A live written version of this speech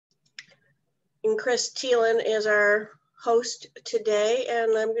And Chris Thielen is our host today,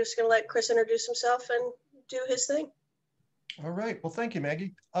 and I'm just going to let Chris introduce himself and do his thing. All right. Well, thank you,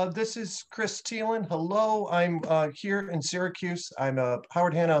 Maggie. This is Chris Thielen. Hello. I'm here in Syracuse. I'm a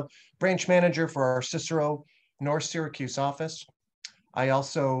Howard Hanna branch manager for our Cicero North Syracuse office. I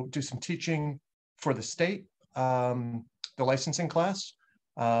also do some teaching for the state, the licensing class,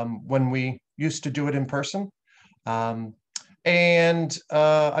 when we used to do it in person. I've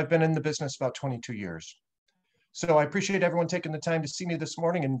been in the business about 22 years. So I appreciate everyone taking the time to see me this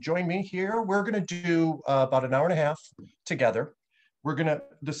morning and join me here. We're going to do about an hour and a half together.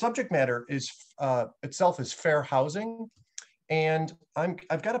 The subject matter is itself is fair housing. And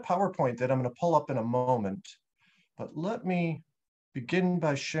I've got a PowerPoint that I'm going to pull up in a moment, but let me begin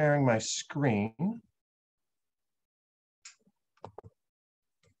by sharing my screen.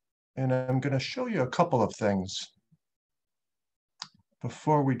 And I'm going to show you a couple of things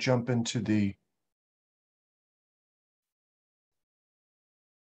before we jump into the,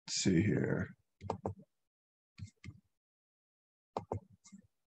 let's see here.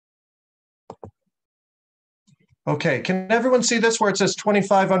 Okay, can everyone see this where it says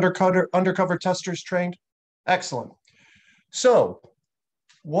 25 undercover testers trained? Excellent. So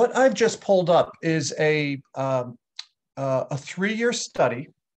what I've just pulled up is a 3-year study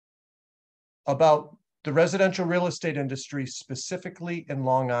about the residential real estate industry, specifically in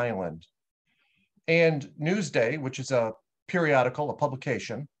Long Island. And Newsday, which is a periodical, a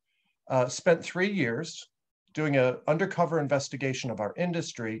publication, spent 3 years doing an undercover investigation of our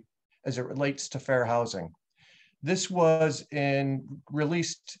industry as it relates to fair housing. This was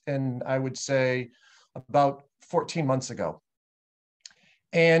released in, I would say, about 14 months ago.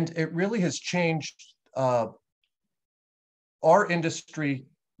 And it really has changed our industry,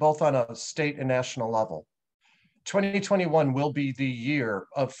 both on a state and national level. 2021 will be the year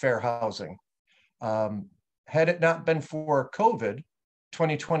of fair housing. Had it not been for COVID,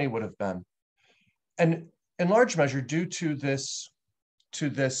 2020 would have been. And in large measure due to this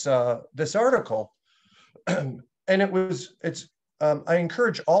article, and I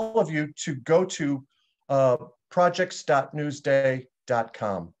encourage all of you to go to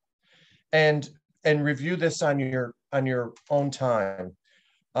projects.newsday.com and review this on your own time.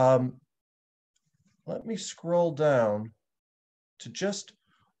 Let me scroll down to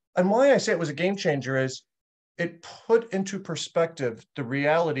and why I say it was a game changer is it put into perspective the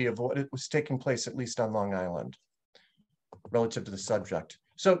reality of what was taking place, at least on Long Island, relative to the subject.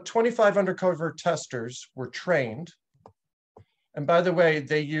 So 25 undercover testers were trained. And by the way,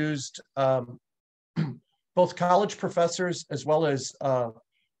 they used both college professors as well as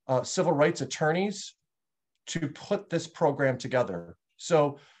civil rights attorneys to put this program together.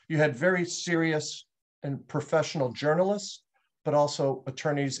 So you had very serious and professional journalists, but also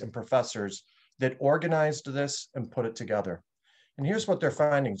attorneys and professors that organized this and put it together. And here's what their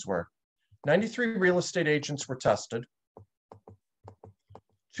findings were. 93 real estate agents were tested.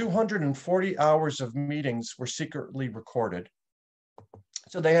 240 hours of meetings were secretly recorded.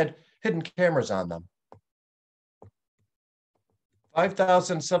 So they had hidden cameras on them.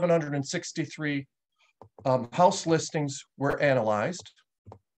 5,763 house listings were analyzed.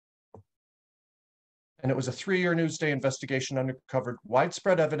 And it was a 3-year Newsday investigation uncovered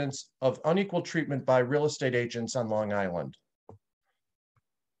widespread evidence of unequal treatment by real estate agents on Long Island.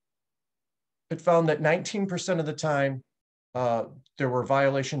 It found that 19% of the time, there were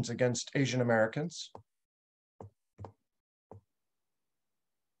violations against Asian Americans.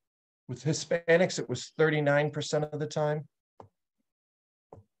 With Hispanics, it was 39% of the time,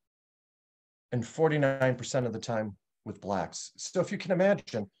 and 49% of the time with Blacks. So if you can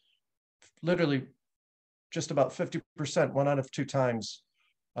imagine, literally just about 50%, 1 out of 2 times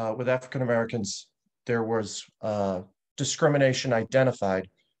with African Americans, there was discrimination identified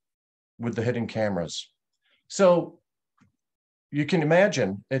with the hidden cameras. So you can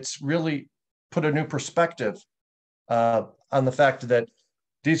imagine it's really put a new perspective on the fact that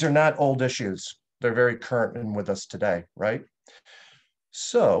these are not old issues. They're very current and with us today, right?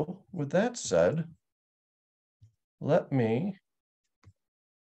 So with that said, let me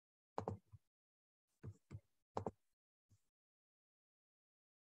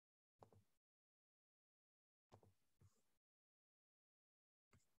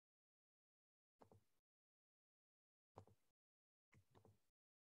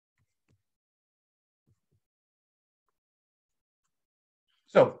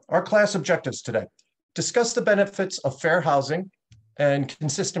So our class objectives today: discuss the benefits of fair housing and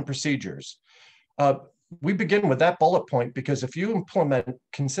consistent procedures. We begin with that bullet point because if you implement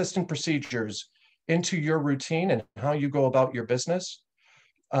consistent procedures into your routine and how you go about your business,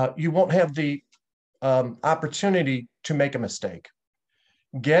 you won't have the opportunity to make a mistake.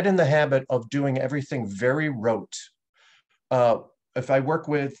 Get in the habit of doing everything very rote. If I work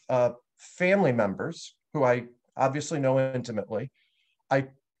with family members who I obviously know intimately,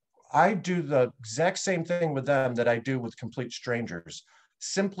 I do the exact same thing with them that I do with complete strangers,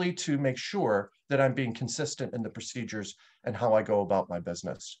 simply to make sure that I'm being consistent in the procedures and how I go about my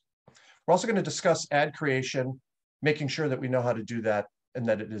business. We're also going to discuss ad creation, making sure that we know how to do that and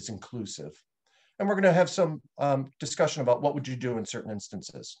that it is inclusive. And we're going to have some discussion about what would you do in certain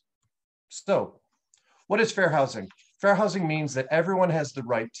instances. So, what is fair housing? Fair housing means that everyone has the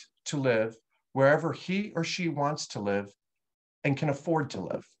right to live wherever he or she wants to live and can afford to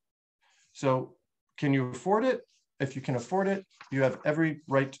live. So, can you afford it? If you can afford it, you have every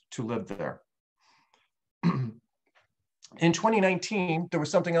right to live there. In 2019, there was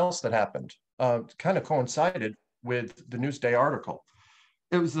something else that happened, kind of coincided with the Newsday article.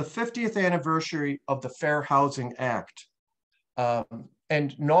 It was the 50th anniversary of the Fair Housing Act.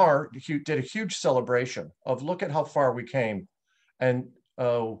 And NAR did a huge celebration of look at how far we came. And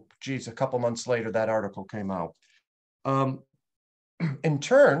oh, geez, a couple months later, that article came out. In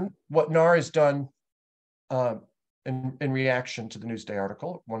turn, what NAR has done in reaction to the Newsday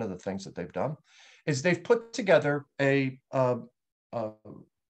article, one of the things that they've done is they've put together a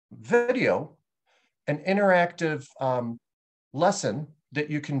video, an interactive lesson that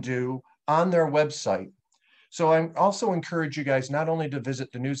you can do on their website. So I also encourage you guys not only to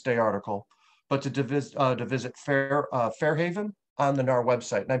visit the Newsday article, but to visit Fairhaven on the NAR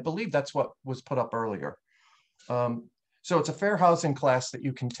website. And I believe that's what was put up earlier. So it's a fair housing class that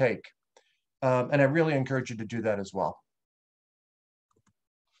you can take. And I really encourage you to do that as well.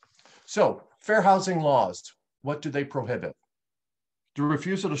 So fair housing laws, what do they prohibit? The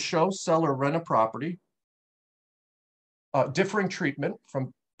refusal to show, sell, or rent a property, differing treatment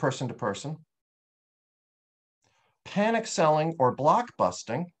from person to person, panic selling or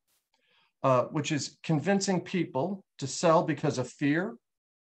blockbusting, which is convincing people to sell because of fear,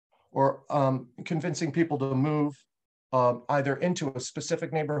 or convincing people to move either into a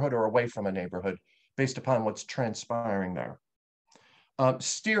specific neighborhood or away from a neighborhood based upon what's transpiring there.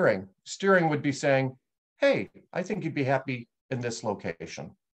 Steering would be saying, hey, I think you'd be happy in this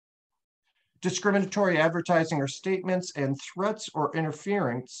location. Discriminatory advertising or statements and threats or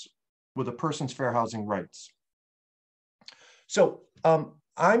interference with a person's fair housing rights. So I'm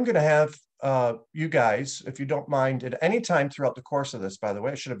going to have you guys, if you don't mind, at any time throughout the course of this, by the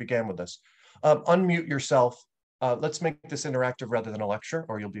way, I should have began with this, unmute yourself. Let's make this interactive rather than a lecture,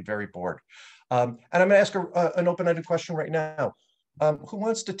 or you'll be very bored. And I'm going to ask an open-ended question right now. Who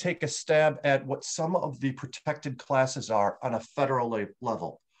wants to take a stab at what some of the protected classes are on a federal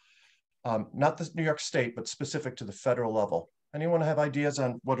level? Not the New York State, but specific to the federal level. Anyone have ideas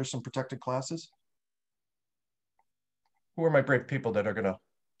on what are some protected classes? Who are my brave people that are going to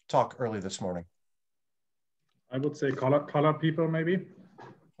talk early this morning? I would say color people, maybe.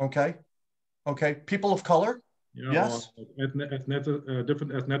 Okay. Okay. People of color? Yeah, yes. Different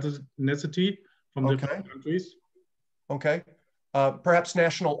ethnicity from different countries. Okay. Perhaps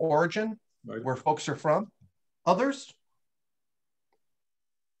national origin, right, where folks are from. Others?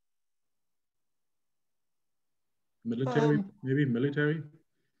 Military, maybe military.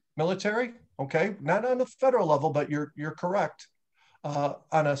 Military? Okay. Not on the federal level, but you're correct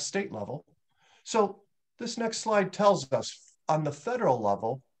on a state level. So this next slide tells us on the federal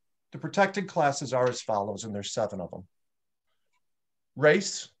level, the protected classes are as follows, and there's 7 of them.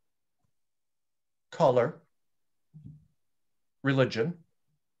 Race, color, religion,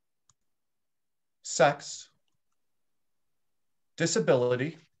 sex,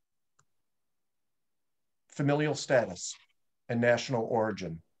 disability, familial status, and national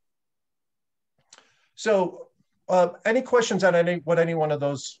origin. So any questions on what any one of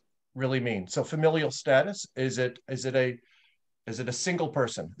those really mean? So familial status, is it a single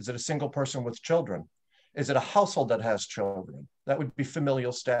person? Is it a single person with children? Is it a household that has children? That would be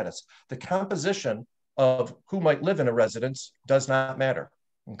familial status. The composition of who might live in a residence does not matter,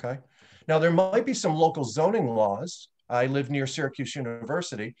 okay? Now, there might be some local zoning laws. I live near Syracuse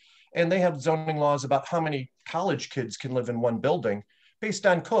University, and they have zoning laws about how many college kids can live in one building based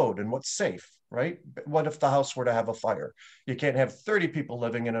on code and what's safe, right? What if the house were to have a fire? You can't have 30 people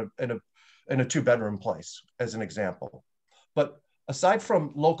living in a 2-bedroom place, as an example. But aside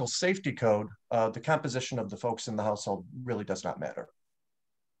from local safety code, the composition of the folks in the household really does not matter.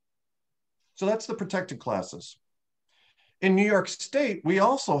 So that's the protected classes. In New York State, we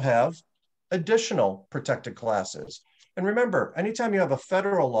also have additional protected classes. And remember, anytime you have a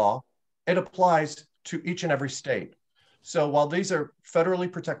federal law, it applies to each and every state. So while these are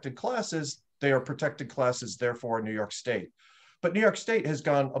federally protected classes, they are protected classes, therefore in New York State. But New York State has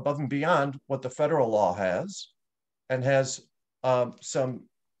gone above and beyond what the federal law has, and has some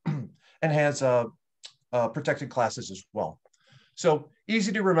and has protected classes as well. So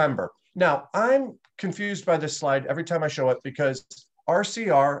easy to remember. Now, I'm confused by this slide every time I show it because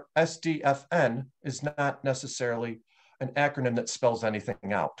RCR SDFN is not necessarily an acronym that spells anything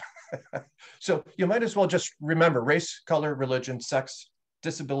out. So you might as well just remember race, color, religion, sex,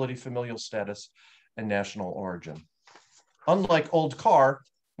 disability, familial status, and national origin. Unlike old car,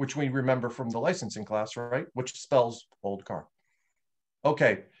 which we remember from the licensing class, right? Which spells old car.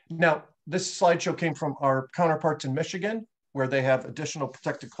 Okay, now this slideshow came from our counterparts in Michigan, where they have additional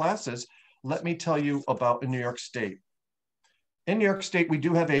protected classes. Let me tell you about in New York State. In New York State, we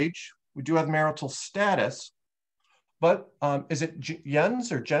do have age, we do have marital status, but is it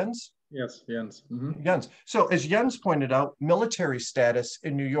Jens or Jens? Yes, Jens. Mm-hmm. Jens. So as Jens pointed out, military status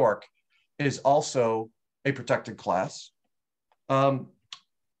in New York is also a protected class.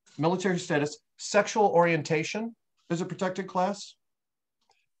 Military status, sexual orientation is a protected class.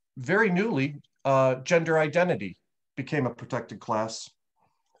 Very newly, gender identity became a protected class.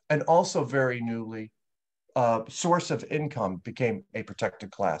 And also very newly, source of income became a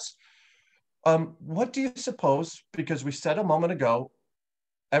protected class. What do you suppose, because we said a moment ago,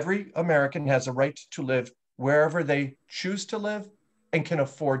 every American has a right to live wherever they choose to live and can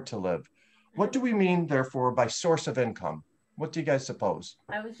afford to live. What do we mean, therefore, by source of income? What do you guys suppose?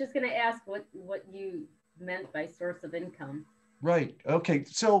 I was just going to ask what you meant by source of income. Right. Okay.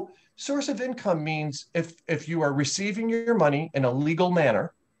 So source of income means if you are receiving your money in a legal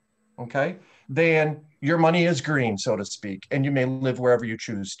manner, okay, then your money is green, so to speak, and you may live wherever you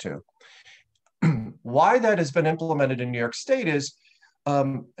choose to. Why that has been implemented in New York State is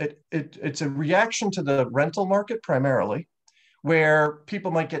it's a reaction to the rental market primarily, where people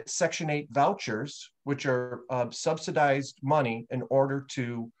might get Section 8 vouchers, which are subsidized money in order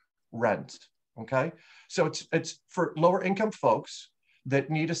to rent, okay? So it's for lower income folks that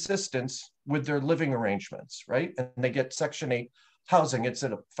need assistance with their living arrangements, right? And they get Section 8 housing. It's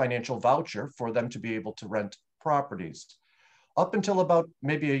a financial voucher for them to be able to rent properties. Up until about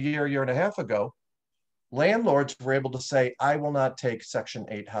maybe a year and a half ago, landlords were able to say, I will not take Section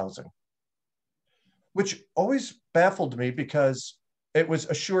 8 housing, which always baffled me because it was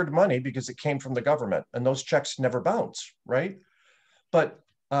assured money because it came from the government and those checks never bounce, right? But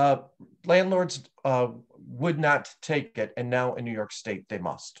landlords would not take it, and now in New York State, they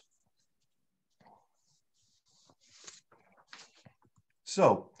must.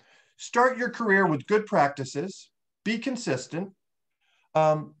 So start your career with good practices, be consistent.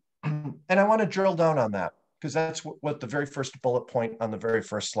 And I want to drill down on that because that's what the very first bullet point on the very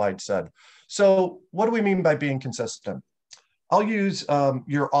first slide said. So what do we mean by being consistent? I'll use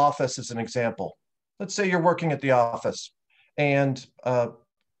your office as an example. Let's say you're working at the office and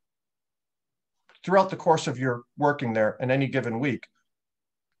throughout the course of your working there in any given week,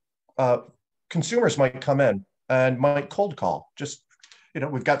 consumers might come in and might cold call. Just,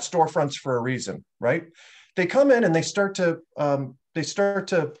 we've got storefronts for a reason, right? They come in and they start to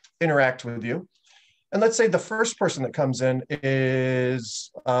interact with you. And let's say the first person that comes in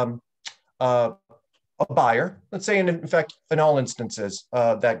is a buyer. Let's say, in fact, in all instances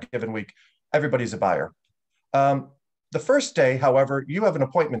that given week, everybody's a buyer. The first day, however, you have an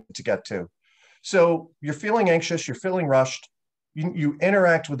appointment to get to. So you're feeling anxious, you're feeling rushed, you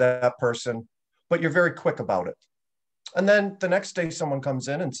interact with that person, but you're very quick about it. And then the next day someone comes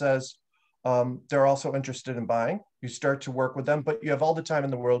in and says, they're also interested in buying. You start to work with them, but you have all the time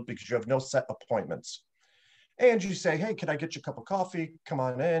in the world because you have no set appointments. And you say, hey, can I get you a cup of coffee? Come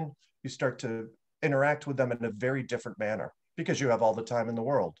on in. You start to interact with them in a very different manner because you have all the time in the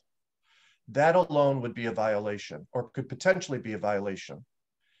world. That alone would be a violation, or could potentially be a violation.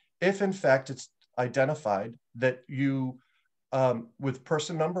 If in fact it's identified that you, with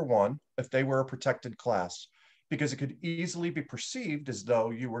person number one, if they were a protected class, because it could easily be perceived as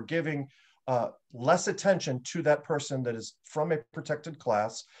though you were giving less attention to that person that is from a protected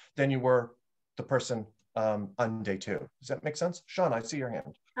class than you were the person on day two. Does that make sense? Sean, I see your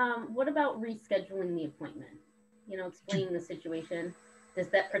hand. What about rescheduling the appointment? Explaining the situation. Does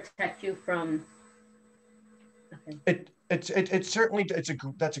that protect you from? Okay. It certainly,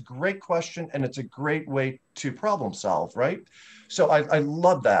 that's a great question, and it's a great way to problem solve, right? So I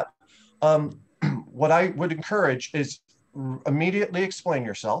love that. What I would encourage is immediately explain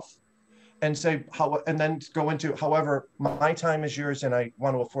yourself and say how, and then go into, however, my time is yours and I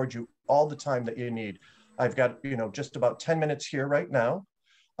want to afford you all the time that you need. I've got, just about 10 minutes here right now.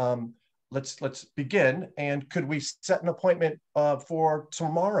 let's begin. And could we set an appointment for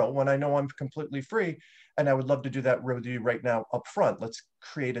tomorrow when I know I'm completely free? And I would love to do that with you right now up front. Let's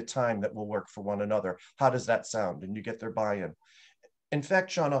create a time that will work for one another. How does that sound? And you get their buy-in. In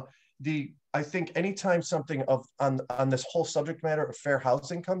fact, Shauna, I think anytime something on this whole subject matter of fair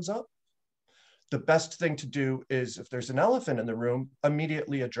housing comes up, the best thing to do is, if there's an elephant in the room,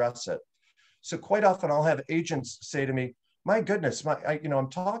 immediately address it. So quite often I'll have agents say to me, my goodness, I'm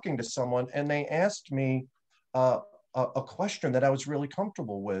talking to someone and they asked me a question that I was really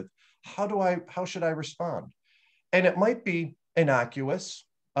comfortable with. How should I respond? And it might be innocuous.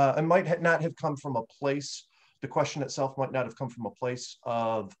 It might not have come from a place, the question itself might not have come from a place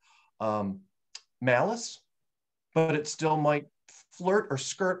of malice, but it still might flirt or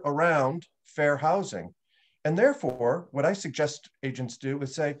skirt around fair housing. And therefore, what I suggest agents do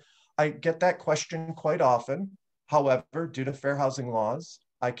is say, I get that question quite often. However, due to fair housing laws,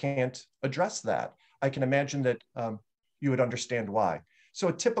 I can't address that. I can imagine that you would understand why. So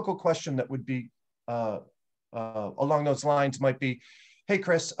a typical question that would be along those lines might be, hey,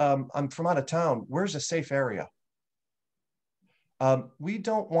 Chris, I'm from out of town. Where's a safe area? We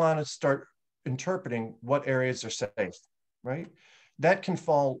don't want to start interpreting what areas are safe, right? That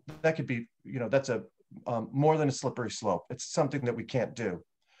could be, that's more than a slippery slope. It's something that we can't do.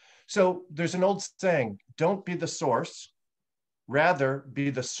 So there's an old saying, don't be the source, rather be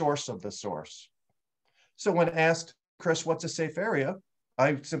the source of the source. So when asked, Chris, what's a safe area?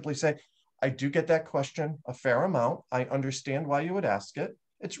 I simply say, I do get that question a fair amount. I understand why you would ask it.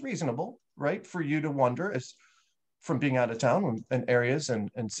 It's reasonable, right? For you to wonder as from being out of town and areas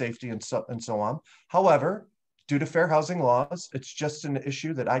and safety and so on. However, due to fair housing laws, it's just an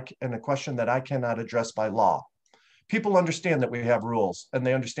issue and a question that I cannot address by law. People understand that we have rules and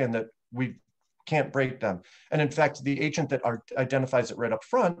they understand that we can't break them. And in fact, the agent that identifies it right up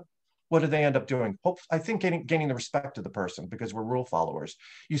front, what do they end up doing? I think gaining the respect of the person, because we're rule followers.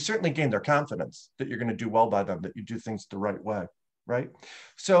 You certainly gain their confidence that you're going to do well by them, that you do things the right way, right?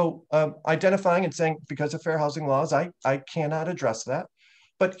 So identifying and saying, because of fair housing laws, I cannot address that.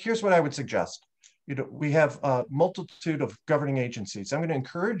 But here's what I would suggest. We have a multitude of governing agencies. I'm going to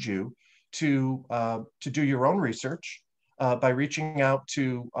encourage you to do your own research by reaching out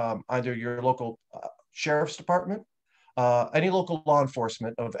to either your local sheriff's department, any local law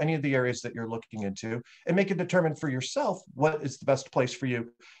enforcement of any of the areas that you're looking into, and make it determine for yourself what is the best place for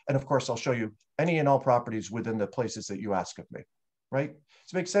you. And of course, I'll show you any and all properties within the places that you ask of me, right?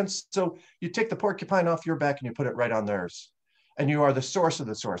 Does it make sense? So you take the porcupine off your back and you put it right on theirs. And you are the source of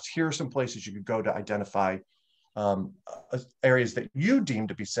the source. Here are some places you could go to identify areas that you deem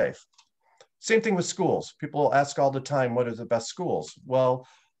to be safe. Same thing with schools. People ask all the time, what are the best schools? Well,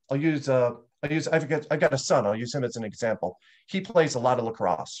 I've got a son, I'll use him as an example. He plays a lot of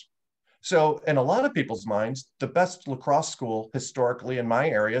lacrosse. So in a lot of people's minds, the best lacrosse school historically in my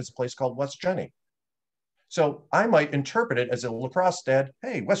area is a place called West Jenny. So I might interpret it as a lacrosse dad,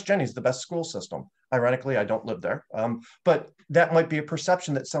 hey, West Jenny's the best school system. Ironically, I don't live there, but that might be a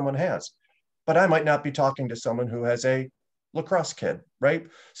perception that someone has. But I might not be talking to someone who has a lacrosse kid, right?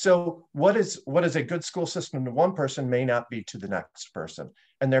 So what is a good school system to one person may not be to the next person.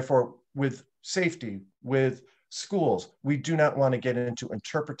 And therefore, with safety, with schools, we do not want to get into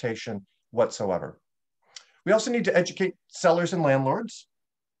interpretation whatsoever. We also need to educate sellers and landlords,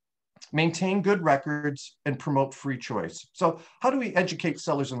 maintain good records, and promote free choice. So how do we educate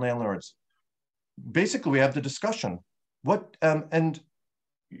sellers and landlords? Basically, we have the discussion. And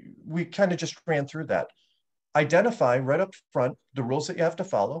we kind of just ran through that. Identify right up front the rules that you have to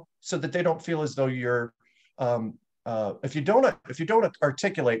follow so that they don't feel as though you're, if you don't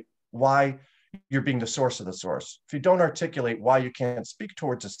articulate why you're being the source of the source, if you don't articulate why you can't speak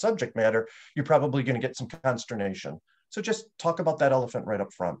towards a subject matter, you're probably going to get some consternation. So just talk about that elephant right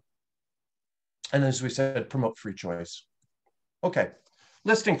up front. And as we said, promote free choice. Okay,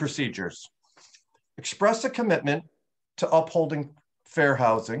 listing procedures. Express a commitment to upholding fair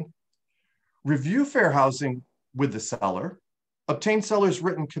housing. Review fair housing with the seller. Obtain seller's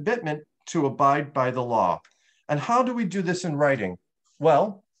written commitment to abide by the law. And how do we do this in writing?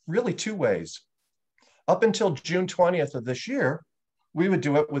 Well, really two ways. Up until June 20th of this year, we would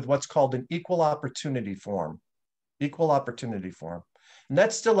do it with what's called an equal opportunity form. Equal opportunity form. And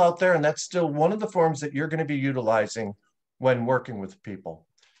that's still out there, and that's still one of the forms that you're going to be utilizing when working with people.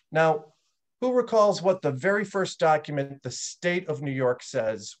 Now, who recalls what the very first document the state of New York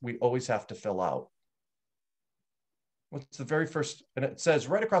says we always have to fill out? What's the very first? And it says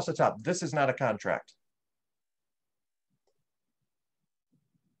right across the top, this is not a contract.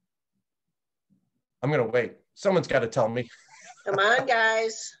 I'm going to wait. Someone's got to tell me. Come on,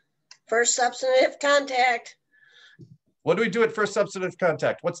 guys. First substantive contact. What do we do at first substantive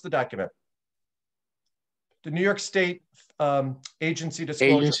contact? What's the document? The New York State Agency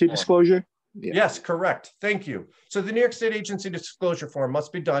Disclosure Agency Form. disclosure? Yeah. Yes, correct. Thank you. So the New York State Agency Disclosure Form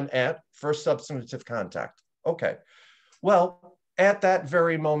must be done at first substantive contact. Okay. Well, at that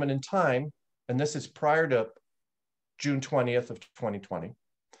very moment in time, and this is prior to June 20th of 2020,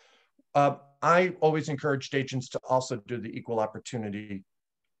 I always encouraged agents to also do the equal opportunity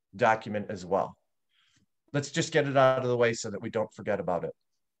document as well. Let's just get it out of the way so that we don't forget about it.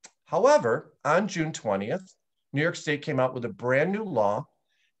 However, on June 20th, New York State came out with a brand new law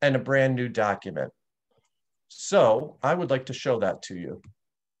and a brand new document. So I would like to show that to you.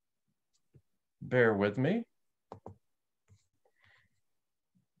 Bear with me.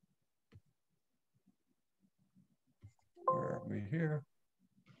 Where are we here?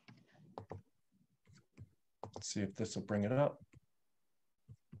 Let's see if this will bring it up.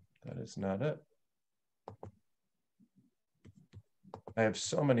 That is not it. I have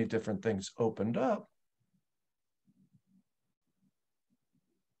so many different things opened up.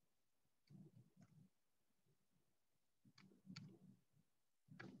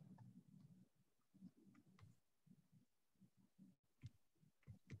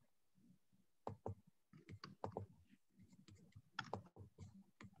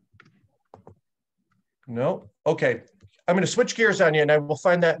 No, okay. I'm going to switch gears on you and I will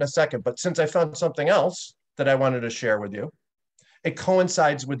find that in a second. But since I found something else that I wanted to share with you, it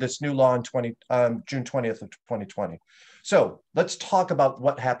coincides with this new law on June 20th of 2020. So let's talk about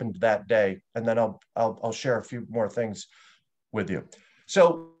what happened that day, and then I'll share a few more things with you.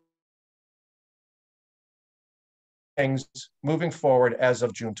 So things moving forward as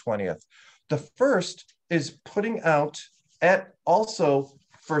of June 20th. The first is putting out at also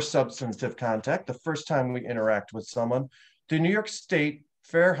first substantive contact, the first time we interact with someone, the New York State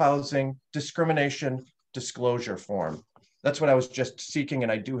Fair Housing Discrimination Disclosure Form. That's what I was just seeking,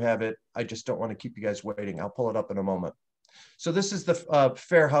 and I do have it. I just don't want to keep you guys waiting. I'll pull it up in a moment. So this is the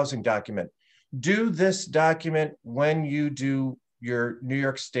fair housing document. Do this document when you do your New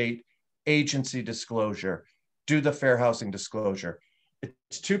York State agency disclosure. Do the fair housing disclosure.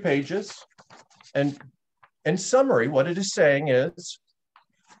 It's 2 pages. And in summary, what it is saying is,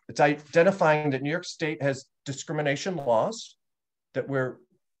 it's identifying that New York State has discrimination laws, that we're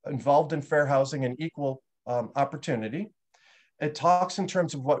involved in fair housing and equal opportunity. It talks in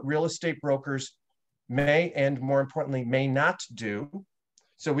terms of what real estate brokers may, and more importantly, may not do.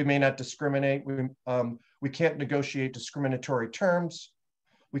 So we may not discriminate. We can't negotiate discriminatory terms.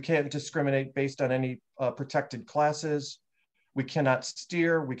 We can't discriminate based on any protected classes. We cannot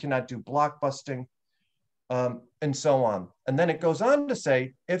steer. We cannot do block busting, and so on. And then it goes on to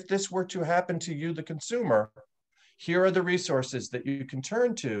say, if this were to happen to you, the consumer, here are the resources that you can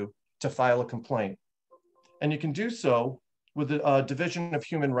turn to file a complaint. And you can do so with the Division of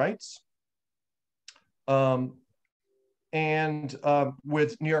Human Rights and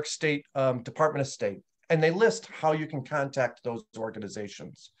with New York State Department of State. And they list how you can contact those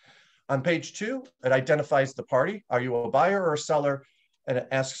organizations. On page 2, it identifies the party. Are you a buyer or a seller? And it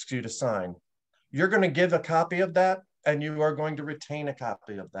asks you to sign. You're going to give a copy of that, and you are going to retain a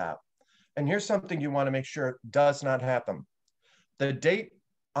copy of that. And here's something you want to make sure does not happen. The date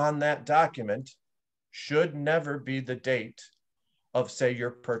on that document should never be the date of, say,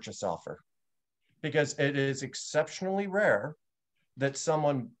 your purchase offer, because it is exceptionally rare that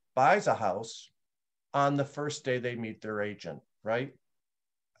someone buys a house on the first day they meet their agent, right?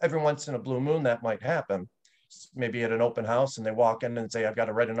 Every once in a blue moon, that might happen, maybe at an open house, and they walk in and say, I've got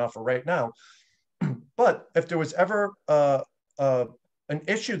to write an offer right now. But if there was ever an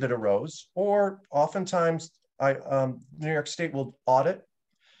issue that arose, or oftentimes New York State will audit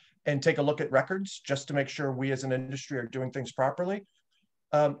and take a look at records just to make sure we as an industry are doing things properly.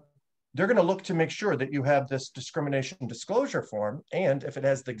 They're going to look to make sure that you have this discrimination disclosure form. And if it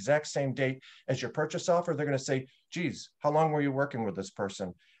has the exact same date as your purchase offer, they're going to say, geez, how long were you working with this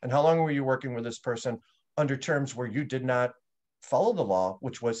person? And how long were you working with this person under terms where you did not follow the law,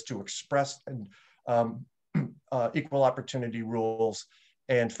 which was to express and equal opportunity rules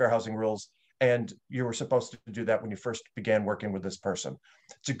and fair housing rules. And you were supposed to do that when you first began working with this person.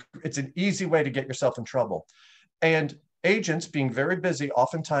 It's an easy way to get yourself in trouble. And agents, being very busy,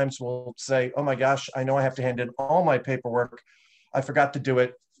 oftentimes will say, oh my gosh, I know I have to hand in all my paperwork. I forgot to do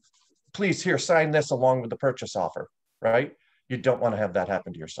it. Please, here, sign this along with the purchase offer, right? You don't want to have that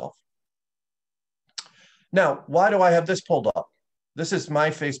happen to yourself. Now, why do I have this pulled up? This is my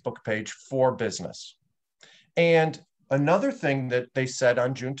Facebook page for business. And another thing that they said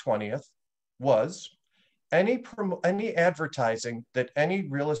on June 20th was, any advertising that any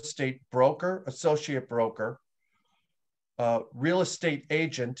real estate broker, associate broker, real estate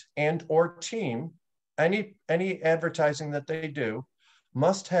agent and or team, any advertising that they do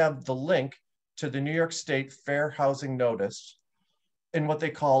must have the link to the New York State Fair Housing Notice in what they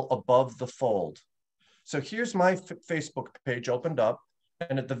call above the fold. So here's my Facebook page opened up,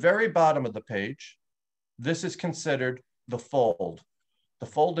 and at the very bottom of the page, this is considered the fold. The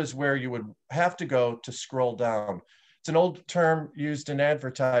fold is where you would have to go to scroll down. It's an old term used in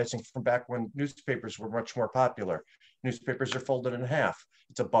advertising from back when newspapers were much more popular. Newspapers are folded in half.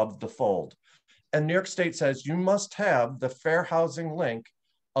 It's above the fold. And New York State says you must have the fair housing link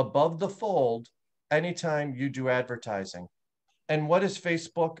above the fold anytime you do advertising. And what is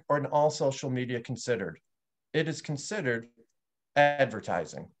Facebook or in all social media considered? It is considered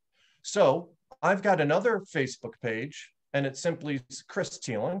advertising. So I've got another Facebook page, and it's simply Chris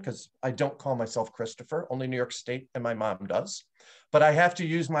Thielen, because I don't call myself Christopher, only New York State and my mom does. But I have to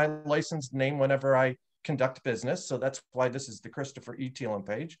use my licensed name whenever I conduct business. So that's why this is the Christopher E. Thielen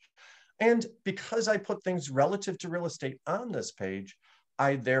page. And because I put things relative to real estate on this page,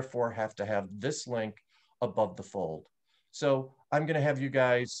 I therefore have to have this link above the fold. So I'm going to have you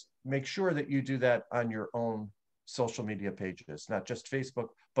guys make sure that you do that on your own social media pages, not just Facebook,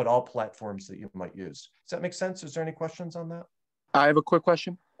 but all platforms that you might use. Does that make sense? Is there any questions on that? I have a quick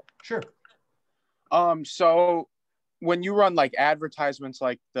question. Sure. So when you run like advertisements,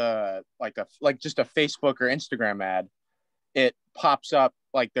 like just a Facebook or Instagram ad, it pops up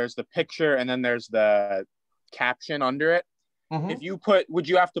like there's the picture and then there's the caption under it. Mm-hmm. If you would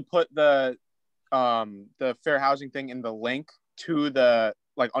you have to put the fair housing thing in the link to the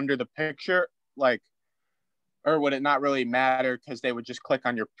like under the picture, like, or would it not really matter because they would just click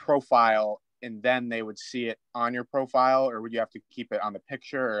on your profile and then they would see it on your profile, or would you have to keep it on the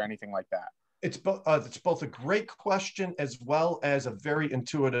picture or anything like that? It's both a great question as well as a very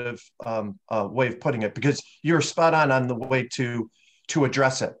intuitive way of putting it, because you're spot on the way to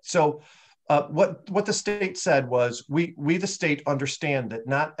address it. So what the state said was, we the state understand that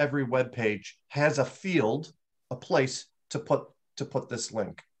not every web page has a field, a place to put this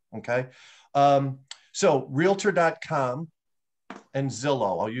link. Okay, so Realtor.com and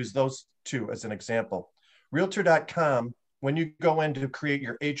Zillow, I'll use those two as an example. Realtor.com, when you go in to create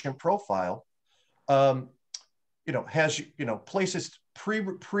your agent profile, has places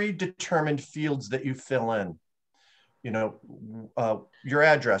predetermined fields that you fill in. Your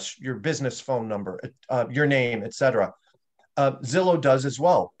address, your business phone number, your name, etc. Zillow does as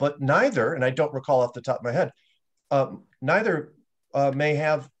well, but neither, and I don't recall off the top of my head, neither may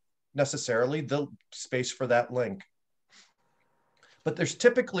have necessarily the space for that link. But there's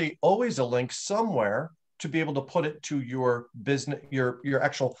typically always a link somewhere to be able to put it to your business, your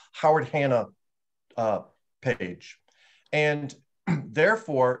actual Howard Hanna page. And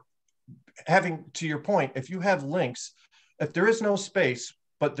therefore, having, to your point, if you have links, if there is no space,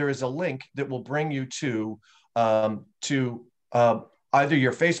 but there is a link that will bring you to either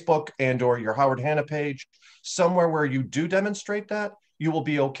your Facebook and or your Howard Hanna page, somewhere where you do demonstrate that, you will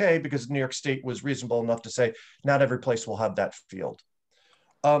be okay, because New York State was reasonable enough to say not every place will have that field.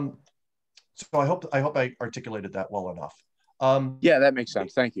 So I hope I articulated that well enough. Yeah, that makes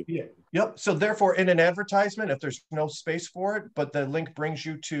sense. Thank you. Yeah. Yep. So therefore, in an advertisement, if there's no space for it, but the link brings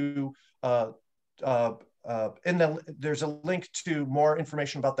you to there's a link to more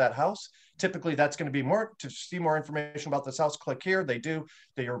information about that house. Typically, that's going to be to see more information about this house. Click here. They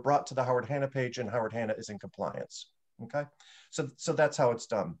are brought to the Howard Hanna page, and Howard Hanna is in compliance. Okay. So that's how it's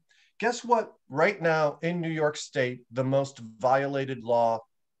done. Guess what? Right now in New York State, the most violated law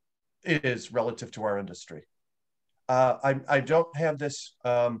is relative to our industry. I don't have this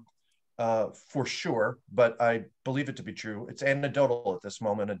for sure, but I believe it to be true. It's anecdotal at this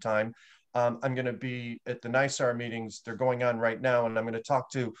moment in time. I'm going to be at the NYSAR meetings. They're going on right now, and I'm going to talk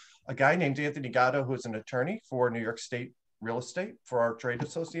to a guy named Anthony Gatto, who is an attorney for New York State real estate for our trade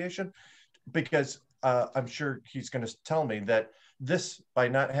association, because I'm sure he's going to tell me that this, by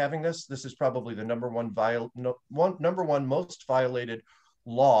not having this is probably the number one most violated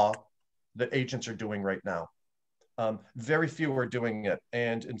law that agents are doing right now. Very few are doing it.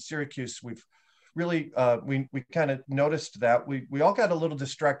 And in Syracuse, we've really, we kind of noticed that we all got a little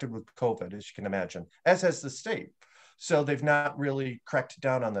distracted with COVID, as you can imagine, as has the state. So they've not really cracked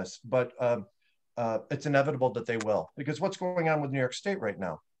down on this, but it's inevitable that they will, because what's going on with New York State right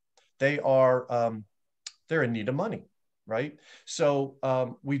now? They're in need of money, right?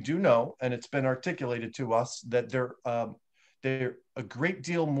 So we do know, and it's been articulated to us, that there a great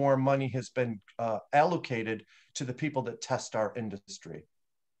deal more money has been allocated to the people that test our industry.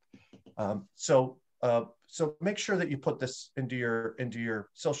 So So make sure that you put this into your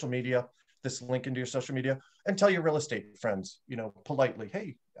social media, this link into your social media, and tell your real estate friends, you know, politely,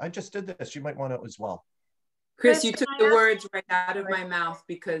 hey, I just did this. You might want to as well. Chris, you took the words right out of my mouth,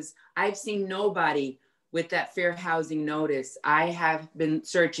 because I've seen nobody with that fair housing notice. I have been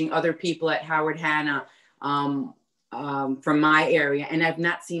searching other people at Howard Hanna from my area, and I've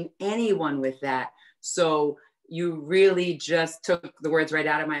not seen anyone with that. So you really just took the words right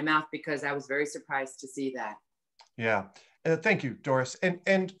out of my mouth, because I was very surprised to see that. Yeah, thank you, Doris.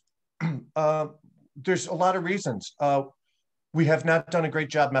 And there's a lot of reasons. We have not done a great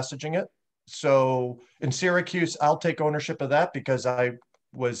job messaging it. So in Syracuse, I'll take ownership of that because I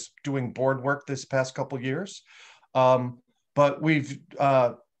was doing board work this past couple of years. But we've,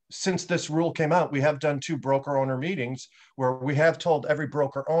 since this rule came out, we have done 2 broker owner meetings where we have told every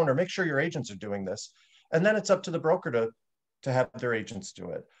broker owner, make sure your agents are doing this. And then it's up to the broker to have their agents do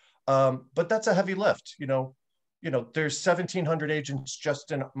it. But that's a heavy lift. You know, there's 1,700 agents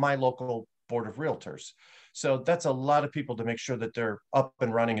just in my local board of realtors. So that's a lot of people to make sure that they're up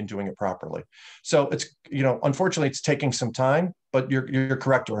and running and doing it properly. So it's, you know, unfortunately it's taking some time, but you're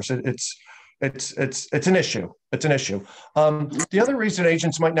correct, Doris. It's an issue. It's an issue. The other reason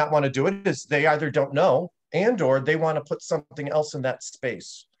agents might not want to do it is they either don't know or they want to put something else in that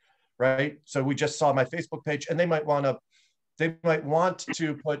space, right? So we just saw my Facebook page, and they might want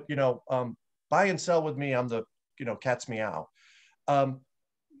to put, you know, buy and sell with me on the, you know, cat's meow.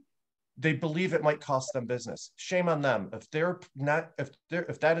 They believe it might cost them business. Shame on them. If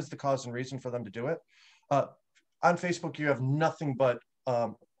that is the cause and reason for them to do it, on Facebook, you have nothing but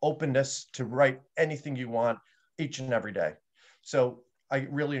openness to write anything you want each and every day. So I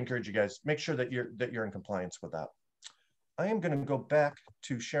really encourage you guys, make sure that you're in compliance with that. I am going to go back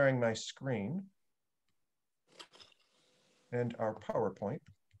to sharing my screen and our PowerPoint.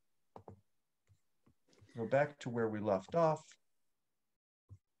 Go back to where we left off.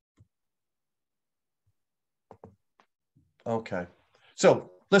 Okay, so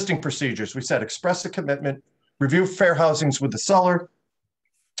listing procedures. We said express a commitment, review fair housings with the seller,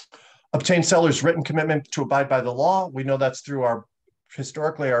 obtain seller's written commitment to abide by the law. We know that's through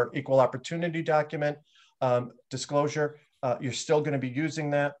historically our equal opportunity document, disclosure. You're still going to be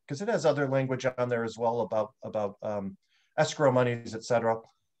using that because it has other language on there as well about escrow monies, et cetera.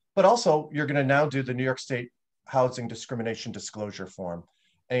 But also you're going to now do the New York State Housing Discrimination Disclosure Form.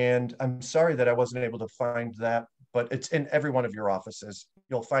 And I'm sorry that I wasn't able to find that, but it's in every one of your offices.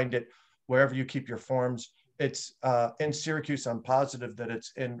 You'll find it wherever you keep your forms. It's in Syracuse. I'm positive that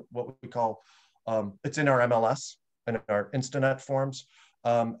it's in what we call, it's in our MLS and our Instanet forms.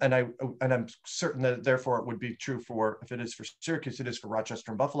 And I'm certain that therefore it would be true for, if it is for Syracuse, it is for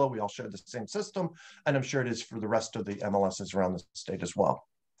Rochester and Buffalo. We all share the same system. And I'm sure it is for the rest of the MLSs around the state as well.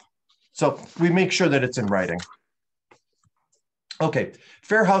 So we make sure that it's in writing. Okay,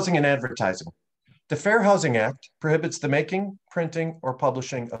 fair housing and advertising. The Fair Housing Act prohibits the making, printing, or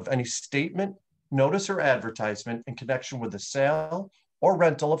publishing of any statement, notice, or advertisement in connection with the sale or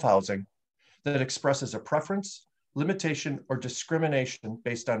rental of housing that expresses a preference, limitation, or discrimination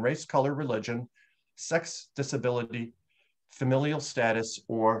based on race, color, religion, sex, disability, familial status,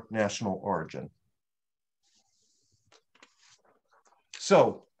 or national origin.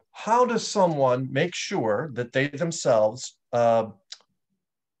 So how does someone make sure that they themselves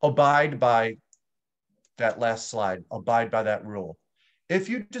abide by that last slide, abide by that rule? If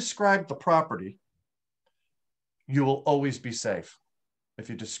you describe the property, you will always be safe. If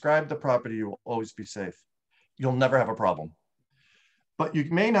you describe the property, you will always be safe. You'll never have a problem. But you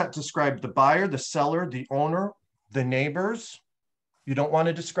may not describe the buyer, the seller, the owner, the neighbors. You don't want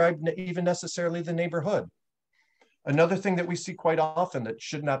to describe even necessarily the neighborhood. Another thing that we see quite often that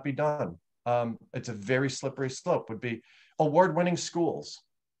should not be done, it's a very slippery slope, would be award-winning schools.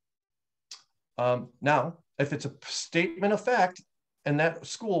 Now, if it's a statement of fact and that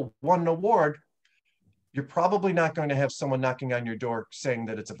school won an award, you're probably not going to have someone knocking on your door saying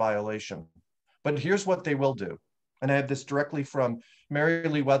that it's a violation. But here's what they will do. And I have this directly from Mary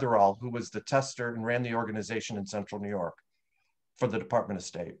Lee Weatherall, who was the tester and ran the organization in Central New York for the Department of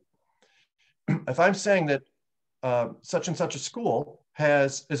State. If I'm saying that such and such a school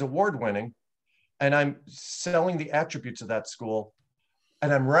is award-winning, and I'm selling the attributes of that school,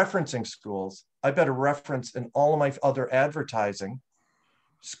 and I'm referencing schools, I better reference in all of my other advertising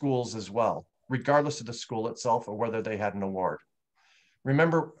schools as well, regardless of the school itself or whether they had an award.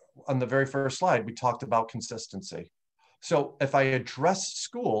 Remember on the very first slide, we talked about consistency. So if I address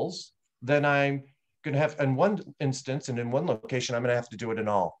schools, then I'm going to have, in one instance and in one location, I'm going to have to do it in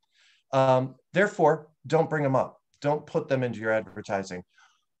all. Therefore, don't bring them up. Don't put them into your advertising.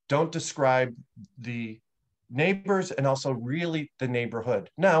 Don't describe the neighbors and also really the neighborhood.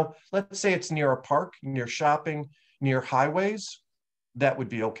 Now, let's say it's near a park, near shopping, near highways, that would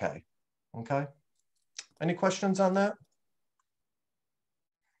be okay. Okay. Any questions on that?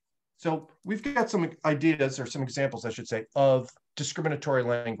 So we've got some ideas, or some examples, I should say, of discriminatory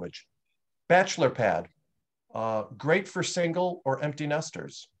language. Bachelor pad, great for single or empty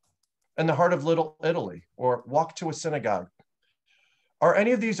nesters. In the heart of Little Italy, or walk to a synagogue. Are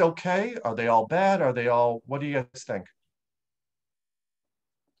any of these okay? Are they all bad? Are they all, what do you guys think?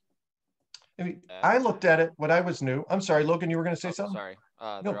 I mean, I looked at it when I was new. I'm sorry, Logan, you were going to say something? Sorry,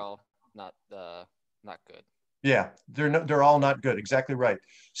 No. they're all not good. Yeah, they're all not good. Exactly right.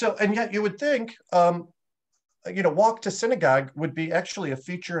 So, and yet you would think, you know, walk to synagogue would be actually a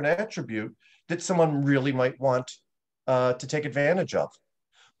feature and attribute that someone really might want to take advantage of.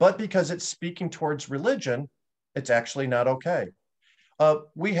 But because it's speaking towards religion, it's actually not okay.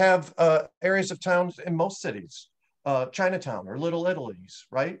 We have areas of towns in most cities, Chinatown or Little Italy's,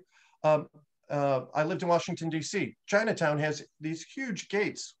 right? I lived in Washington, D.C. Chinatown has these huge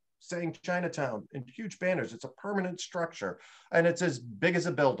gates saying Chinatown in huge banners. It's a permanent structure, and it's as big as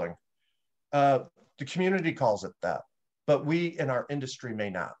a building. The community calls it that, but we in our industry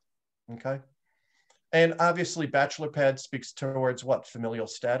may not, okay? And obviously bachelor pad speaks towards what? Familial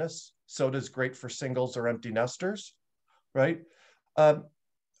status. So does great for singles or empty nesters, right?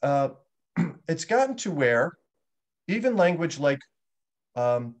 It's gotten to where even language like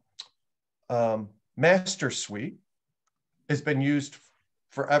master suite has been used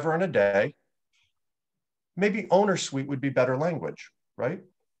forever and a day. Maybe owner suite would be better language, right?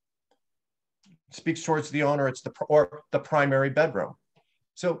 Speaks towards the owner, it's the primary bedroom.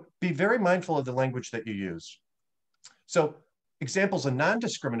 So be very mindful of the language that you use. So examples of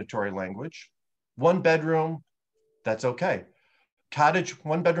non-discriminatory language: one bedroom, that's okay. Cottage,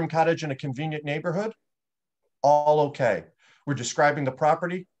 one bedroom cottage in a convenient neighborhood, all okay. We're describing the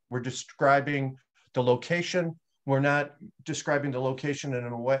property, we're describing the location. We're not describing the location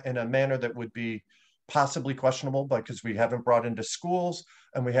in a manner that would be possibly questionable, because we haven't brought into schools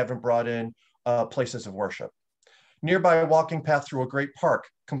and we haven't brought in places of worship. Nearby a walking path through a great park.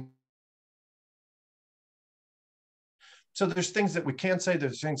 So there's things that we can say,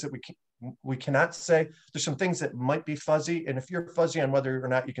 there's things that we cannot say. There's some things that might be fuzzy, and if you're fuzzy on whether or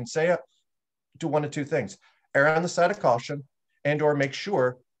not you can say it, do one of two things: err on the side of caution, and or make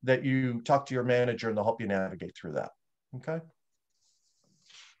sure that you talk to your manager and they'll help you navigate through that. Okay.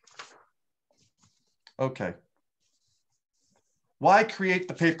 Okay. Why create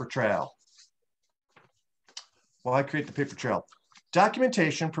the paper trail? Why create the paper trail?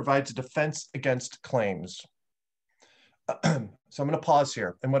 Documentation provides a defense against claims. So I'm going to pause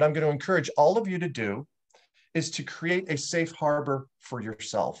here. And what I'm going to encourage all of you to do is to create a safe harbor for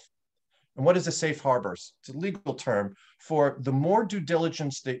yourself. And what is a safe harbor? It's a legal term for the more due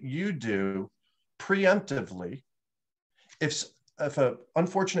diligence that you do preemptively. If an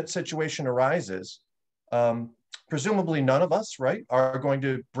unfortunate situation arises, presumably none of us, right, are going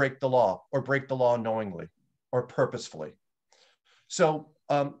to break the law or break the law knowingly or purposefully. So,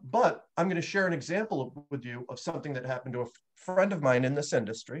 but I'm going to share an example with you of something that happened to a friend of mine in this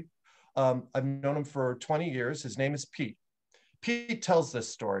industry. I've known him for 20 years. His name is Pete. Pete tells this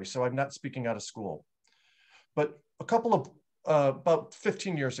story, so I'm not speaking out of school. But a couple of, about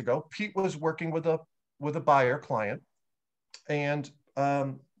 15 years ago, Pete was working with a buyer client. And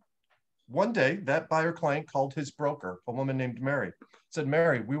one day, that buyer client called his broker, a woman named Mary, said,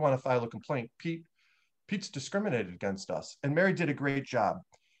 "Mary, we want to file a complaint. Pete's discriminated against us." And Mary did a great job,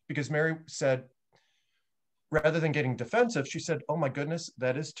 because Mary said, rather than getting defensive, she said, "Oh my goodness,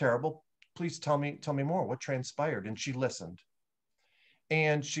 that is terrible. Please tell me more. What transpired?" And she listened.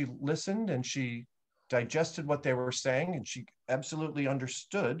 And she listened and she digested what they were saying, and she absolutely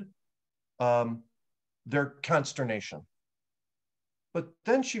understood their consternation. But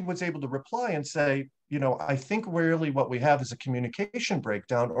then she was able to reply and say, you know, "I think really what we have is a communication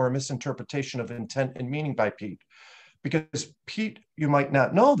breakdown or a misinterpretation of intent and meaning by Pete. Because Pete, you might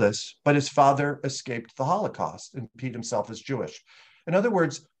not know this, but his father escaped the Holocaust, and Pete himself is Jewish. In other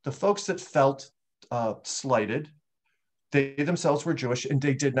words, the folks that felt slighted, they themselves were Jewish, and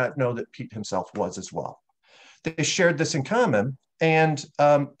they did not know that Pete himself was as well. They shared this in common, and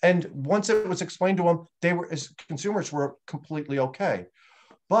once it was explained to them, they were, as consumers, were completely okay.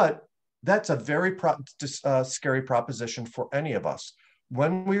 But that's a very scary proposition for any of us.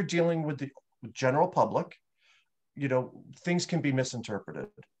 When we're dealing with the general public, you know, things can be misinterpreted,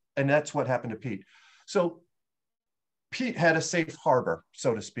 and that's what happened to Pete. So Pete had a safe harbor,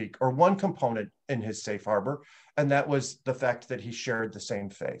 so to speak, or one component in his safe harbor, and that was the fact that he shared the same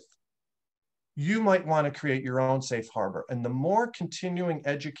faith. you might want to create your own safe harbor. And the more continuing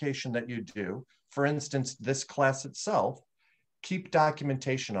education that you do, for instance, this class itself, keep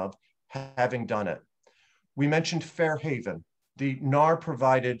documentation of having done it. We mentioned Fairhaven. The NAR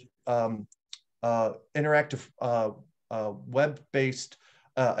provided interactive web-based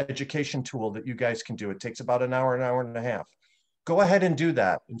education tool that you guys can do. It takes about an hour and a half. Go ahead and do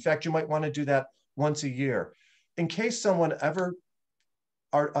that. In fact, you might want to do that once a year. In case someone ever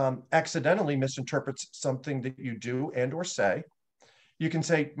accidentally misinterprets something that you do and or say, you can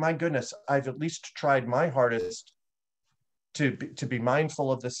say, my goodness, I've at least tried my hardest to be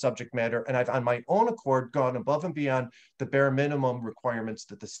mindful of this subject matter, and I've on my own accord gone above and beyond the bare minimum requirements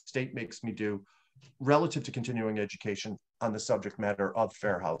that the state makes me do relative to continuing education on the subject matter of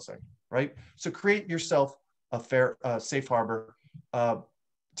fair housing, right? So create yourself a fair, safe harbor,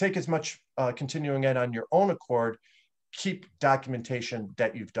 take as much continuing ed on your own accord, keep documentation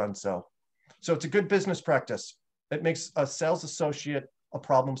that you've done so. So it's a good business practice. It makes a sales associate a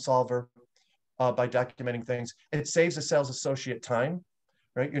problem solver by documenting things. It saves a sales associate time,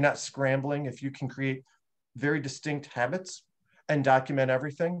 right? You're not scrambling. If you can create very distinct habits and document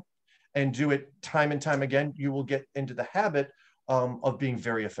everything and do it time and time again, you will get into the habit of being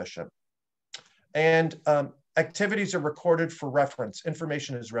very efficient. And activities are recorded for reference.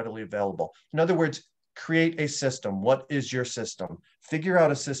 Information is readily available. In other words, create a system. What is your system? Figure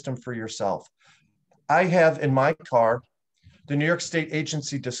out a system for yourself. I have in my car the New York State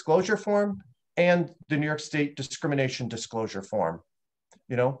Agency Disclosure Form and the New York State Discrimination Disclosure Form.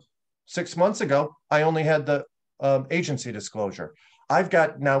 You know, 6 months ago, I only had the agency disclosure. I've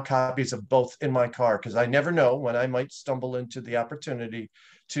got now copies of both in my car because I never know when I might stumble into the opportunity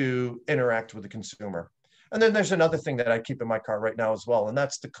to interact with the consumer. And then there's another thing that I keep in my car right now as well, and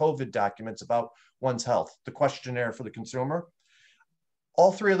that's the COVID documents about one's health, the questionnaire for the consumer.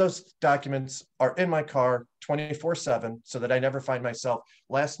 All three of those documents are in my car 24/7 so that I never find myself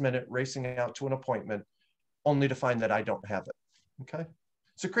last minute racing out to an appointment only to find that I don't have it, okay?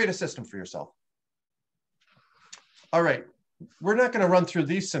 So create a system for yourself. All right, we're not gonna run through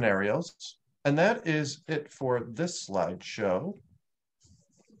these scenarios, and that is it for this slideshow.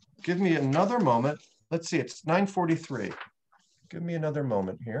 Give me another moment. Let's see, it's 9:43. Give me another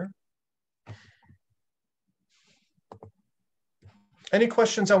moment here. Any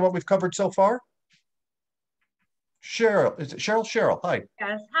questions on what we've covered so far? Cheryl, is it Cheryl? Cheryl, hi.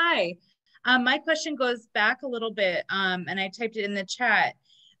 Yes, hi. My question goes back a little bit, and I typed it in the chat.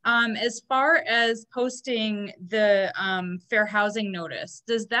 As far as posting the fair housing notice,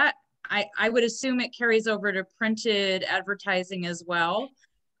 does that, I would assume it carries over to printed advertising as well.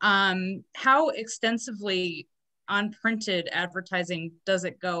 How extensively on printed advertising does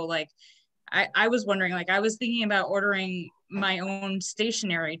it go? Like, I was wondering, like, I was thinking about ordering my own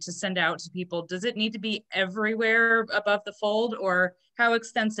stationery to send out to people. Does it need to be everywhere above the fold, or how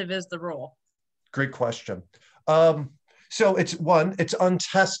extensive is the rule? Great question. So it's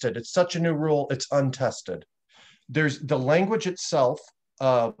untested. It's such a new rule, it's untested. There's the language itself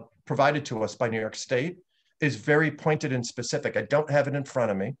provided to us by New York State is very pointed and specific. I don't have it in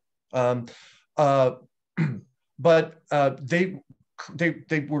front of me. But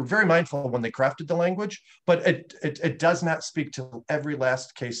they were very mindful when they crafted the language, but it does not speak to every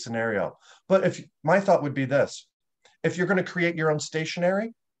last case scenario. But my thought would be this: if you're going to create your own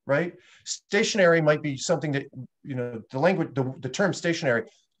stationery, right? Stationery might be something that, you know, the language, the term stationery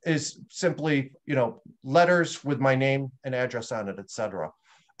is simply, you know, letters with my name and address on it, etc.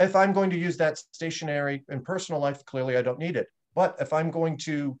 If I'm going to use that stationery in personal life, clearly I don't need it. But if I'm going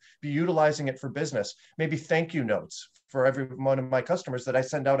to be utilizing it for business, maybe thank you notes for every one of my customers that I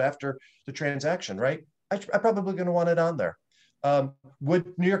send out after the transaction, right? I'm probably going to want it on there.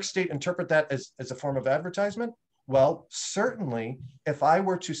 Would New York State interpret that as a form of advertisement? Well, certainly, if I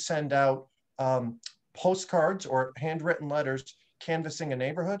were to send out postcards or handwritten letters canvassing a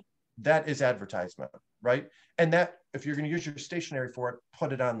neighborhood, that is advertisement, right? And that, if you're going to use your stationery for it,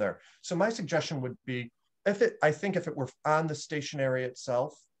 put it on there. So my suggestion would be, I think if it were on the stationery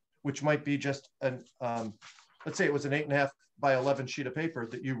itself, which might be just an, let's say it was an 8.5 by 11 sheet of paper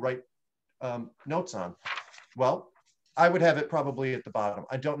that you write notes on. Well, I would have it probably at the bottom.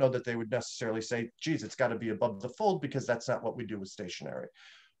 I don't know that they would necessarily say, geez, it's got to be above the fold, because that's not what we do with stationery.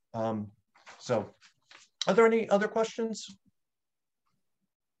 So are there any other questions?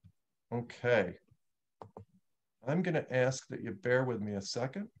 Okay. I'm going to ask that you bear with me a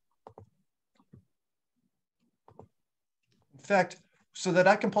second. In fact, so that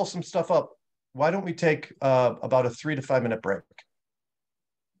I can pull some stuff up, why don't we take about a 3 to 5 minute break?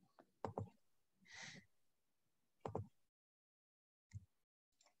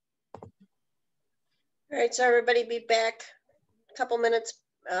 All right, so everybody be back a couple minutes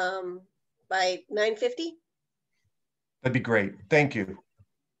by 9:50. That'd be great. Thank you.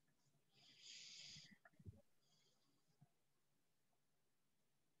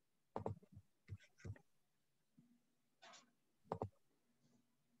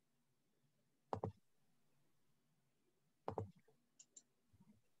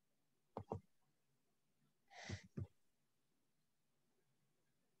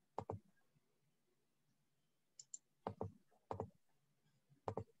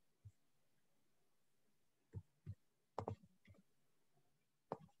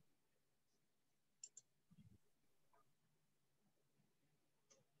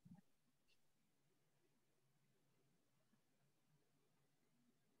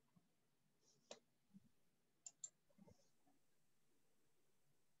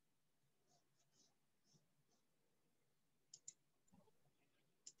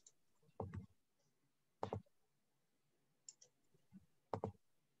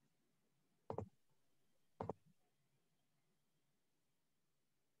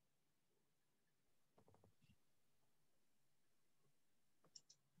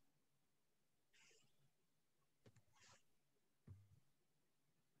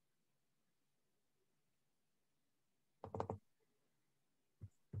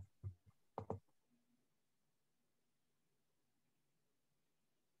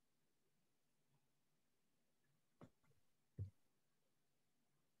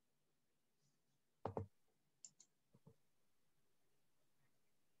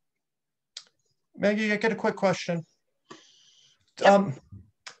 Maggie, I got a quick question. Yep.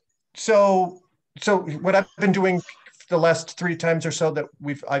 So what I've been doing the last 3 times or so that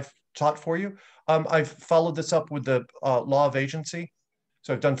I've taught for you, I've followed this up with the law of agency.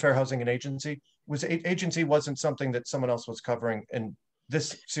 So I've done fair housing and agency. Agency wasn't something that someone else was covering in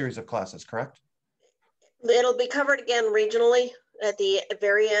this series of classes, correct? It'll be covered again regionally at the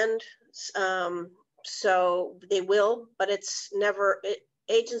very end. So they will, but it's never,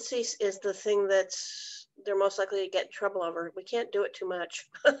 agencies is the thing that's, they're most likely to get in trouble over. We can't do it too much.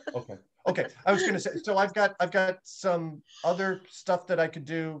 Okay. Okay. I was going to say, so I've got some other stuff that I could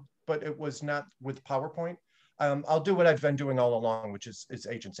do, but it was not with PowerPoint. I'll do what I've been doing all along, which is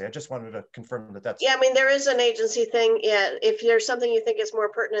agency. I just wanted to confirm that that's. Yeah, I mean, there is an agency thing. Yeah, if there's something you think is more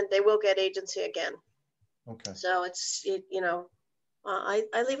pertinent, they will get agency again. Okay. So you know,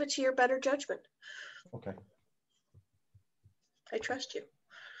 I leave it to your better judgment. Okay. I trust you.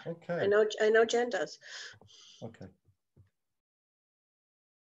 Okay. I know Jen does. Okay.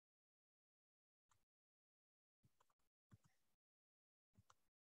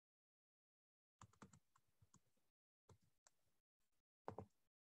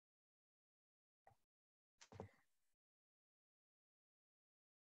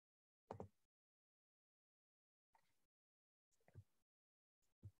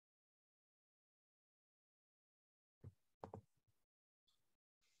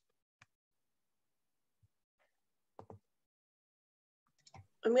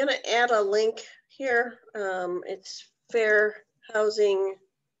 I'm going to add a link here. It's Fair Housing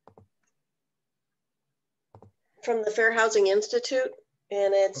from the Fair Housing Institute,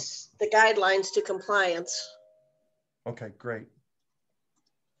 and it's the guidelines to compliance. Okay, great.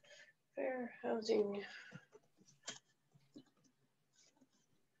 Fair Housing.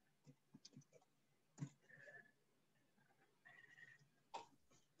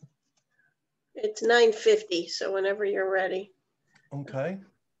 It's 9:50, so whenever you're ready. Okay.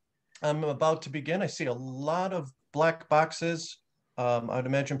 I'm about to begin. I see a lot of black boxes. I'd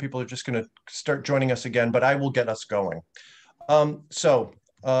imagine people are just going to start joining us again, but I will get us going.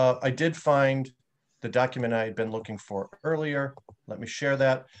 I did find the document I had been looking for earlier. Let me share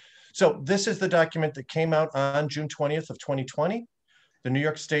that. So this is the document that came out on June 20th of 2020, the New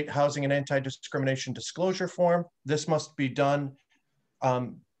York State Housing and Anti-Discrimination Disclosure Form. This must be done,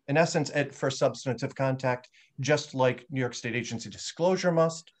 in essence, for substantive contact, just like New York State agency disclosure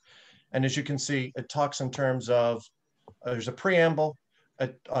must. And as you can see, it talks in terms of, there's a preamble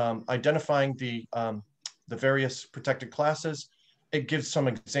identifying the various protected classes. It gives some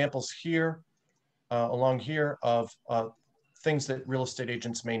examples here, along here, of things that real estate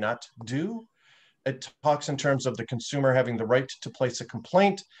agents may not do. It talks in terms of the consumer having the right to place a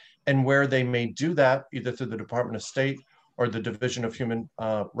complaint and where they may do that, either through the Department of State or the Division of Human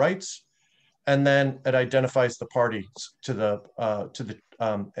Rights. And then it identifies the parties to the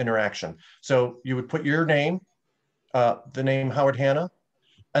interaction. So you would put your name, the name Howard Hanna,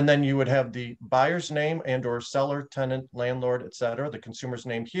 and then you would have the buyer's name and or seller, tenant, landlord, et cetera, the consumer's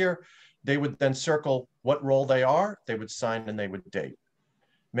name here. They would then circle what role they are, they would sign, and they would date.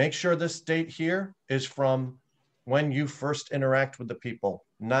 make sure this date here is from when you first interact with the people,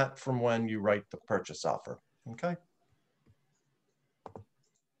 not from when you write the purchase offer, okay?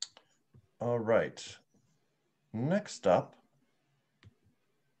 All right, next up.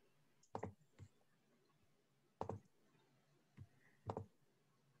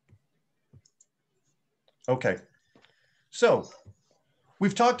 Okay, so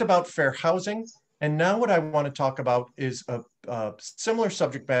we've talked about fair housing, and now what I want to talk about is a similar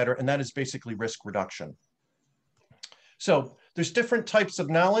subject matter, and that is basically risk reduction. So there's different types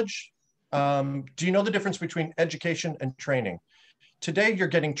of knowledge. Do you know the difference between education and training? Today you're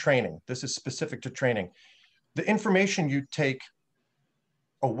getting training. This is specific to training. The information you take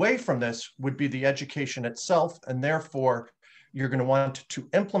away from this would be the education itself, and therefore you're going to want to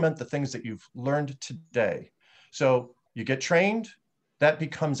implement the things that you've learned today. So you get trained, that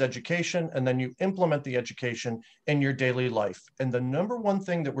becomes education, and then you implement the education in your daily life. And the number one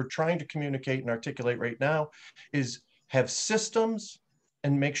thing that we're trying to communicate and articulate right now is have systems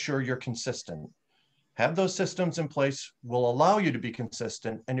and make sure you're consistent. Have those systems in place will allow you to be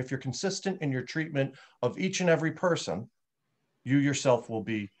consistent. And if you're consistent in your treatment of each and every person, you yourself will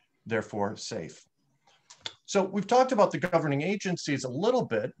be therefore safe. So we've talked about the governing agencies a little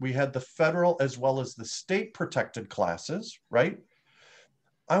bit. We had the federal as well as the state protected classes, right?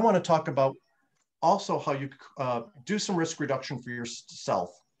 I want to talk about also how you do some risk reduction for yourself.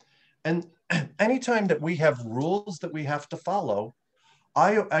 And anytime that we have rules that we have to follow,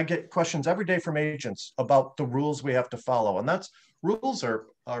 I get questions every day from agents about the rules we have to follow. And that's rules are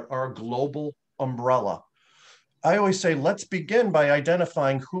a global umbrella. I always say, let's begin by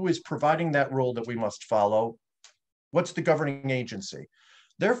identifying who is providing that rule that we must follow. What's the governing agency?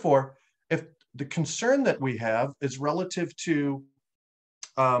 Therefore, if the concern that we have is relative to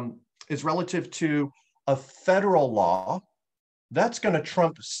a federal law, that's going to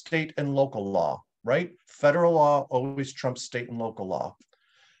trump state and local law, right? Federal law always trumps state and local law.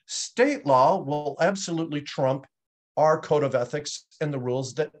 State law will absolutely trump our code of ethics and the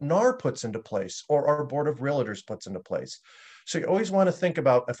rules that NAR puts into place or our Board of Realtors puts into place. So you always want to think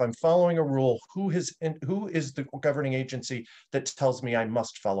about, if I'm following a rule, who is the governing agency that tells me I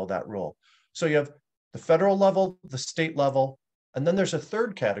must follow that rule? So you have the federal level, the state level, and then there's a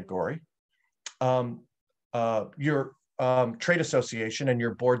third category, your trade association and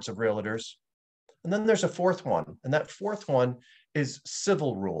your boards of realtors. And then there's a fourth one, and that fourth one is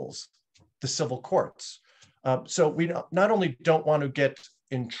civil rules, the civil courts. So we not only don't want to get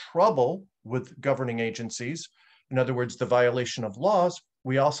in trouble with governing agencies, in other words, the violation of laws,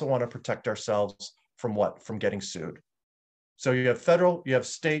 we also want to protect ourselves from what? From getting sued. So you have federal, you have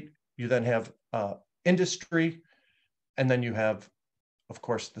state, you then have industry, and then you have, of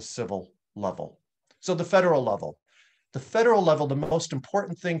course, the civil level. So the federal level. The federal level, the most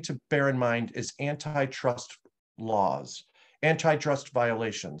important thing to bear in mind is antitrust laws, antitrust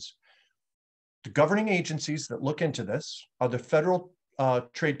violations. The governing agencies that look into this are the Federal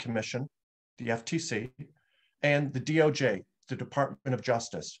Trade Commission, the FTC, and the DOJ, the Department of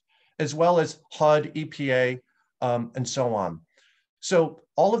Justice, as well as HUD, EPA, and so on. So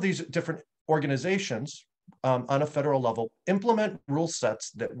all of these different organizations on a federal level implement rule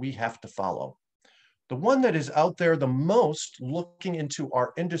sets that we have to follow. The one that is out there the most looking into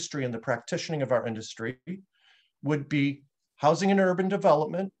our industry and the practicing of our industry would be Housing and Urban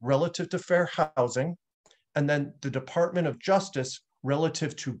Development relative to fair housing, and then the Department of Justice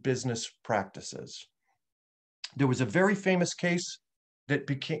relative to business practices. There was a very famous case that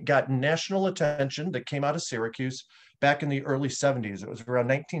got national attention that came out of Syracuse back in the early 70s. It was around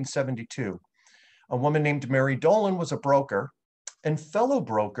 1972. A woman named Mary Dolan was a broker, and fellow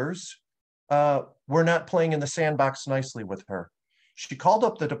brokers were not playing in the sandbox nicely with her. She called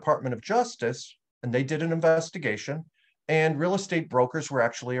up the Department of Justice, and they did an investigation, and real estate brokers were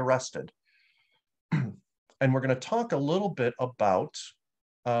actually arrested. And we're going to talk a little bit about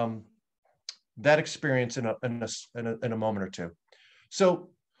that experience in a moment or two. So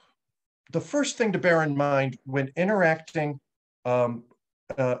the first thing to bear in mind when interacting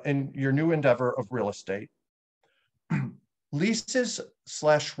in your new endeavor of real estate,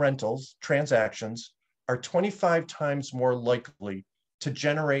 leases/rentals transactions are 25 times more likely to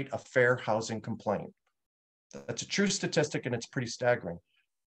generate a fair housing complaint. That's a true statistic, and it's pretty staggering.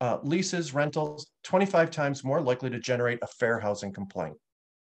 Leases, rentals, 25 times more likely to generate a fair housing complaint.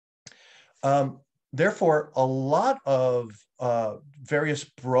 Therefore, a lot of various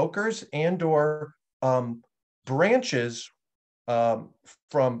brokers and or branches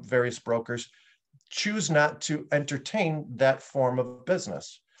from various brokers choose not to entertain that form of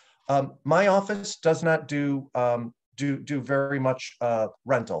business. My office does not do do very much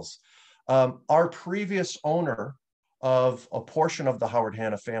rentals. Our previous owner of a portion of the Howard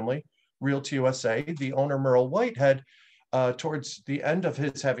Hanna family, Realty USA, the owner Merle Whitehead, towards the end of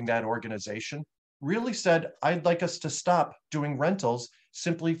his having that organization, really said, I'd like us to stop doing rentals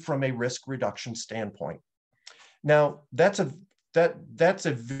simply from a risk reduction standpoint. Now, that's a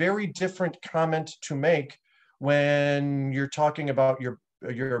very different comment to make when you're talking about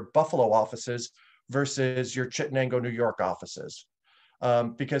your Buffalo offices versus your Chittenango, New York offices.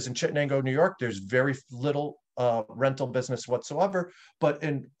 Because in Chittenango, New York, there's very little rental business whatsoever, but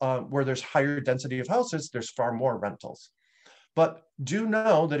in where there's higher density of houses, there's far more rentals. But do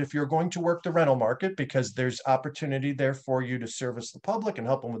know that if you're going to work the rental market, because there's opportunity there for you to service the public and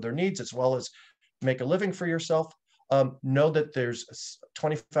help them with their needs, as well as make a living for yourself, know that there's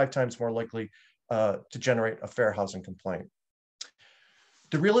 25 times more likely to generate a fair housing complaint.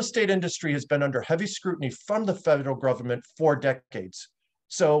 The real estate industry has been under heavy scrutiny from the federal government for decades.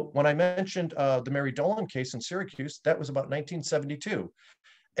 So when I mentioned the Mary Dolan case in Syracuse, that was about 1972.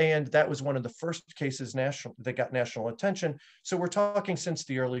 And that was one of the first cases that got national attention. So we're talking since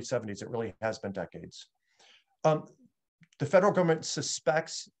the early 70s. It really has been decades. The federal government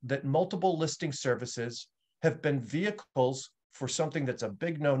suspects that multiple listing services have been vehicles for something that's a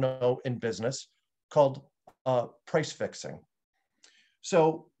big no-no in business called price fixing.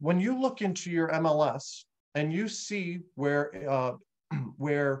 So when you look into your MLS and you see where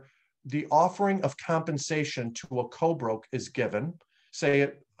the offering of compensation to a co-broke is given,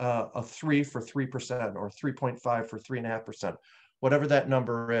 say a 3 for 3% or 3.5 for 3.5%, whatever that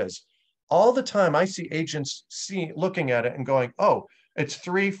number is. All the time I see agents looking at it and going, oh, it's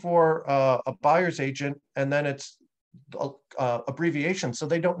 3 for a buyer's agent, and then it's abbreviation, so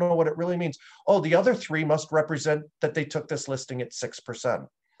they don't know what it really means. Oh, the other 3 must represent that they took this listing at 6%.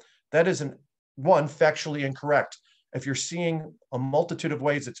 That is one, factually incorrect. If you're seeing a multitude of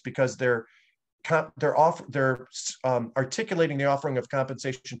ways, it's because they're articulating the offering of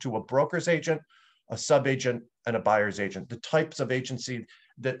compensation to a broker's agent, a sub-agent, and a buyer's agent, the types of agency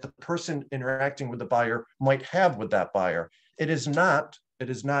that the person interacting with the buyer might have with that buyer. It is not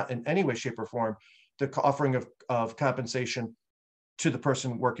in any way, shape, or form the offering of compensation to the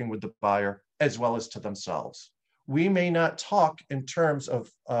person working with the buyer as well as to themselves. We may not talk in terms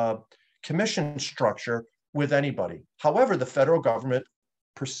of commission structure with anybody. However, the federal government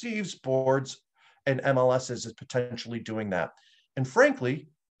perceives boards and MLSs as potentially doing that. And frankly,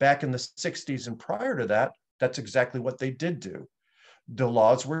 back in the 60s and prior to that, that's exactly what they did do. The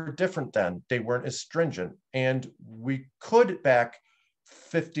laws were different then. They weren't as stringent. And we could, back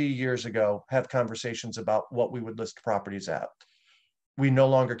 50 years ago, have conversations about what we would list properties at. We no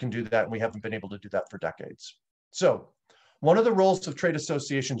longer can do that, and we haven't been able to do that for decades. So one of the roles of trade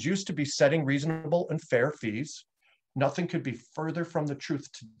associations used to be setting reasonable and fair fees. Nothing could be further from the truth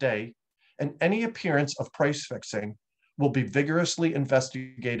today, and any appearance of price fixing will be vigorously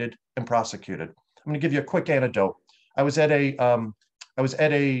investigated and prosecuted. I'm going to give you a quick anecdote. I was at the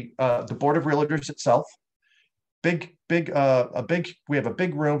Board of Realtors itself. We have a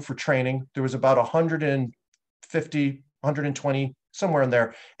big room for training. There was about 150, 120, somewhere in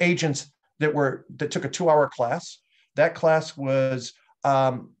there, agents that took a 2-hour class. That class was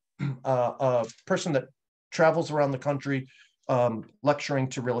a person that travels around the country lecturing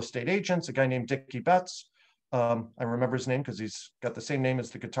to real estate agents, a guy named Dickie Betts. I remember his name because he's got the same name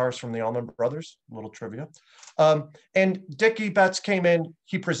as the guitarist from the Allman Brothers, a little trivia. And Dickie Betts came in,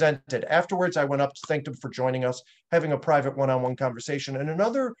 he presented. Afterwards, I went up to thank him for joining us, having a private one-on-one conversation. And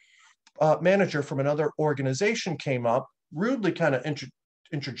another manager from another organization came up, rudely kind of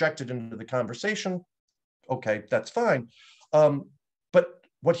interjected into the conversation. Okay, that's fine. But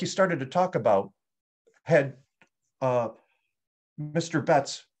what he started to talk about had Mr.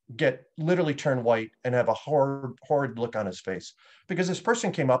 Betts literally turn white and have a horrid look on his face, because this person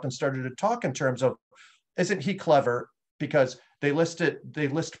came up and started to talk in terms of, isn't he clever? Because they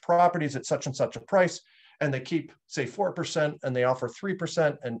list properties at such and such a price, and they keep, say, 4%, and they offer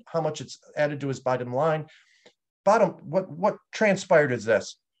 3%, and how much it's added to his bottom line. What transpired is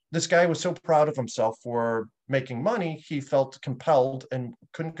this. This guy was so proud of himself for making money, he felt compelled and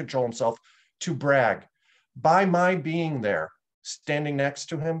couldn't control himself to brag. By my being there, standing next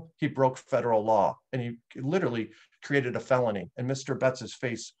to him, he broke federal law, and he literally created a felony. And Mr. Betts's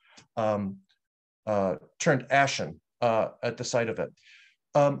face turned ashen at the sight of it.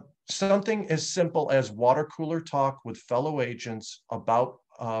 Something as simple as water cooler talk with fellow agents about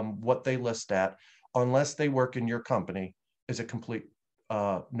what they list at, unless they work in your company, is a complete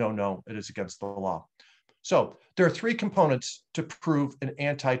no. It is against the law. So there are 3 components to prove an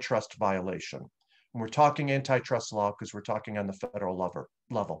antitrust violation. and we're talking antitrust law because we're talking on the federal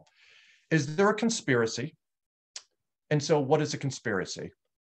level. Is there a conspiracy? And so what is a conspiracy?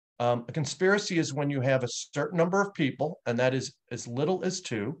 A conspiracy is when you have a certain number of people, and that is as little as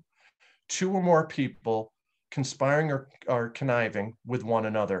two or more people conspiring or conniving with one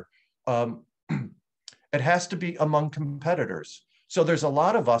another. It has to be among competitors. So there's a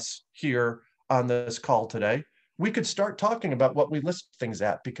lot of us here on this call today. We could start talking about what we list things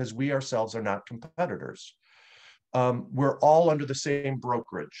at because we ourselves are not competitors. We're all under the same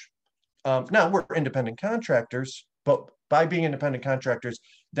brokerage. Now we're independent contractors, but by being independent contractors,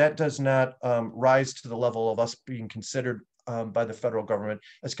 that does not rise to the level of us being considered by the federal government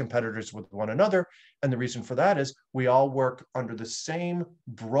as competitors with one another. And the reason for that is we all work under the same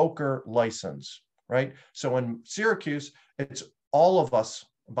broker license, right? So in Syracuse, it's all of us,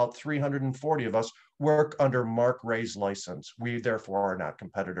 about 340 of us, work under Mark Ray's license. We therefore are not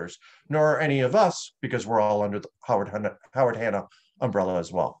competitors, nor are any of us, because we're all under the Howard Hanna umbrella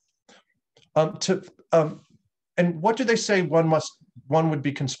as well. And what do they say one would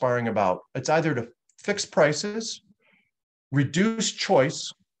be conspiring about? It's either to fix prices, reduce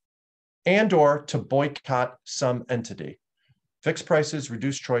choice, and or to boycott some entity. Fix prices,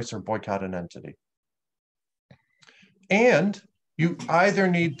 reduce choice, or boycott an entity. And you either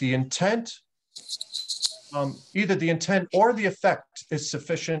need the intent, either the intent or the effect is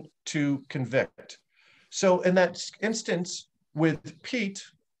sufficient to convict. So in that instance with Pete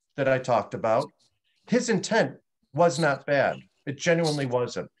that I talked about, his intent was not bad. It genuinely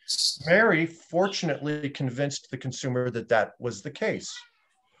wasn't. Mary fortunately convinced the consumer that that was the case.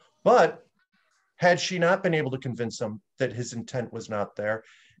 But had she not been able to convince him that his intent was not there,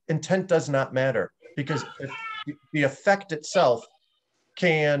 intent does not matter because the effect itself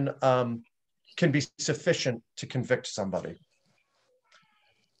can be sufficient to convict somebody.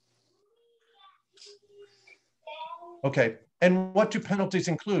 Okay, and what do penalties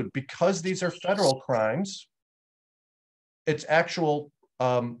include? Because these are federal crimes, it's actual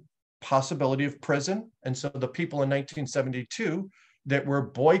possibility of prison. And so the people in 1972 that were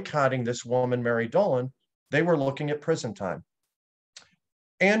boycotting this woman, Mary Dolan, they were looking at prison time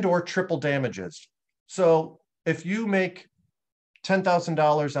and or triple damages. So if you make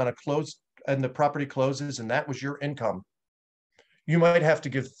 $10,000 on a close and the property closes and that was your income, you might have to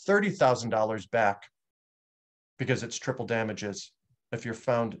give $30,000 back because it's triple damages if you're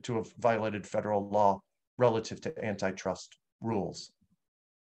found to have violated federal law relative to antitrust rules.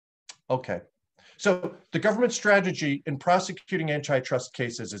 Okay, so the government strategy in prosecuting antitrust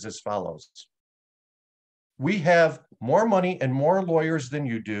cases is as follows. We have more money and more lawyers than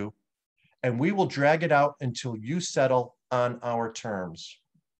you do, and we will drag it out until you settle on our terms,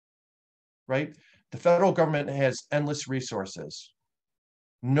 right? The federal government has endless resources.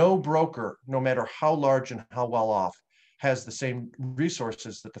 No broker, no matter how large and how well off, has the same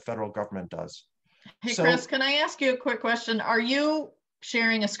resources that the federal government does. Hey, Chris, can I ask you a quick question? Are you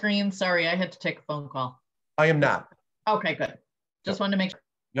sharing a screen? Sorry, I had to take a phone call. I am not. Okay, good. Just wanted to make sure.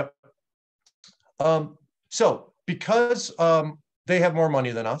 Yep. So because they have more money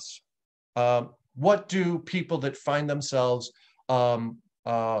than us, what do people that find themselves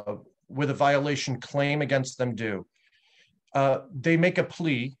with a violation claim against them do? They make a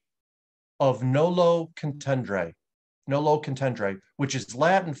plea of nolo contendere, which is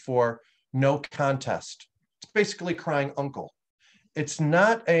Latin for no contest. It's basically crying uncle. It's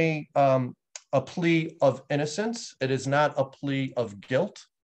not a plea of innocence. It is not a plea of guilt.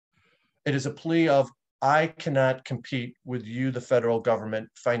 It is a plea of, I cannot compete with you, the federal government,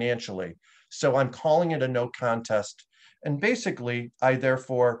 financially. So I'm calling it a no contest. And basically, I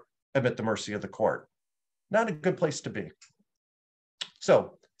therefore am at the mercy of the court. Not a good place to be.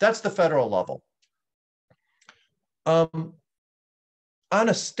 So that's the federal level. On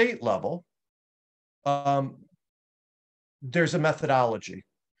a state level, there's a methodology,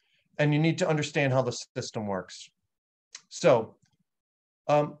 and you need to understand how the system works. So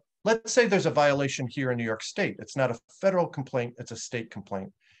let's say there's a violation here in New York State. It's not a federal complaint, it's a state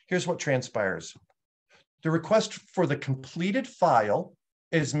complaint. Here's what transpires. The request for the completed file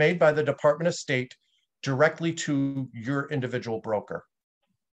is made by the Department of State directly to your individual broker.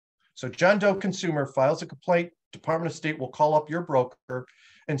 So John Doe Consumer files a complaint, Department of State will call up your broker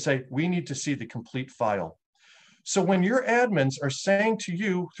and say, we need to see the complete file. So when your admins are saying to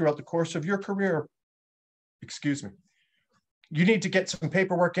you throughout the course of your career, excuse me, you need to get some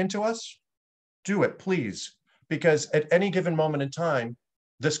paperwork into us, do it, please, because at any given moment in time,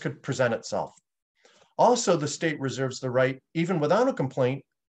 this could present itself. Also, the state reserves the right, even without a complaint,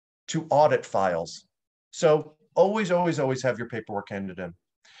 to audit files. So always, always, always have your paperwork handed in.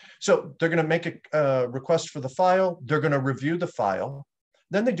 So they're going to make a request for the file. They're going to review the file.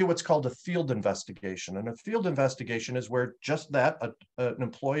 Then they do what's called a field investigation. And a field investigation is where just that, an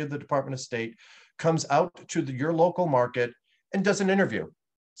employee of the Department of State comes out to your local market and does an interview.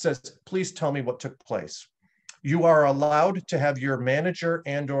 Says, please tell me what took place. You are allowed to have your manager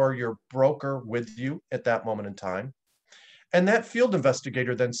and or your broker with you at that moment in time. And that field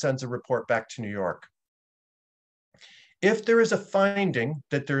investigator then sends a report back to New York. If there is a finding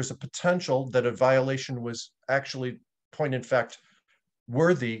that there's a potential that a violation was actually, point in fact,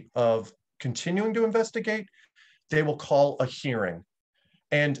 worthy of continuing to investigate, they will call a hearing.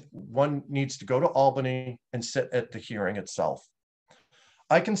 And one needs to go to Albany and sit at the hearing itself.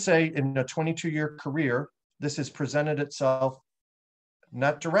 I can say in a 22-year career, this has presented itself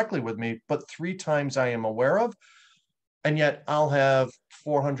not directly with me, but 3 times I am aware of. And yet I'll have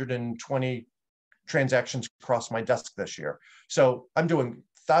 420 transactions across my desk this year. So I'm doing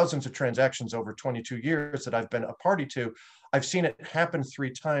thousands of transactions over 22 years that I've been a party to. I've seen it happen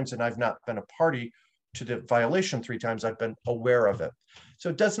 3 times and I've not been a party to the violation 3 times. I've been aware of it. So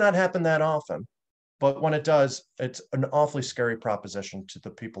it does not happen that often. But when it does, it's an awfully scary proposition to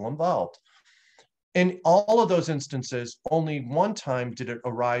the people involved. In all of those instances, only 1 time did it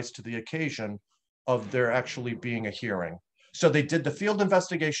arise to the occasion of there actually being a hearing. So they did the field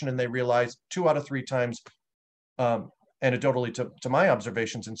investigation and they realized 2 out of 3 times, anecdotally to my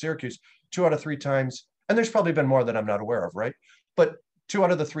observations in Syracuse, 2 out of 3 times, and there's probably been more that I'm not aware of, right? But 2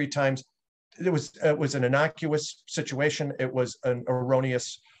 out of the 3 times, it was an innocuous situation. It was an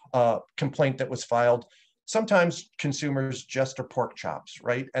erroneous complaint that was filed. Sometimes consumers just are pork chops,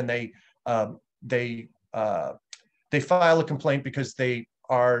 right? And they file a complaint because they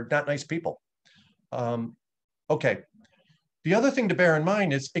are not nice people. Okay. The other thing to bear in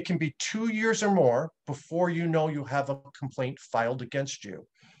mind is it can be 2 years or more before you know you have a complaint filed against you.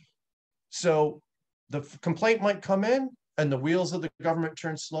 So the complaint might come in and the wheels of the government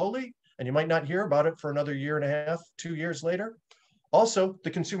turn slowly, and you might not hear about it for another 1.5 years, 2 years later. Also, the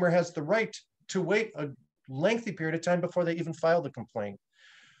consumer has the right to wait a lengthy period of time before they even file the complaint.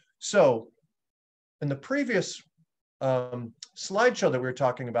 So in the previous slideshow that we were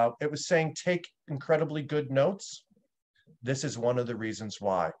talking about, it was saying take incredibly good notes. This is one of the reasons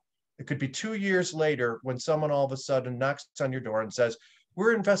why. It could be 2 years later when someone all of a sudden knocks on your door and says,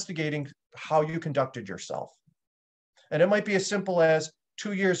 we're investigating how you conducted yourself. And it might be as simple as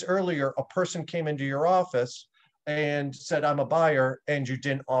 2 years earlier, a person came into your office and said, I'm a buyer, and you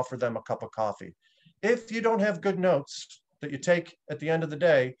didn't offer them a cup of coffee. If you don't have good notes that you take at the end of the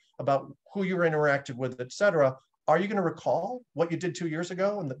day about who you interacted with, et cetera, are you going to recall what you did 2 years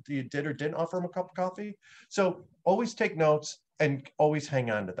ago and that you did or didn't offer them a cup of coffee? So always take notes and always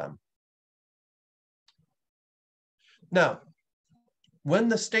hang on to them. Now, when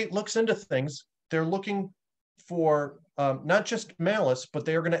the state looks into things, they're looking for not just malice, but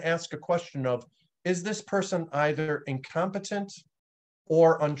they are going to ask a question of, is this person either incompetent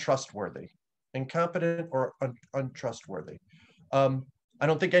or untrustworthy? Incompetent or untrustworthy. I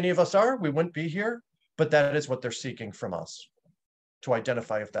don't think any of us are. We wouldn't be here, but that is what they're seeking from us to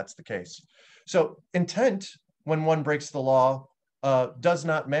identify if that's the case. So intent, when one breaks the law, does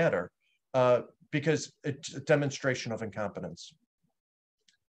not matter because it's a demonstration of incompetence.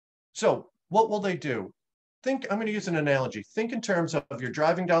 So what will they do? I'm going to use an analogy. Think in terms of you're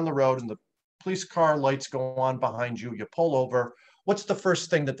driving down the road and the police car lights go on behind you, you pull over. What's the first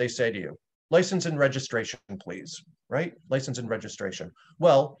thing that they say to you? License and registration, please, right? License and registration.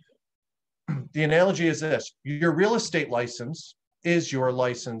 Well, the analogy is this. Your real estate license is your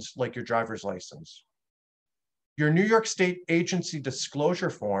license like your driver's license. Your New York State agency disclosure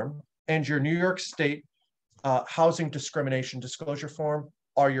form and your New York State housing discrimination disclosure form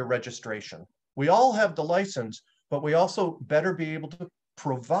are your registration. We all have the license, but we also better be able to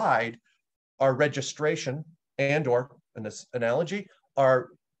provide our registration and or, in this analogy, our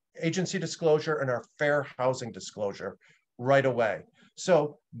agency disclosure and our fair housing disclosure right away.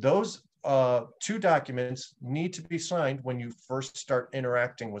 So those 2 documents need to be signed when you first start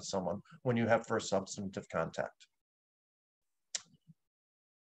interacting with someone, when you have first substantive contact.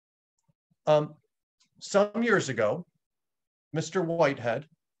 Some years ago, Mr. Whitehead,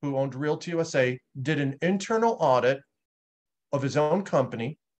 who owned Realty USA, did an internal audit of his own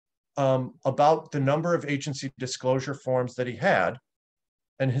company about the number of agency disclosure forms that he had.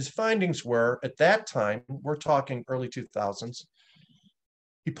 And his findings were, at that time, we're talking early 2000s,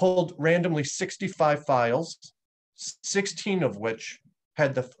 he pulled randomly 65 files, 16 of which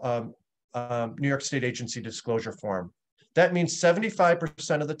had the New York State agency disclosure form. That means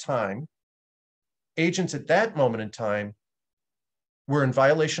 75% of the time, agents at that moment in time were in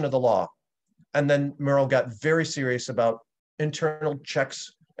violation of the law. And then Merrill got very serious about internal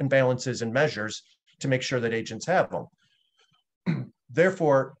checks and balances and measures to make sure that agents have them.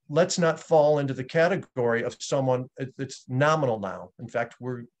 Therefore, let's not fall into the category of someone that's nominal now. In fact,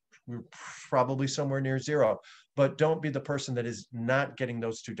 we're probably somewhere near zero, but don't be the person that is not getting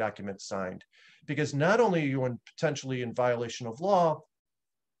those two documents signed. Because not only are you potentially in violation of law,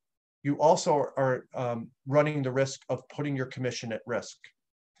 you also are running the risk of putting your commission at risk.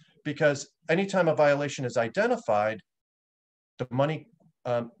 Because anytime a violation is identified, the money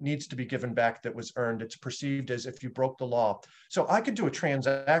needs to be given back that was earned. It's perceived as if you broke the law. So I could do a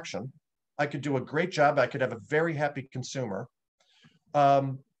transaction. I could do a great job. I could have a very happy consumer.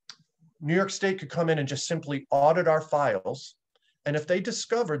 New York State could come in and just simply audit our files. And if they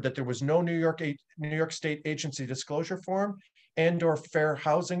discovered that there was no New York State agency disclosure form and or fair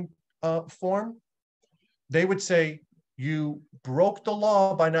housing form, they would say, you broke the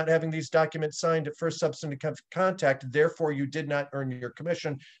law by not having these documents signed at first substantive contact, therefore you did not earn your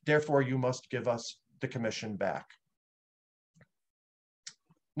commission, therefore you must give us the commission back.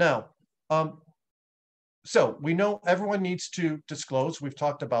 Now, so we know everyone needs to disclose, we've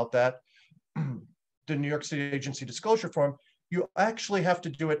talked about that, the New York City agency disclosure form. You actually have to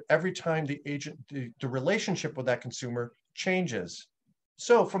do it every time the relationship with that consumer changes.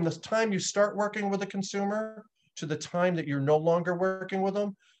 So from the time you start working with a consumer to the time that you're no longer working with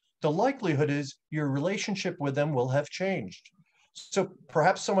them, the likelihood is your relationship with them will have changed. So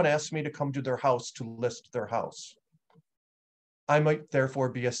perhaps someone asks me to come to their house to list their house. I might therefore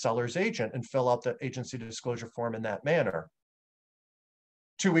be a seller's agent and fill out the agency disclosure form in that manner.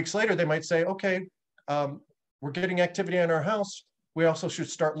 2 weeks later, they might say, okay, we're getting activity on our house. We also should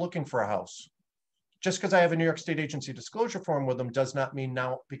start looking for a house. Just because I have a New York State agency disclosure form with them does not mean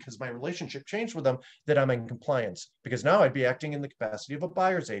now, because my relationship changed with them, that I'm in compliance, because now I'd be acting in the capacity of a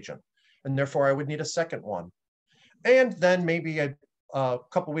buyer's agent, and therefore I would need a second one. And then maybe a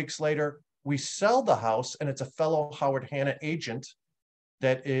couple weeks later, we sell the house and it's a fellow Howard Hanna agent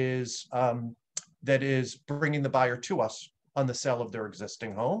that is bringing the buyer to us on the sale of their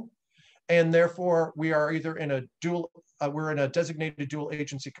existing home. And therefore we are either in a we're in a designated dual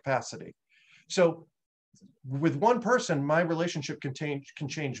agency capacity. So with one person, my relationship can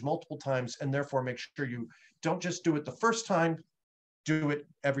change multiple times, and therefore make sure you don't just do it the first time, do it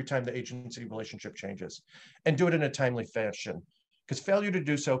every time the agency relationship changes, and do it in a timely fashion. Because failure to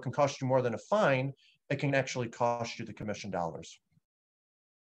do so can cost you more than a fine. It can actually cost you the commission dollars.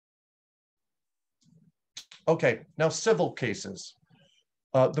 Okay, now civil cases.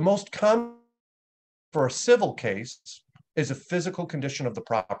 The most common for a civil case is a physical condition of the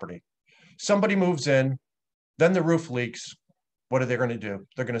property. Somebody moves in, then the roof leaks. What are they going to do?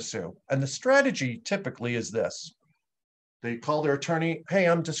 They're going to sue. And the strategy typically is this. They call their attorney, hey,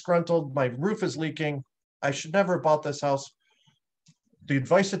 I'm disgruntled. My roof is leaking. I should never have bought this house. The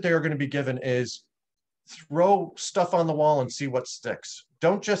advice that they are going to be given is throw stuff on the wall and see what sticks.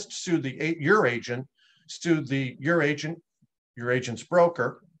 Don't just sue your agent, sue your agent, your agent's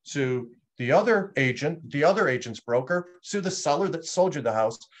broker, sue the other agent, the other agent's broker, sue the seller that sold you the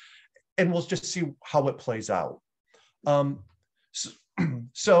house, and we'll just see how it plays out.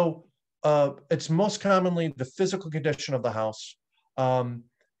 It's most commonly the physical condition of the house.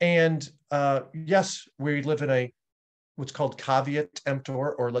 Yes, we live in a what's called caveat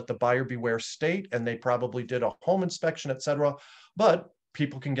emptor, or let the buyer beware state, and they probably did a home inspection, etc. But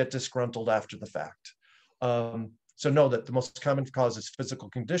people can get disgruntled after the fact. So know that the most common cause is physical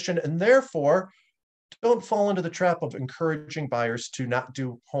condition, and therefore don't fall into the trap of encouraging buyers to not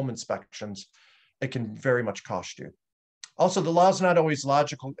do home inspections. It can very much cost you. Also, the law is not always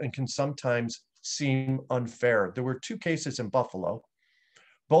logical and can sometimes seem unfair. There were 2 cases in Buffalo.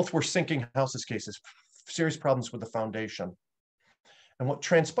 Both were sinking houses cases, serious problems with the foundation. And what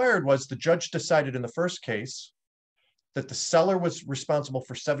transpired was the judge decided in the first case that the seller was responsible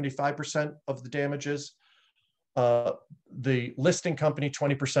for 75% of the damages, the listing company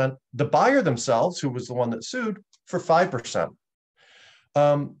 20%, the buyer themselves, who was the one that sued, for 5%.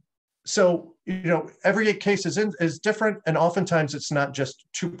 So, you know, every case is different, and oftentimes it's not just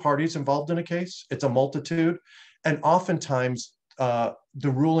 2 parties involved in a case, it's a multitude. And oftentimes the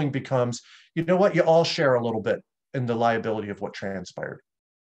ruling becomes, you know what, you all share a little bit in the liability of what transpired.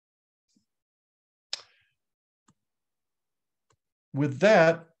 With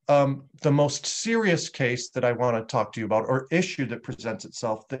that, the most serious case that I want to talk to you about, or issue that presents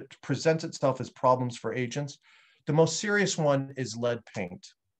itself as problems for agents, the most serious one is lead paint.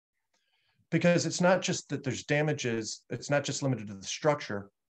 Because it's not just that there's damages, it's not just limited to the structure,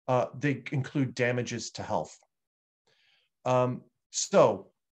 they include damages to health. So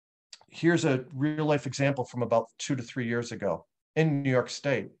here's a real life example from about 2 to 3 years ago in New York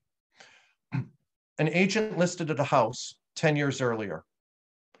State. An agent listed at a house 10 years earlier.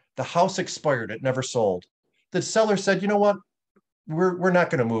 The house expired, it never sold. The seller said, you know what? We're not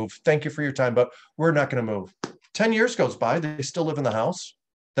going to move. Thank you for your time, but we're not going to move. 10 years goes by, they still live in the house.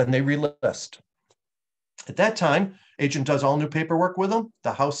 Then they relist. At that time, agent does all new paperwork with them.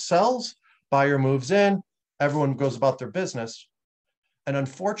 The house sells, buyer moves in, everyone goes about their business. And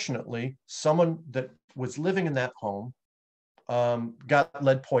unfortunately, someone that was living in that home got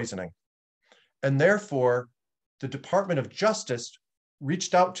lead poisoning. And therefore, the Department of Justice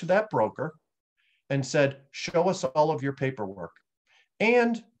reached out to that broker and said, show us all of your paperwork.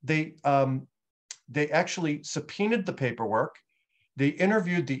 And they actually subpoenaed the paperwork. They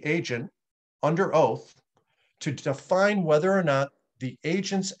interviewed the agent under oath to define whether or not the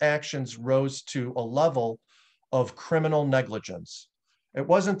agent's actions rose to a level of criminal negligence. It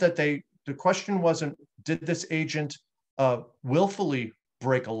wasn't that the question wasn't, did this agent willfully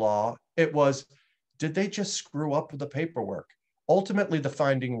break a law? It was, did they just screw up with the paperwork? Ultimately, the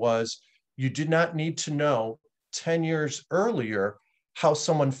finding was you did not need to know 10 years earlier how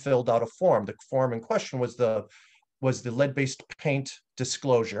someone filled out a form. The form in question was the lead-based paint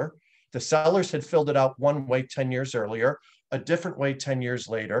disclosure. The sellers had filled it out one way 10 years earlier, a different way 10 years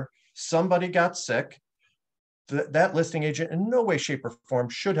later. Somebody got sick. That listing agent in no way, shape, or form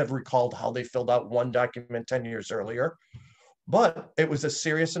should have recalled how they filled out one document 10 years earlier. But it was a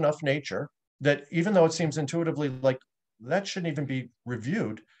serious enough nature that even though it seems intuitively like that shouldn't even be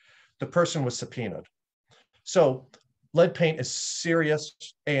reviewed, the person was subpoenaed. So lead paint is serious,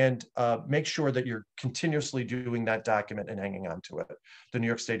 and make sure that you're continuously doing that document and hanging on to it. The New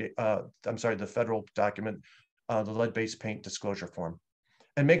York State, the federal document, the lead-based paint disclosure form.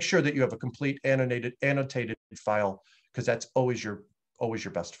 And make sure that you have a complete annotated file, because that's always your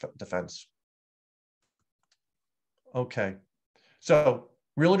best defense. Okay, so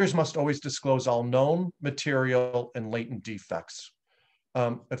realtors must always disclose all known material and latent defects.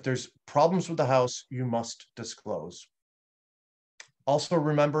 If there's problems with the house, you must disclose. Also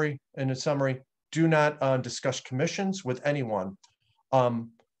remembering, in a summary, do not discuss commissions with anyone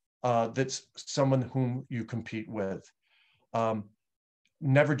that's someone whom you compete with.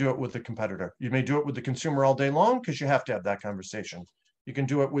 Never do it with a competitor. You may do it with the consumer all day long because you have to have that conversation. You can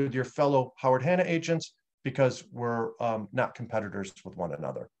do it with your fellow Howard Hanna agents because we're not competitors with one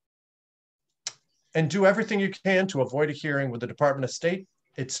another. And do everything you can to avoid a hearing with the Department of State.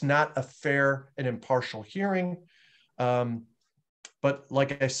 It's not a fair and impartial hearing. But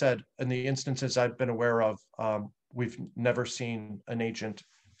like I said, in the instances I've been aware of, we've never seen an agent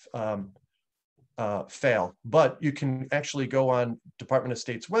fail. But you can actually go on Department of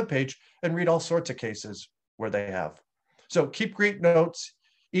State's webpage and read all sorts of cases where they have. So keep great notes.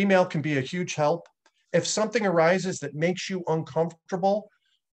 Email can be a huge help. If something arises that makes you uncomfortable,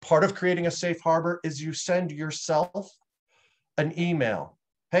 part of creating a safe harbor is you send yourself an email.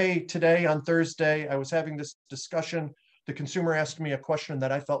 Hey, today on Thursday, I was having this discussion. The consumer asked me a question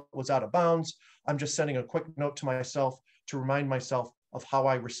that I felt was out of bounds. I'm just sending a quick note to myself to remind myself of how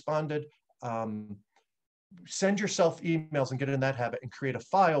I responded. Send yourself emails and get in that habit and create a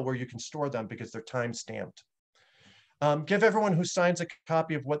file where you can store them because they're time stamped. Give everyone who signs a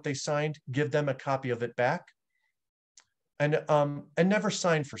copy of what they signed, give them a copy of it back. And never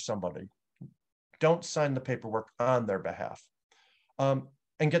sign for somebody. Don't sign the paperwork on their behalf.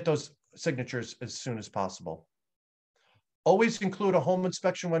 And get those signatures as soon as possible. Always include a home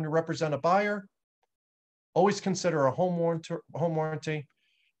inspection when you represent a buyer. Always consider a home warranty.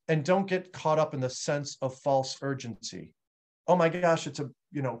 And don't get caught up in the sense of false urgency. Oh my gosh, it's a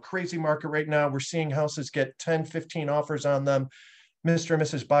crazy market right now. We're seeing houses get 10, 15 offers on them. Mr. and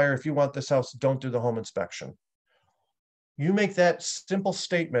Mrs. Buyer, if you want this house, don't do the home inspection. You make that simple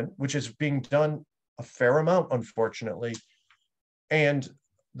statement, which is being done a fair amount, unfortunately, and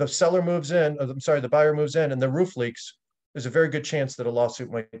the seller moves in, the buyer moves in and the roof leaks, there's a very good chance that a lawsuit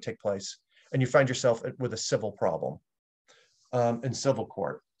might take place and you find yourself with a civil problem in civil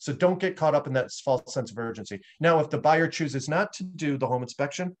court. So don't get caught up in that false sense of urgency. Now, if the buyer chooses not to do the home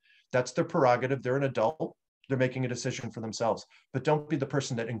inspection, that's their prerogative. They're an adult. They're making a decision for themselves, but don't be the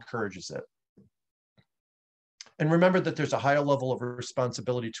person that encourages it. And remember that there's a higher level of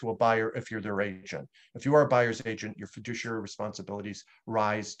responsibility to a buyer if you're their agent. If you are a buyer's agent, your fiduciary responsibilities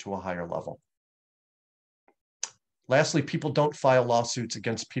rise to a higher level. Lastly, people don't file lawsuits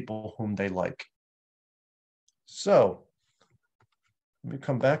against people whom they like. So let me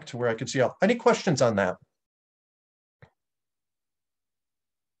come back to where I can see all. Any questions on that?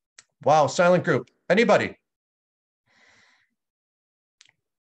 Wow, silent group. Anybody?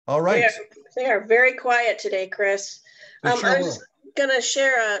 All right. They are very quiet today, Chris. They sure I were. was going to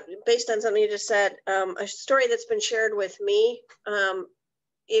share, based on something you just said, a story that's been shared with me.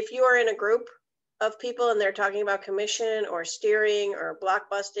 If you are in a group of people and they're talking about commission or steering or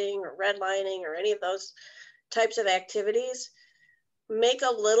blockbusting or redlining or any of those types of activities, make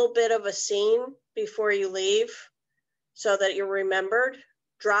a little bit of a scene before you leave so that you're remembered.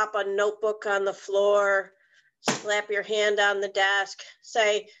 Drop a notebook on the floor, slap your hand on the desk,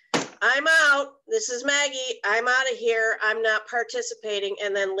 say, I'm out, this is Maggie, I'm out of here, I'm not participating,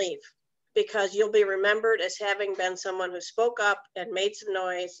 and then leave. Because you'll be remembered as having been someone who spoke up and made some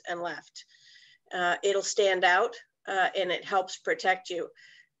noise and left. It'll stand out and it helps protect you.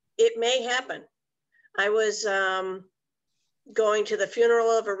 It may happen. I was going to the funeral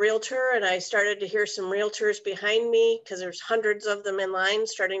of a realtor and I started to hear some realtors behind me because there's hundreds of them in line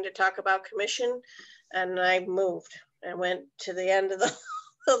starting to talk about commission, and I moved. I went to the end of the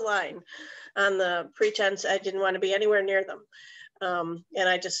line on the pretense I didn't want to be anywhere near them. And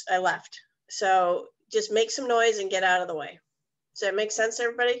I left. So just make some noise and get out of the way. Does that make sense,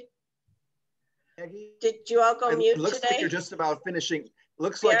 everybody? Maggie, Did you all go mute it looks today? like you're just about finishing.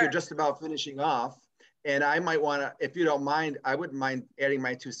 Looks like you're just about finishing off. And I might want to, if you don't mind, I wouldn't mind adding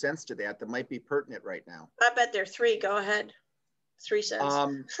my 2 cents to that. That might be pertinent right now. I bet there are 3. Go ahead. 3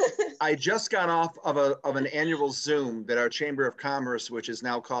 cents. I just got off of an annual Zoom that our Chamber of Commerce, which is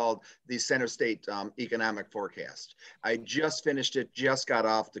now called the Center State Economic Forecast. I just finished it, just got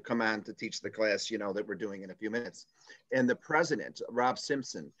off to come on to teach the class, you know, that we're doing in a few minutes. And the president, Rob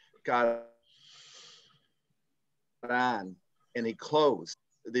Simpson, got on and he closed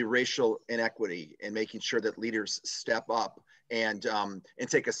the racial inequity and making sure that leaders step up and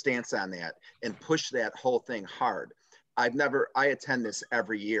take a stance on that and push that whole thing hard. I attend this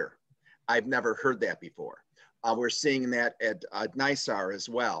every year. I've never heard that before. We're seeing that at NYSAR as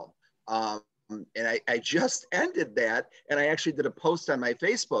well. And I just ended that, and I actually did a post on my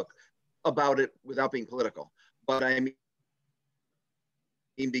Facebook about it without being political. But I mean,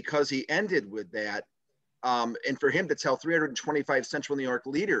 because he ended with that, and for him to tell 325 Central New York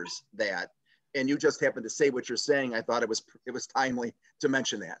leaders that, and you just happened to say what you're saying, I thought it was timely to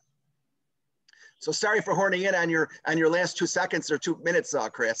mention that. So sorry for horning in on your last 2 seconds or 2 minutes,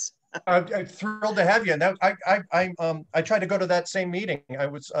 Chris. I'm thrilled to have you. And I tried to go to that same meeting.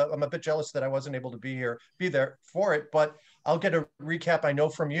 I'm a bit jealous that I wasn't able to be there for it, but I'll get a recap. I know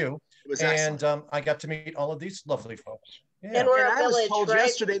from you, it was excellent. I got to meet all of these lovely folks. Yeah. And we're a I was village, told right?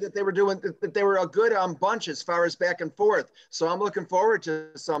 yesterday that they were a good bunch as far as back and forth. So I'm looking forward to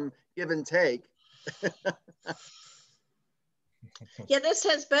some give and take. Yeah, this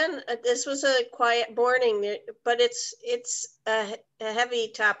was a quiet morning, but it's a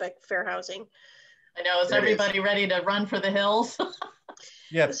heavy topic, fair housing. I know. Is everybody ready to run for the hills?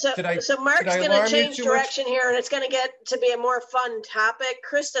 Yeah. So Mark's going to change direction here, and it's going to get to be a more fun topic.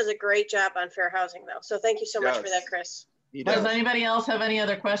 Chris does a great job on fair housing, though. So thank you so much for that, Chris. Does anybody else have any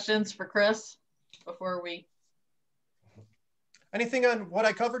other questions for Chris before we? Anything on what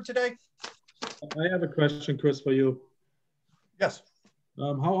I covered today? I have a question, Chris, for you. Yes.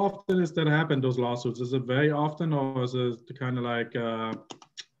 How often does that happen, those lawsuits? Is it very often, or is it kind of like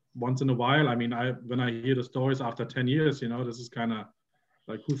once in a while? I mean, when I hear the stories after 10 years, you know, this is kind of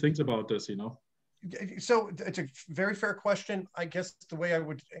like, who thinks about this, you know? So it's a very fair question. I guess the way I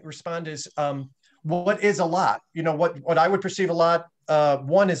would respond is, what is a lot? You know, what I would perceive a lot,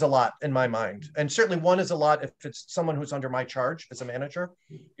 1 is a lot in my mind. And certainly 1 is a lot if it's someone who's under my charge as a manager,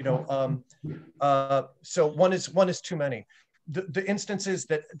 you know, so one is too many. The instances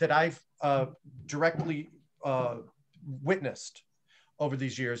that I've directly witnessed over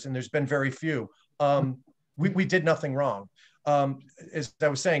these years, and there's been very few, we did nothing wrong. As I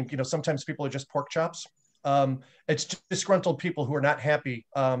was saying, you know, sometimes people are just pork chops. It's disgruntled people who are not happy.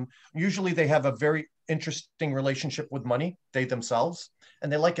 Usually they have a very interesting relationship with money, they themselves, and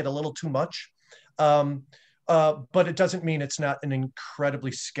they like it a little too much. But it doesn't mean it's not an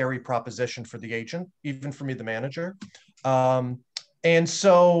incredibly scary proposition for the agent, even for me, the manager. And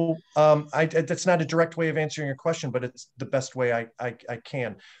so that's not a direct way of answering your question, but it's the best way I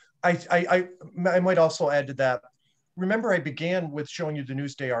can. I might also add to that. Remember, I began with showing you the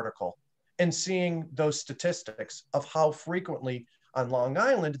Newsday article and seeing those statistics of how frequently on Long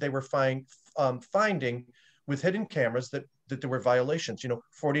Island they were finding with hidden cameras that there were violations, you know,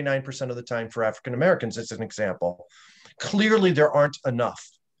 49% of the time for African Americans as an example. Clearly there aren't enough.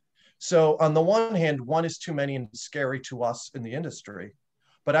 So on the one hand, 1 is too many and scary to us in the industry,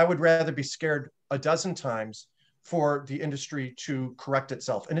 but I would rather be scared a dozen times for the industry to correct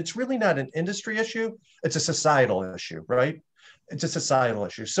itself. And it's really not an industry issue, it's a societal issue, right? it's a societal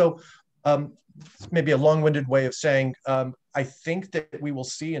issue. So maybe a long-winded way of saying, I think that we will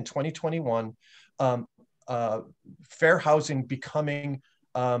see in 2021 fair housing becoming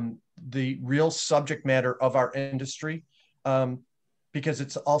the real subject matter of our industry, because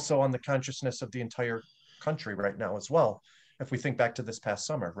it's also on the consciousness of the entire country right now as well, if we think back to this past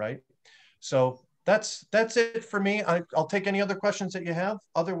summer, right? So that's it for me. I'll take any other questions that you have.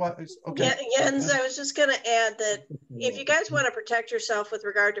 Otherwise, okay. Yeah, Jens, I was just going to add that if you guys want to protect yourself with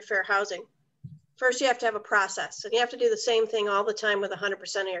regard to fair housing, first you have to have a process, and you have to do the same thing all the time with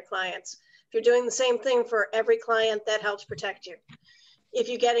 100% of your clients. If you're doing the same thing for every client, that helps protect you. If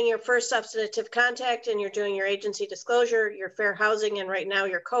you're getting your first substantive contact and you're doing your agency disclosure, your fair housing, and right now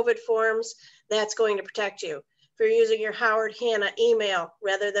your COVID forms, that's going to protect you. If you're using your Howard Hanna email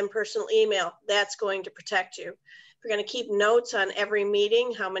rather than personal email, that's going to protect you. If you're going to keep notes on every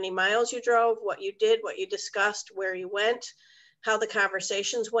meeting, how many miles you drove, what you did, what you discussed, where you went, how the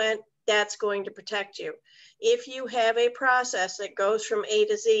conversations went, that's going to protect you. If you have a process that goes from A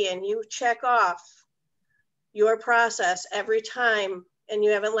to Z and you check off your process every time and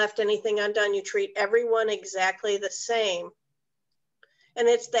you haven't left anything undone, you treat everyone exactly the same. And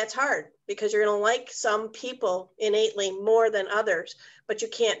that's hard because you're going to like some people innately more than others, but you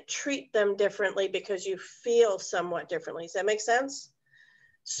can't treat them differently because you feel somewhat differently. Does that make sense?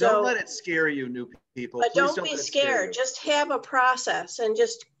 So, don't let it scare you, new people. But Please don't be scared. Just have a process and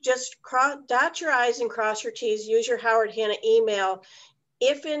just dot your I's and cross your T's. Use your Howard Hanna email.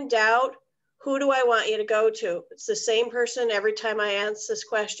 If in doubt, who do I want you to go to? It's the same person every time I answer this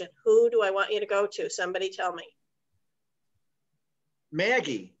question. Who do I want you to go to? Somebody tell me.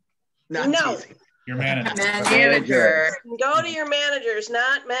 Maggie. No. Teasing. Your manager. Manager. Go to your managers,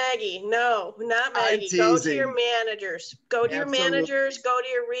 not Maggie. No, not Maggie. Go to your managers. Go to your managers, go to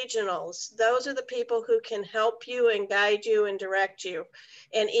your regionals. Those are the people who can help you and guide you and direct you.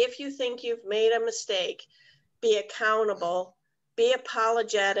 And if you think you've made a mistake, be accountable, be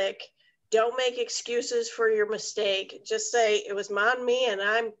apologetic. Don't make excuses for your mistake. Just say it was on me and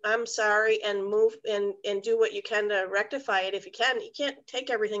I'm sorry, and move and do what you can to rectify it if you can. You can't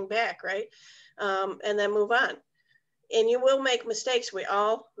take everything back, right? And then move on. And you will make mistakes. We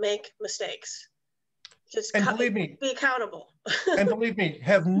all make mistakes. Just believe me, be accountable. And believe me,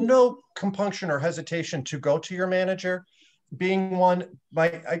 have no compunction or hesitation to go to your manager. Being one,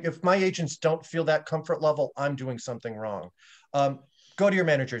 if my agents don't feel that comfort level, I'm doing something wrong. Go to your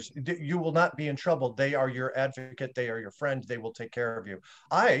managers. You will not be in trouble. They are your advocate. They are your friend. They will take care of you.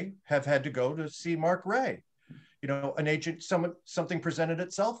 I have had to go to see Mark Ray. You know, an agent, something presented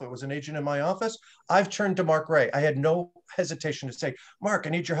itself. It was an agent in my office. I've turned to Mark Ray. I had no hesitation to say, Mark, I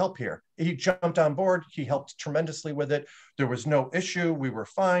need your help here. He jumped on board. He helped tremendously with it. There was no issue. We were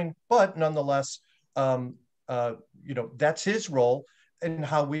fine. But nonetheless, you know, that's his role in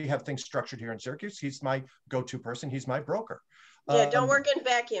how we have things structured here in Syracuse. He's my go-to person. He's my broker. Yeah, don't work in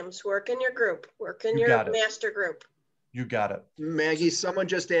vacuums. Work in your group. Work in your master group. You got it. Maggie, someone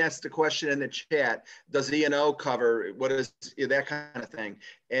just asked a question in the chat. Does E&O cover, what is that kind of thing?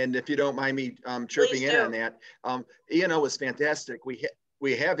 And if you don't mind me chirping in on that, E&O is fantastic.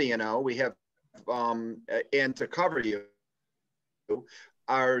 We have E&O, we have, and to cover you,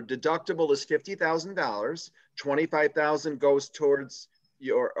 our deductible is $50,000. $25,000 goes towards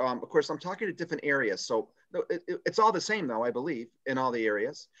your, of course, I'm talking to different areas. So it's all the same though, I believe, in all the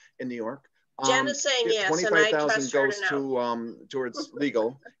areas in New York. Jen is saying yes, and I trust her goes to towards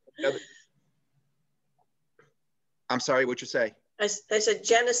legal. I'm sorry, what you say? I said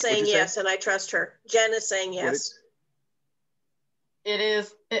Jen is saying yes, and I trust her. Jen is saying yes. It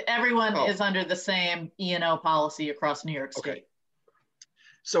is. Everyone is under the same E&O policy across New York State. Okay.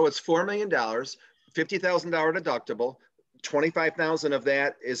 So it's $4 million, $50,000 deductible. 25,000 of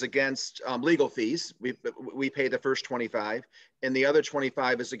that is against legal fees. We pay the first 25, and the other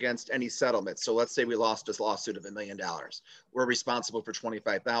 25 is against any settlement. So let's say we lost this lawsuit of $1 million. We're responsible for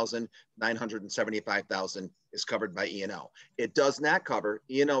 25,000. 975,000 is covered by E&O. It does not cover,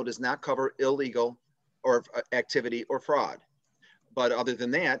 E&O does not cover illegal or activity or fraud. But other than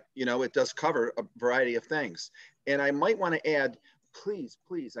that, you know, it does cover a variety of things. And I might want to add, please,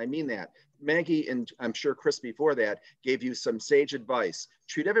 I mean that. Maggie, and I'm sure Chris before that, gave you some sage advice.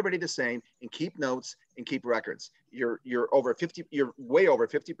 Treat everybody the same and keep notes and keep records. You're way over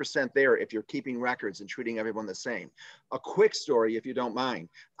 50% there if you're keeping records and treating everyone the same. A quick story, if you don't mind.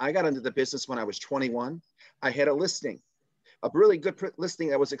 I got into the business when I was 21. I had a listing, a really good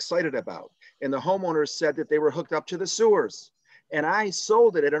listing I was excited about. And the homeowners said that they were hooked up to the sewers. and I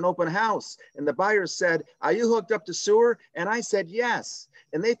sold it at an open house. And the buyer said, "Are you hooked up to sewer?" And I said, "Yes."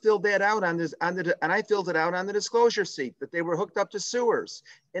 And they filled that out and I filled it out on the disclosure sheet that they were hooked up to sewers,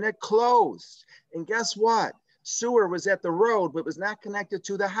 and it closed. And guess what? Sewer was at the road, but was not connected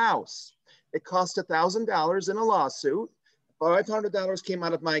to the house. It cost $1,000 in a lawsuit. $500 came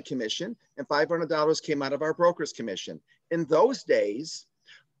out of my commission and $500 came out of our broker's commission. In those days,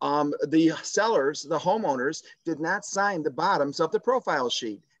 the sellers, the homeowners, did not sign the bottoms of the profile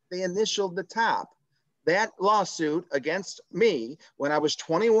sheet. They initialed the top. That lawsuit against me when I was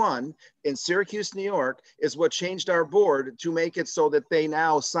 21 in Syracuse, New York, is what changed our board to make it so that they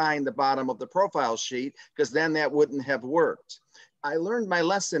now sign the bottom of the profile sheet, because then that wouldn't have worked. I learned my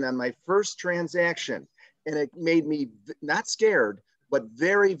lesson on my first transaction, and it made me not scared, but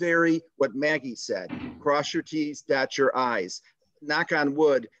very, very, what Maggie said, cross your T's, dot your I's. Knock on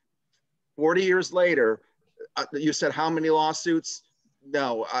wood, 40 years later, you said how many lawsuits?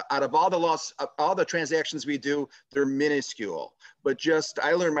 No, out of all the transactions we do, they're minuscule. But just,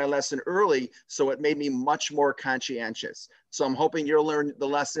 I learned my lesson early, so it made me much more conscientious. So I'm hoping you'll learn the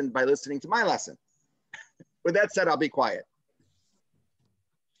lesson by listening to my lesson. With that said, I'll be quiet.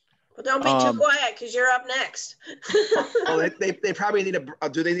 Well, don't be too quiet, because you're up next. Well, they probably need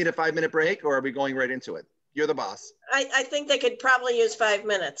do they need a 5-minute break, or are we going right into it? You're the boss. I think they could probably use 5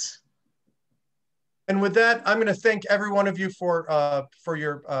 minutes. And with that, I'm going to thank every one of you for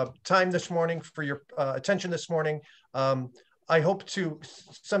your time this morning, for your attention this morning. I hope to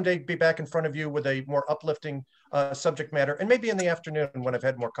someday be back in front of you with a more uplifting subject matter, and maybe in the afternoon when I've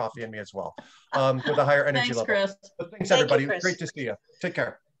had more coffee in me as well, with a higher energy level. Chris. But thanks, everybody. Great to see you. Take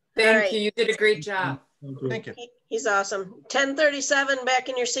care. Thank you. You did a great job. Thank you. He's awesome. 10:37, back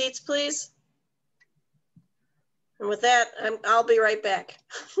in your seats, please. And with that, I'll be right back.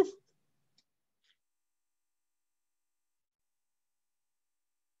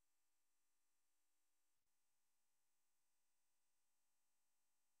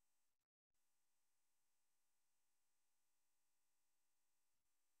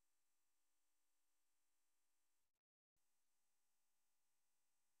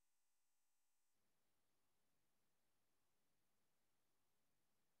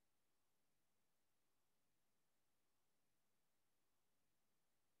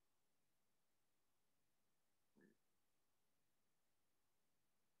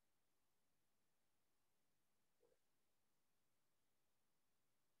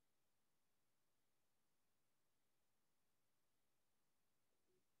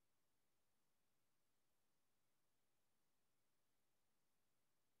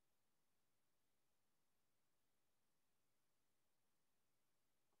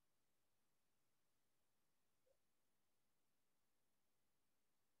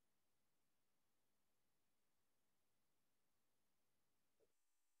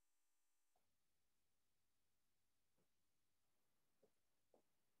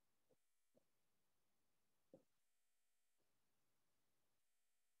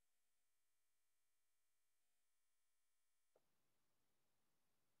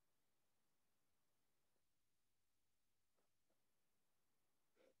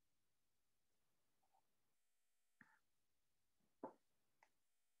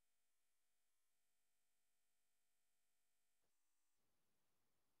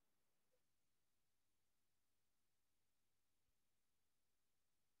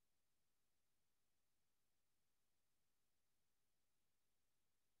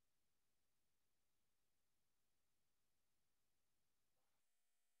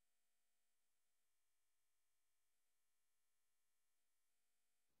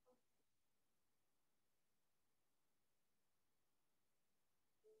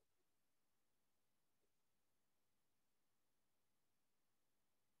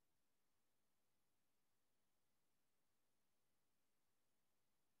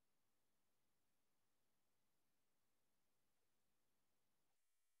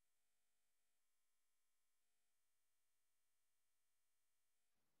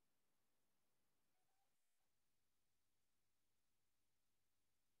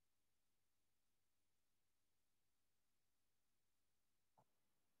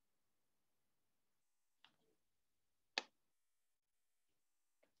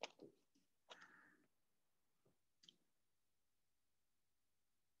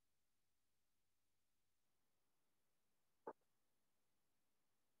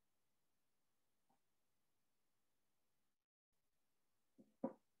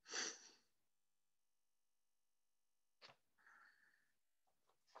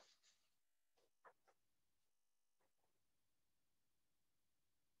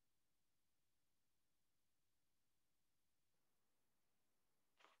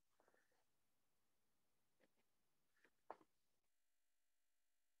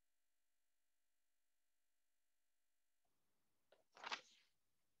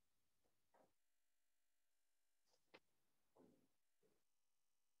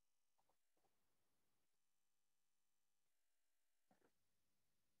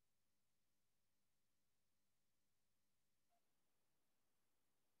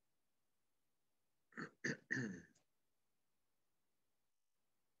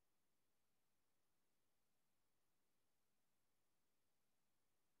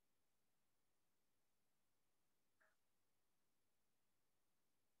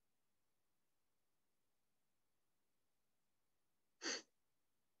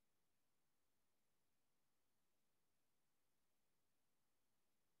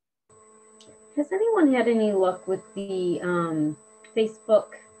 Has anyone had any luck with the Facebook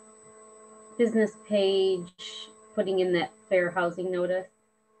business page putting in that fair housing notice?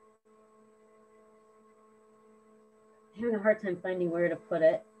 I'm having a hard time finding where to put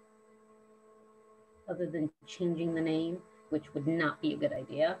it other than changing the name, which would not be a good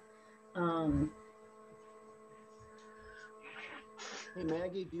idea. Hey,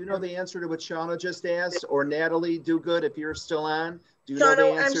 Maggie, do you know the answer to what Shauna just asked? Or Natalie Dogood, if you're still on? Do you know the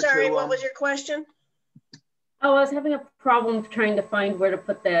Shauna, answer I'm sorry, to, what was your question? Oh, I was having a problem trying to find where to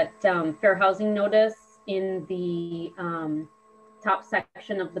put that fair housing notice in the top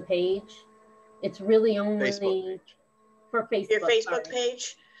section of the page. It's really only Facebook. For Facebook. Your Facebook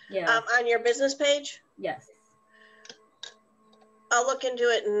page? Yeah. On your business page? Yes. I'll look into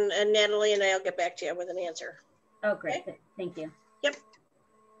it, and Natalie and I'll get back to you with an answer. Oh, great. Okay. Thank you. Yep.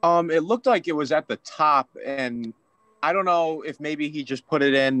 It looked like it was at the top, and I don't know if maybe he just put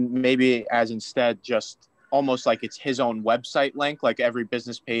it in maybe as instead just almost like it's his own website link, like every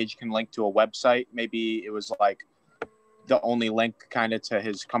business page can link to a website. Maybe it was like the only link kind of to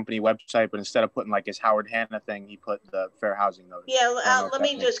his company website, but instead of putting like his Howard Hanna thing, he put the fair housing notice. Yeah, let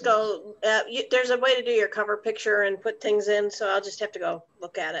me just go. There's a way to do your cover picture and put things in, so I'll just have to go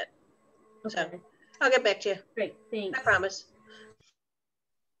look at it. Okay. So I'll get back to you. Great, thanks. I promise.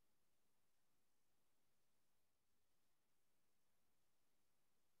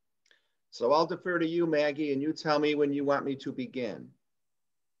 So I'll defer to you, Maggie, and you tell me when you want me to begin.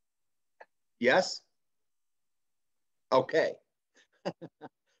 Yes? Okay.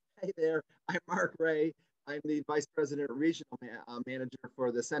 Hey there, I'm Mark Ray. I'm the Vice President Regional Manager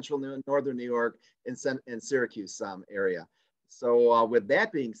for the Central Northern New York and Syracuse area. So with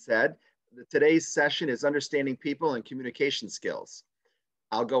that being said, today's session is understanding people and communication skills.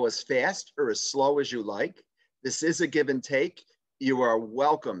 I'll go as fast or as slow as you like. This is a give and take. You are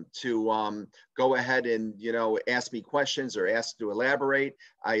welcome to go ahead and, ask me questions or ask to elaborate.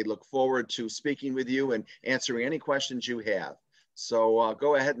 I look forward to speaking with you and answering any questions you have. So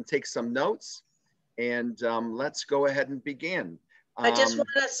go ahead and take some notes, and let's go ahead and begin. I just want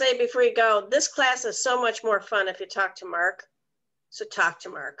to say before you go, this class is so much more fun if you talk to Mark. So talk to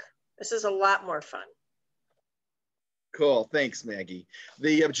Mark. This is a lot more fun. Cool, thanks, Maggie.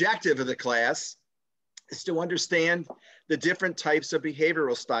 The objective of the class is to understand the different types of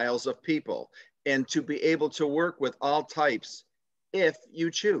behavioral styles of people and to be able to work with all types if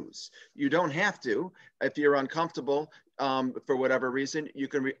you choose. You don't have to. If you're uncomfortable for whatever reason, you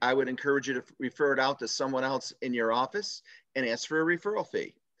can. I would encourage you to refer it out to someone else in your office and ask for a referral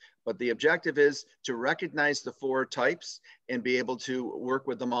fee. But the objective is to recognize the 4 types and be able to work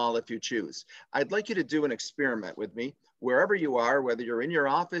with them all if you choose. I'd like you to do an experiment with me, wherever you are, whether you're in your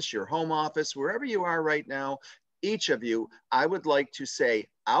office, your home office, wherever you are right now. Each of you, I would like to say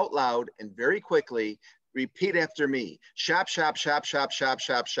out loud and very quickly, repeat after me. Shop, shop, shop, shop, shop,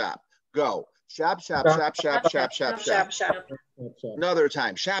 shop, shop. Go. Shop, shop, shop, shop, shop, shop, shop. Another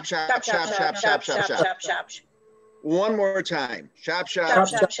time. Shop, shop, shop, shop, shop, shop, shop, shop. One more time. Shop, shop,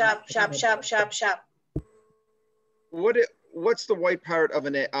 shop, shop, shop, shop, shop, shop. What's the white part of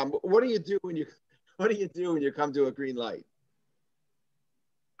an what do you do when you come to a green light?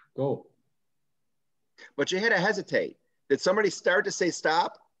 Go. But you had to hesitate. Did somebody start to say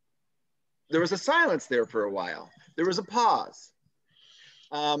stop? There was a silence there for a while. There was a pause.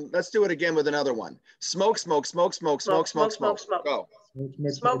 Let's do it again with another one. Smoke, smoke, smoke, smoke, smoke, smoke, smoke. Go.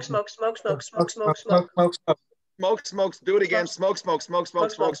 Smoke, smoke, smoke, smoke, smoke, smoke, smoke. Smoke, smoke, do it again. Smoke, smoke, smoke,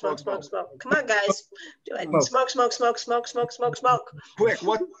 smoke, smoke, smoke, smoke. Come on, guys. Do it. Smoke, smoke, smoke, smoke, smoke, smoke, smoke. Quick,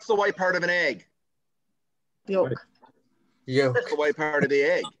 what's the white part of an egg? Yolk. What's the white part of the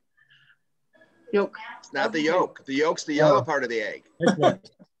egg? Yolk. It's not the yolk. The yolk's the yellow part of the egg.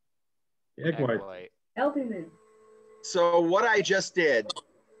 Egg white. Albumin. So what I just did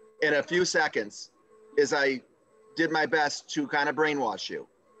in a few seconds is I did my best to kind of brainwash you.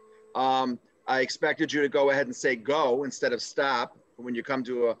 I expected you to go ahead and say go instead of stop when you come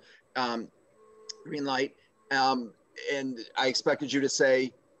to a green light. And I expected you to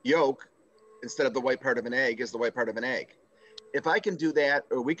say yolk instead of the white part of an egg is the white part of an egg. If I can do that,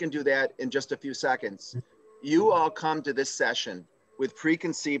 or we can do that in just a few seconds, you all come to this session with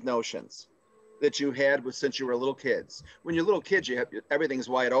preconceived notions that you had since you were little kids. When you're little kids, everything's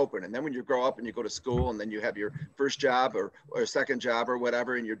wide open. And then when you grow up and you go to school and then you have your first job or second job or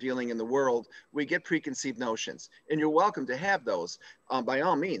whatever, and you're dealing in the world, we get preconceived notions. And you're welcome to have those by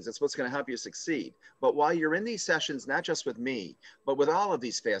all means. That's what's gonna help you succeed. But while you're in these sessions, not just with me, but with all of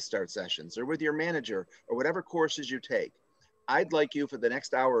these fast start sessions or with your manager or whatever courses you take, I'd like you for the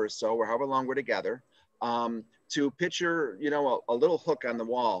next hour or so, or however long we're together, to picture, you know, a little hook on the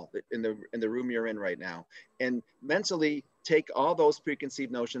wall in the room you're in right now, and mentally take all those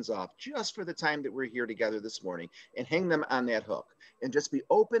preconceived notions off just for the time that we're here together this morning, and hang them on that hook, and just be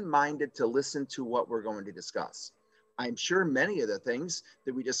open-minded to listen to what we're going to discuss. I'm sure many of the things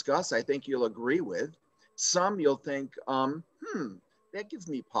that we discuss, I think you'll agree with. Some you'll think, that gives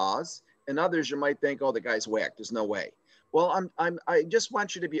me pause. And others you might think, oh, the guy's whacked, there's no way. Well, I just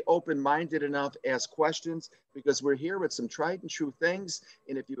want you to be open-minded enough, ask questions, because we're here with some tried and true things.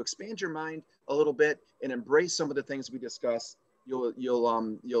 And if you expand your mind a little bit and embrace some of the things we discuss, you'll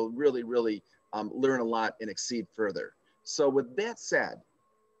really, really learn a lot and exceed further. So with that said,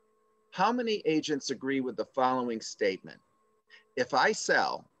 how many agents agree with the following statement? If I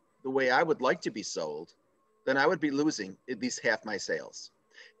sell the way I would like to be sold, then I would be losing at least half my sales.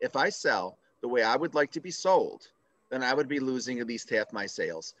 If I sell the way I would like to be sold, then I would be losing at least half my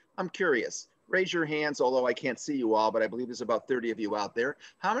sales. I'm curious, raise your hands, although I can't see you all, but I believe there's about 30 of you out there.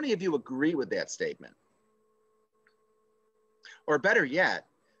 How many of you agree with that statement? Or better yet,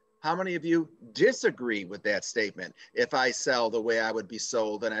 how many of you disagree with that statement? If I sell the way I would be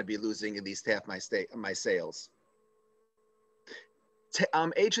sold, then I'd be losing at least half my sales.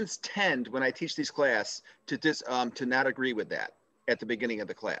 Agents tend, when I teach these class, to not agree with that at the beginning of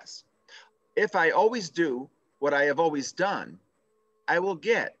the class. If I always do what I have always done, I will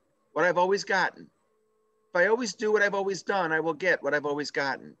get what I've always gotten. If I always do what I've always done, I will get what I've always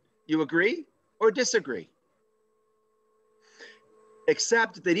gotten. You agree or disagree?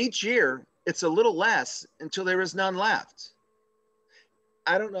 Except that each year it's a little less until there is none left.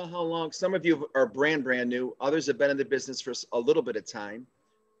 I don't know how long, some of you are brand new, others have been in the business for a little bit of time.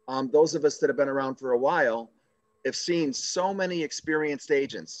 Those of us that have been around for a while have seen so many experienced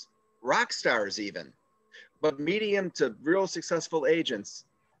agents, rock stars even, but medium to real successful agents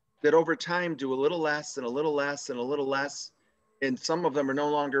that over time do a little less and a little less and a little less, and some of them are no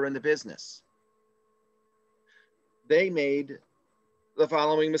longer in the business. They made the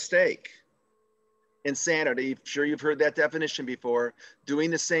following mistake. Insanity, sure you've heard that definition before,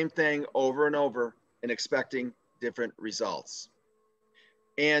 doing the same thing over and over and expecting different results.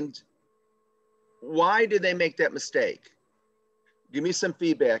 And why do they make that mistake? Give me some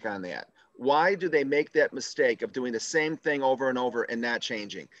feedback on that. Why do they make that mistake of doing the same thing over and over and not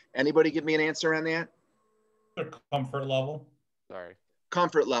changing? Anybody give me an answer on that? Their comfort level. Sorry.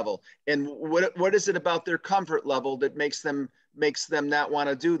 Comfort level. And what is it about their comfort level that makes them not want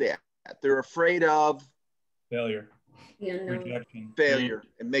to do that? They're afraid of failure, rejection, failure,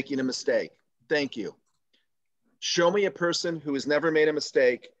 and making a mistake. Thank you. Show me a person who has never made a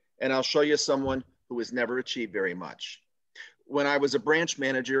mistake, and I'll show you someone who has never achieved very much. When I was a branch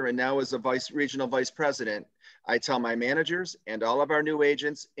manager and now as a regional vice president, I tell my managers and all of our new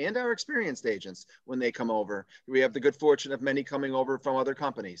agents and our experienced agents when they come over, we have the good fortune of many coming over from other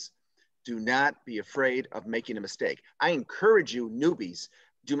companies. Do not be afraid of making a mistake. I encourage you newbies.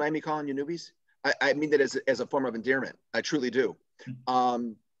 Do you mind me calling you newbies? I mean that as a form of endearment. I truly do.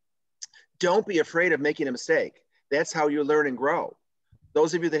 Don't be afraid of making a mistake. That's how you learn and grow.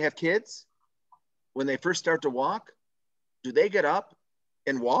 Those of you that have kids, when they first start to walk, do they get up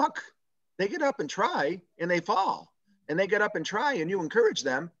and walk? They get up and try and they fall. And they get up and try and you encourage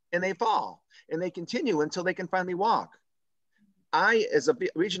them and they fall. And they continue until they can finally walk. I, as a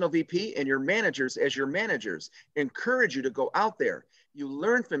regional VP and your managers, as your managers, encourage you to go out there. You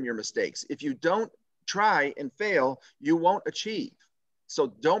learn from your mistakes. If you don't try and fail, you won't achieve. So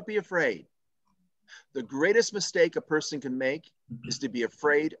don't be afraid. The greatest mistake a person can make is to be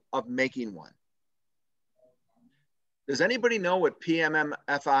afraid of making one. Does anybody know what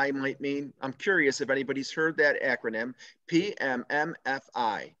PMMFI might mean? I'm curious if anybody's heard that acronym,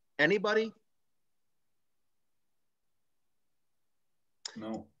 PMMFI. Anybody?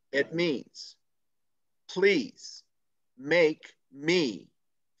 No. It means, please make me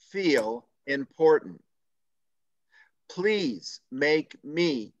feel important. Please make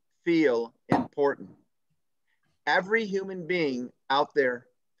me feel important. Every human being out there,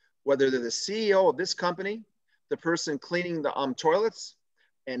 whether they're the CEO of this company, the person cleaning the toilets,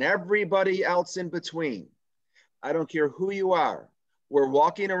 and everybody else in between. I don't care who you are. We're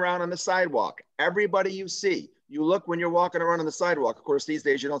walking around on the sidewalk. Everybody you see, you look when you're walking around on the sidewalk. Of course, these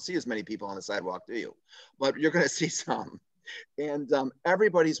days you don't see as many people on the sidewalk, do you? But you're going to see some. And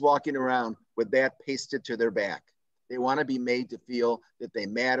everybody's walking around with that pasted to their back. They want to be made to feel that they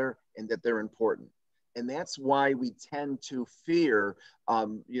matter and that they're important. And that's why we tend to fear,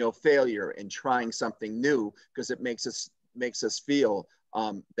 failure and trying something new, because it makes us feel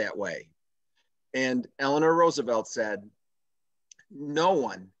that way. And Eleanor Roosevelt said, "No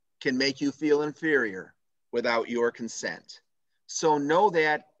one can make you feel inferior without your consent. So know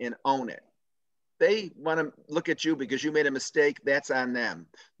that and own it. They want to look at you because you made a mistake. That's on them.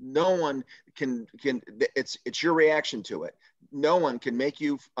 No one can it's your reaction to it. No one can make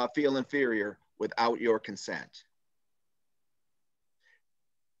you feel inferior without your consent.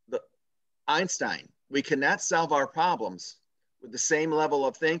 Einstein, we cannot solve our problems with the same level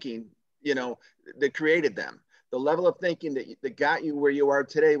of thinking, you know, that created them. The level of thinking that got you where you are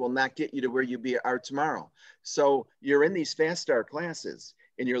today will not get you to where you are tomorrow. So you're in these fast start classes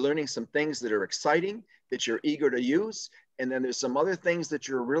and you're learning some things that are exciting, that you're eager to use. And then there's some other things that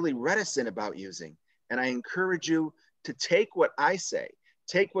you're really reticent about using. And I encourage you to take what I say,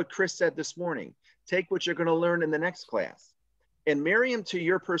 take what Chris said this morning, take what you're going to learn in the next class and marry them to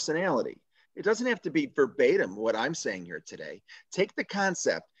your personality. It doesn't have to be verbatim what I'm saying here today. Take the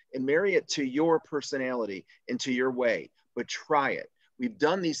concept and marry it to your personality and to your way, but try it. We've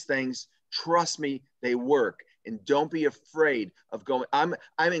done these things. Trust me, they work. And don't be afraid of going. I'm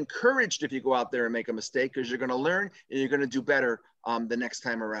encouraged if you go out there and make a mistake because you're going to learn and you're going to do better the next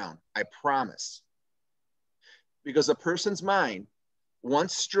time around. I promise. Because a person's mind,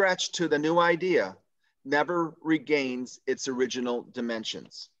 once stretched to the new idea, never regains its original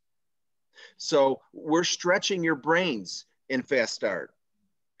dimensions. So we're stretching your brains in Fast Start.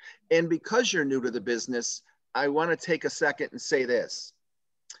 And because you're new to the business, I want to take a second and say this.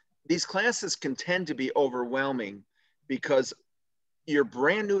 These classes can tend to be overwhelming because you're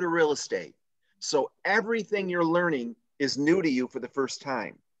brand new to real estate. So everything you're learning is new to you for the first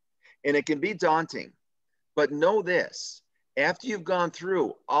time. And it can be daunting. But know this, after you've gone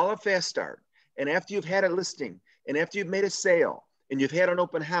through all of Fast Start, and after you've had a listing, and after you've made a sale, and you've had an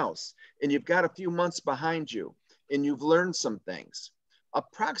open house, and you've got a few months behind you, and you've learned some things,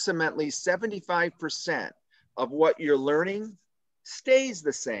 approximately 75% of what you're learning stays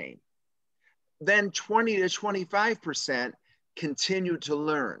the same. Then 20 to 25% continue to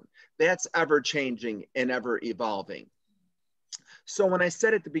learn. That's ever changing and ever evolving. So when I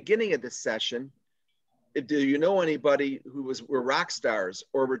said at the beginning of this session, do you know anybody who were rock stars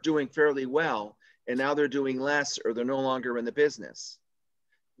or were doing fairly well and now they're doing less or they're no longer in the business?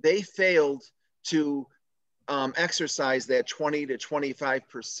 They failed to exercise that 20 to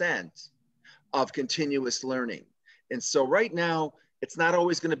 25% of continuous learning. And so right now, it's not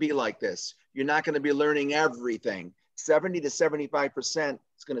always going to be like this. You're not going to be learning everything. 70 to 75%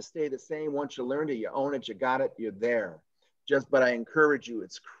 is going to stay the same. Once you learned it, you own it, you got it, you're there. But I encourage you,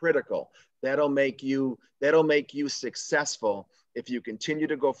 it's critical. That'll make you successful if you continue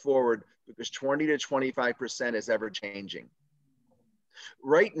to go forward, because 20 to 25% is ever changing.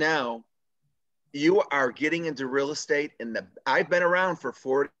 Right now, you are getting into real estate I've been around for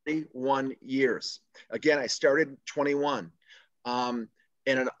 41 years. Again, I started 21. And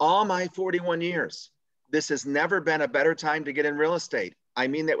in all my 41 years, this has never been a better time to get in real estate. I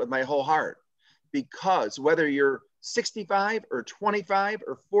mean that with my whole heart, because whether you're 65 or 25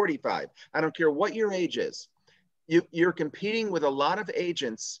 or 45, I don't care what your age is, you're competing with a lot of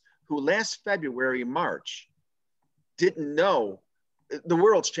agents who last February, March, didn't know the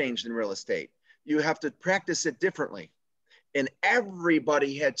world's changed in real estate. You have to practice it differently. And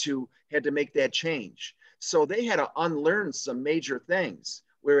everybody had to make that change. So they had to unlearn some major things,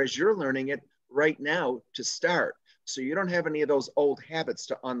 whereas you're learning it right now to start. So you don't have any of those old habits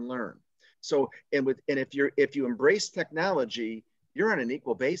to unlearn. So, if you embrace technology, you're on an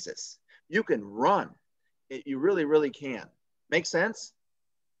equal basis. You can run. You really, really can. Make sense?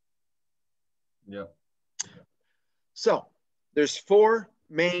 Yeah. So there's 4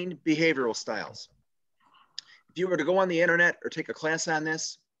 main behavioral styles. If you were to go on the internet or take a class on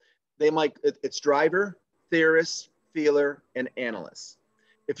this, it's driver, theorist, feeler, and analyst.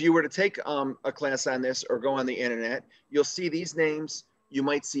 If you were to take a class on this or go on the internet, you'll see these names. You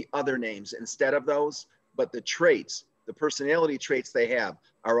might see other names instead of those, but the traits, the personality traits they have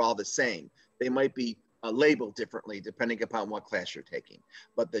are all the same. They might be labeled differently depending upon what class you're taking,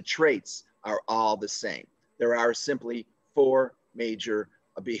 but the traits are all the same. There are simply 4 major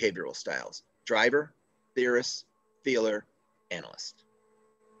behavioral styles: driver, theorist, feeler, analyst.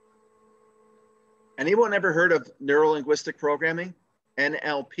 Anyone ever heard of neuro-linguistic programming?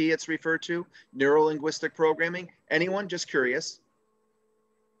 NLP it's referred to, neuro-linguistic programming. Anyone? Just curious.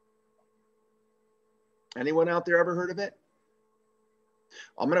 Anyone out there ever heard of it?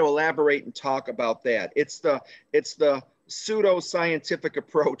 I'm going to elaborate and talk about that. It's the pseudo-scientific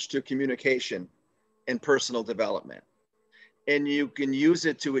approach to communication and personal development. And you can use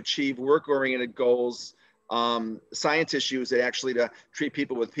it to achieve work-oriented goals Scientists use it actually to treat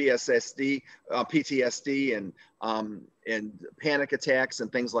people with PTSD and panic attacks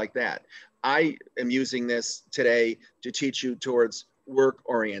and things like that. I am using this today to teach you towards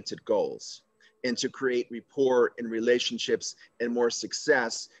work-oriented goals and to create rapport and relationships and more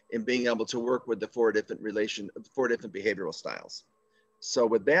success in being able to work with the four different behavioral styles. So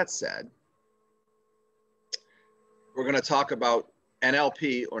with that said, we're going to talk about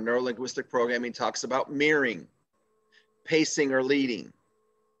NLP, or neuro-linguistic programming, talks about mirroring, pacing or leading,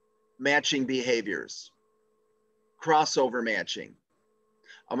 matching behaviors, crossover matching.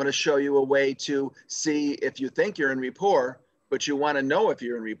 I'm going to show you a way to see if you think you're in rapport, but you want to know if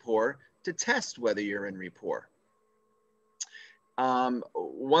you're in rapport, to test whether you're in rapport.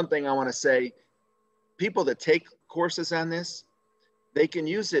 One thing I want to say, people that take courses on this, they can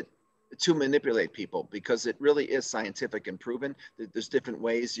use it to manipulate people, because it really is scientific and proven that there's different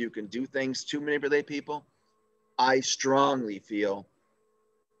ways you can do things to manipulate people. I strongly feel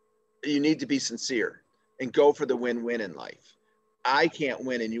you need to be sincere and go for the win-win in life. I can't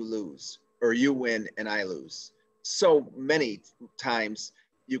win and you lose, or you win and I lose. So many times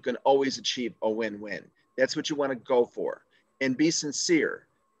you can always achieve a win-win. That's what you want to go for, and be sincere.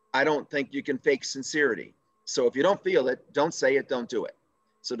 I don't think you can fake sincerity. So if you don't feel it, don't say it, don't do it.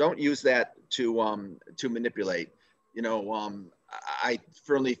 So don't use that to manipulate. You know, I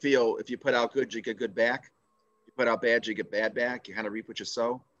firmly feel if you put out good, you get good back. You put out bad, you get bad back. You kind of reap what you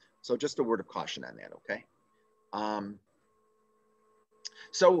sow. So just a word of caution on that, okay?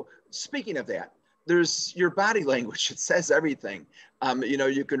 So speaking of that, there's your body language. It says everything. You know,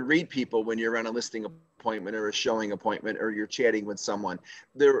 you can read people when you're on a listing appointment or a showing appointment, or you're chatting with someone.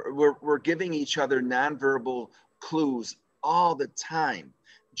 We're giving each other nonverbal clues all the time.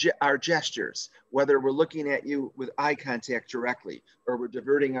 Our gestures, whether we're looking at you with eye contact directly, or we're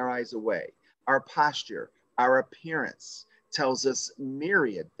diverting our eyes away. Our posture, our appearance tells us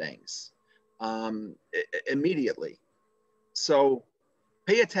myriad things immediately. So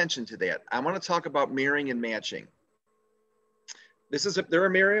pay attention to that. I want to talk about mirroring and matching. They're a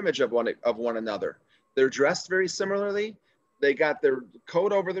mirror image of one another. They're dressed very similarly. They got their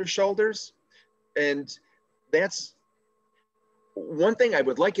coat over their shoulders. And that's one thing I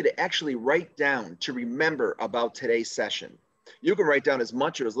would like you to actually write down to remember about today's session. You can write down as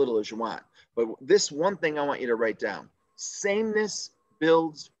much or as little as you want, but this one thing I want you to write down: sameness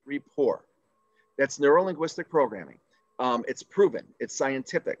builds rapport. That's neuro-linguistic programming. It's proven, it's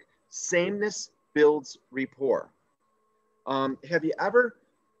scientific. Sameness builds rapport. Have you ever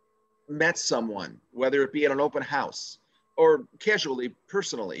met someone, whether it be at an open house or casually,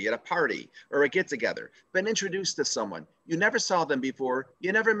 personally, at a party or a get-together, been introduced to someone? You never saw them before,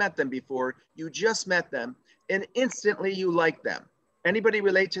 you never met them before, you just met them, and instantly you like them. Anybody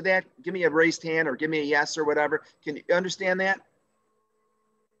relate to that? Give me a raised hand, or give me a yes or whatever. Can you understand that?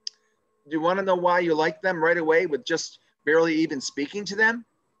 Do you want to know why you like them right away with just barely even speaking to them?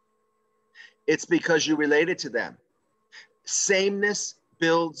 It's because you related to them. Sameness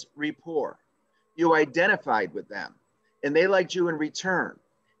builds rapport. You identified with them, and they liked you in return.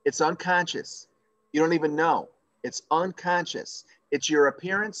 It's unconscious. You don't even know. It's unconscious. It's your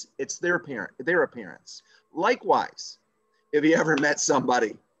appearance. It's their appearance. Likewise, if you ever met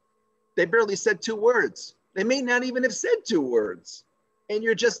somebody, they barely said 2 words. They may not even have said 2 words, and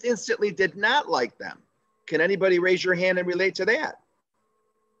you just instantly did not like them. Can anybody raise your hand and relate to that?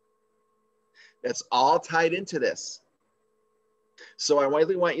 That's all tied into this. So I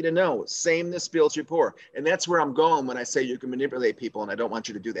really want you to know, sameness builds rapport. And that's where I'm going when I say you can manipulate people, and I don't want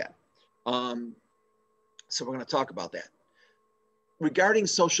you to do that. So we're going to talk about that. Regarding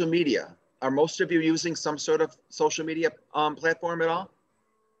social media, are most of you using some sort of social media platform at all?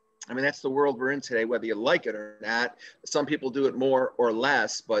 I mean, that's the world we're in today, whether you like it or not. Some people do it more or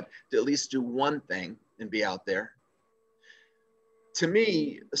less, but to at least do one thing and be out there. To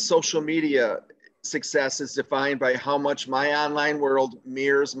me, social media success is defined by how much my online world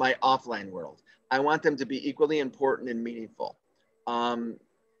mirrors my offline world. I want them to be equally important and meaningful.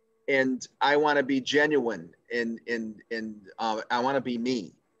 And I want to be genuine, and I want to be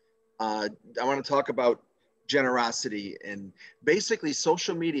me. I want to talk about generosity, and basically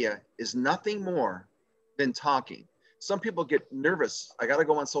social media is nothing more than talking. Some people get nervous. I got to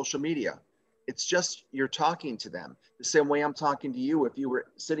go on social media. It's just you're talking to them the same way I'm talking to you if you were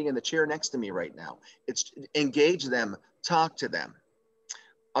sitting in the chair next to me right now. It's engage them, talk to them.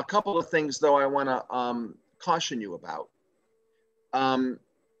 A couple of things though I want to caution you about.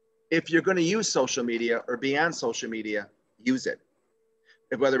 If you're going to use social media or be on social media, use it.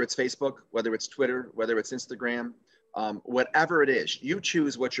 Whether it's Facebook, whether it's Twitter, whether it's Instagram, whatever it is, you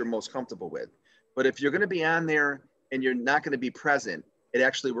choose what you're most comfortable with. But if you're going to be on there and you're not going to be present, it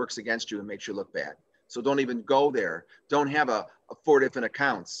actually works against you and makes you look bad. So don't even go there. Don't have a 4 different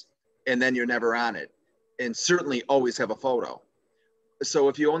accounts and then you're never on it. And certainly always have a photo. So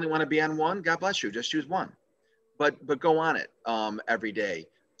if you only want to be on one, God bless you, just use one. But go on it every day.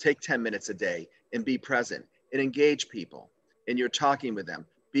 Take 10 minutes a day and be present and engage people. And you're talking with them.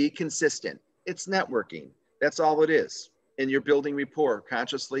 Be consistent. It's networking. That's all it is. And you're building rapport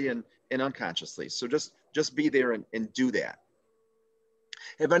consciously and unconsciously. So just be there and do that.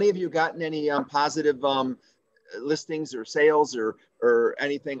 Have any of you gotten any positive listings or sales or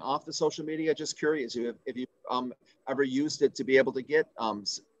anything off the social media? Just curious if you ever used it to be able to get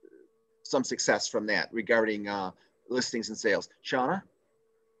some success from that regarding listings and sales. Shauna?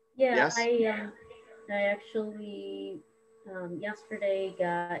 Yeah, yes? I actually yesterday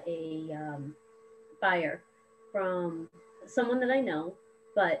got a buyer from someone that I know,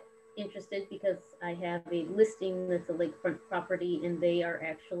 but interested because I have a listing that's a lakefront property and they are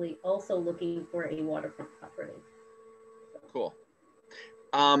actually also looking for a waterfront property. Cool.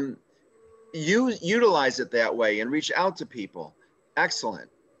 You utilize it that way and reach out to people. Excellent.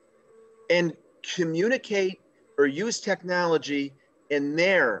 And communicate or use technology in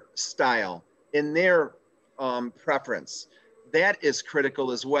their style, in their preference. That is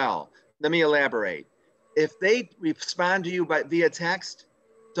critical as well. Let me elaborate. If they respond to you via text,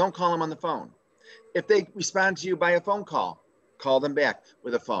 don't call them on the phone. If they respond to you by a phone call them back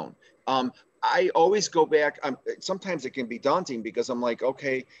with a phone. I always go back. Sometimes it can be daunting because I'm like,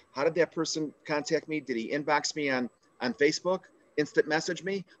 okay, how did that person contact me? Did he inbox me on Facebook? Instant message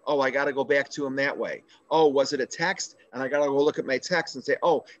me? Oh, I got to go back to him that way. Oh, was it a text? And I got to go look at my text and say,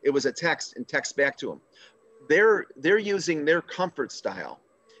 oh, it was a text, and text back to him. They're using their comfort style.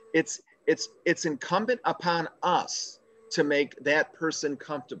 It's incumbent upon us to make that person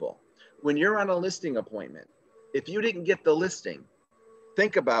comfortable. When you're on a listing appointment, if you didn't get the listing,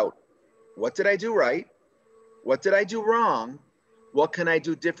 think about, what did I do right? What did I do wrong? What can I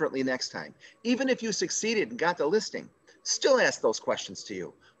do differently next time? Even if you succeeded and got the listing, still ask those questions to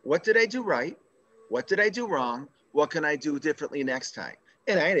you. What did I do right? What did I do wrong? What can I do differently next time?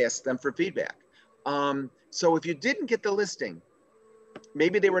 And I'd ask them for feedback. So if you didn't get the listing,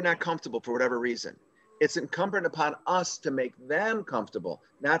 maybe they were not comfortable for whatever reason. It's incumbent upon us to make them comfortable,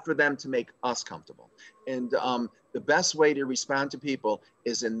 not for them to make us comfortable. And the best way to respond to people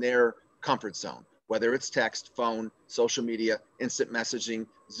is in their comfort zone, whether it's text, phone, social media, instant messaging,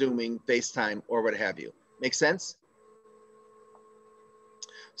 Zooming, FaceTime, or what have you. Make sense?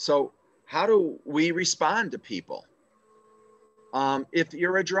 So how do we respond to people? If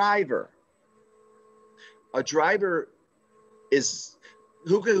you're a driver is,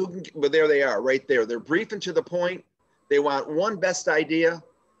 well, there they are right there. They're brief and to the point. They want one best idea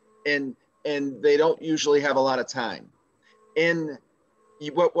and they don't usually have a lot of time. And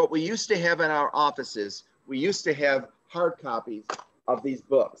what we used to have in our offices, we used to have hard copies of these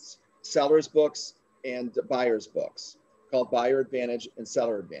books, seller's books and buyer's books, called Buyer Advantage and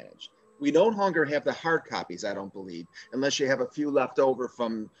Seller Advantage. We no longer have the hard copies, I don't believe, unless you have a few left over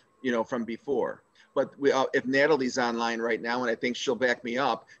from before. But if Natalie's online right now, and I think she'll back me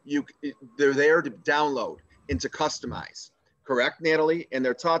up, they're there to download and to customize. Correct, Natalie? And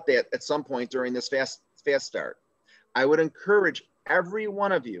they're taught that at some point during this fast start. I would encourage every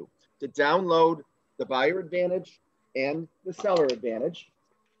one of you to download the Buyer Advantage and the Seller Advantage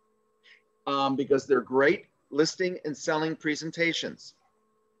because they're great listing and selling presentations.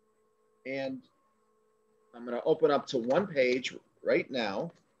 And I'm going to open up to one page right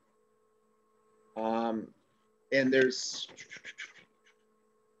now. And there's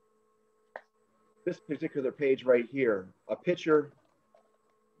this particular page right here, a picture.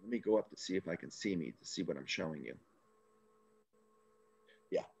 Let me go up to see if I can see what I'm showing you.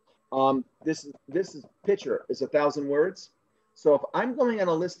 Yeah. This picture is 1,000 words. So if I'm going on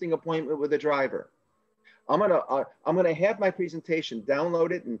a listing appointment with a driver, I'm gonna have my presentation,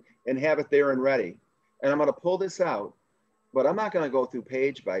 download it and have it there and ready. And I'm gonna pull this out, but I'm not gonna go through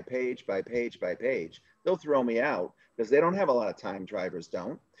page by page by page by page. They'll throw me out because they don't have a lot of time, drivers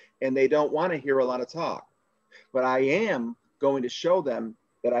don't, and they don't wanna hear a lot of talk. But I am going to show them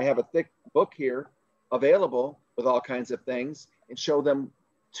that I have a thick book here available with all kinds of things and show them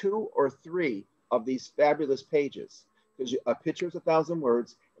 2 or 3 of these fabulous pages because a picture is 1,000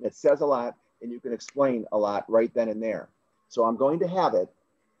 words and it says a lot and you can explain a lot right then and there. So I'm going to have it,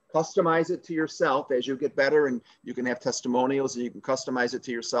 customize it to yourself as you get better, and you can have testimonials and you can customize it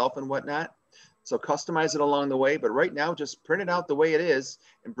to yourself and whatnot. So customize it along the way, but right now just print it out the way it is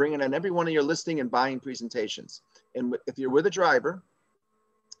and bring it on every one of your listing and buying presentations. And if you're with a driver,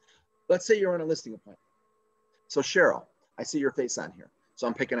 let's say you're on a listing appointment. So Cheryl, I see your face on here. So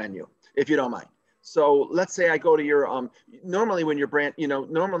I'm picking on you, if you don't mind. So let's say I go to your, normally when you're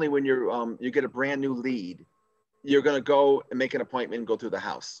normally when you're, you get a brand new lead, you're going to go and make an appointment and go through the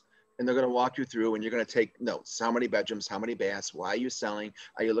house. And they're going to walk you through and you're going to take notes. How many bedrooms, how many baths, why are you selling?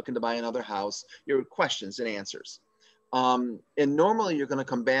 Are you looking to buy another house? Your questions and answers. And normally you're going to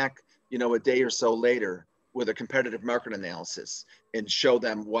come back, a day or so later with a competitive market analysis and show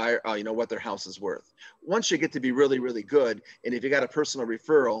them why, what their house is worth. Once you get to be really, really good, and if you got a personal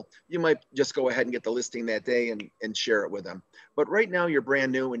referral, you might just go ahead and get the listing that day and share it with them. But right now you're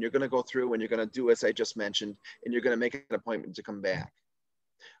brand new and you're going to go through and you're going to do as I just mentioned, and you're going to make an appointment to come back.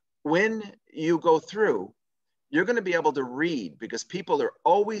 When you go through, you're going to be able to read because people are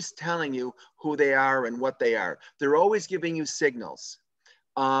always telling you who they are and what they are. They're always giving you signals.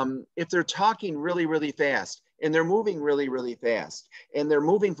 If they're talking really, really fast and they're moving really, really fast and they're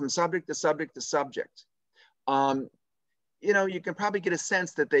moving from subject to subject to subject, you can probably get a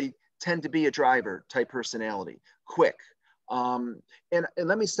sense that they tend to be a driver type personality, quick. And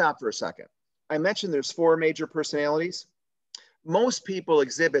let me stop for a second. I mentioned there's 4 major personalities. Most people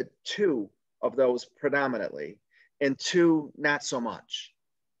exhibit 2 of those predominantly and 2 not so much.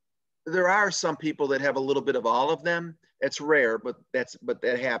 There are some people that have a little bit of all of them. It's rare, but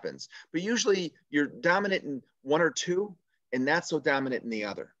that happens. But usually you're dominant in 1 or 2 and not so dominant in the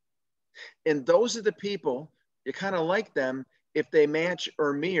other. And those are the people, you kind of like them if they match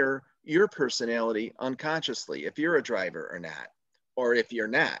or mirror your personality unconsciously, if you're a driver or not, or if you're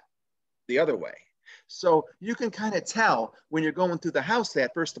not, the other way. So you can kind of tell when you're going through the house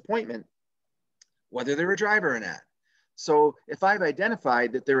that first appointment, whether they're a driver or not. So if I've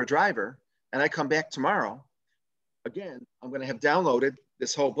identified that they're a driver and I come back tomorrow, again, I'm going to have downloaded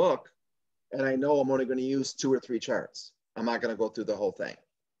this whole book and I know I'm only going to use 2 or 3 charts. I'm not going to go through the whole thing.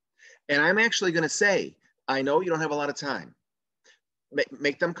 And I'm actually going to say, I know you don't have a lot of time.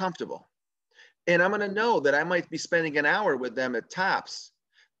 Make them comfortable. And I'm going to know that I might be spending an hour with them at tops.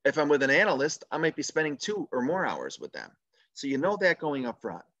 If I'm with an analyst, I might be spending 2 or more hours with them. So you know that going up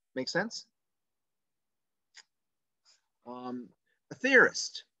front. Make sense? A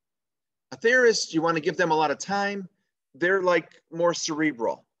theorist, you want to give them a lot of time. They're like more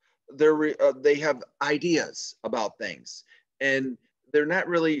cerebral. They have ideas about things, and they're not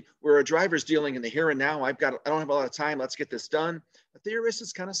really where a driver's dealing in the here and now. I don't have a lot of time. Let's get this done. A theorist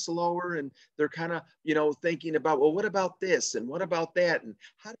is kind of slower, and they're kind of thinking about, well, what about this and what about that and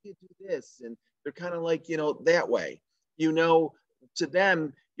how do you do this? And they're kind of like that way. To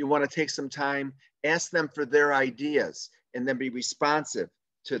them, you want to take some time, ask them for their ideas, and then be responsive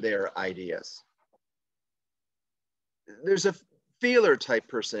to their ideas. There's a feeler type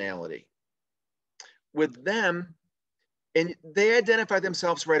personality. With them, and they identify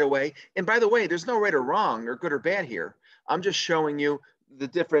themselves right away. And by the way, there's no right or wrong or good or bad here. I'm just showing you the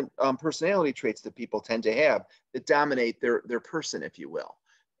different personality traits that people tend to have that dominate their person, if you will.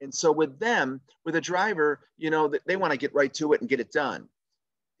 And so with them, with a driver, they want to get right to it and get it done.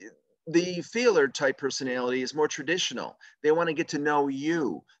 The feeler type personality is more traditional. They want to get to know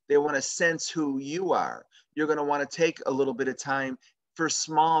you. They want to sense who you are. You're going to want to take a little bit of time for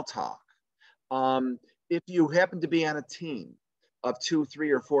small talk. If you happen to be on a team of 2,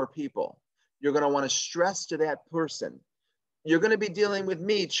 3, or 4 people, you're going to want to stress to that person, you're going to be dealing with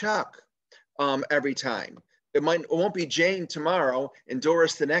me, Chuck, every time. It won't be Jane tomorrow and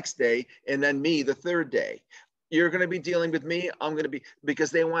Doris the next day, and then me the 3rd day. You're going to be dealing with me. I'm going to be,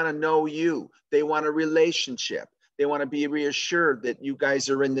 because they want to know you. They want a relationship. They want to be reassured that you guys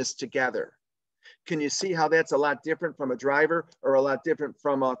are in this together. Can you see how that's a lot different from a driver or a lot different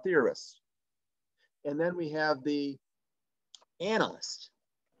from a theorist? And then we have the analyst.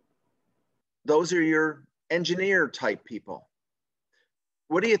 Those are your engineer type people.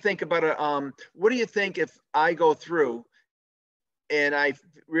 What do you think about what do you think if I go through and I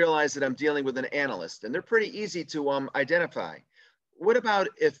realize that I'm dealing with an analyst, and they're pretty easy to identify. What about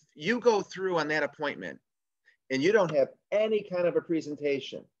if you go through on that appointment and you don't have any kind of a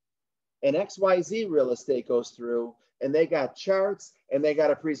presentation, and XYZ Real Estate goes through and they got charts and they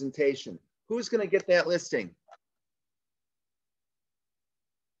got a presentation? Who's going to get that listing?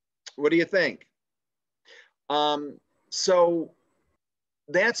 What do you think? So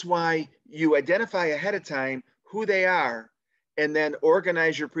that's why you identify ahead of time who they are and then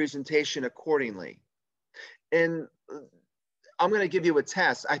organize your presentation accordingly. And I'm going to give you a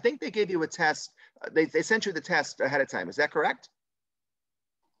test. I think they gave you a test. They sent you the test ahead of time. Is that correct?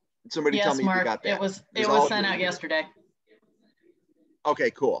 Somebody yes, tell me Mark, if you got that. It was sent out yesterday.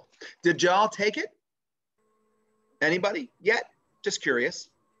 Okay, cool. Did y'all take it? Anybody yet? Just curious.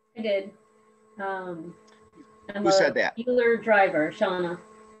 I did. I'm Who said that? Feeler driver, Shauna.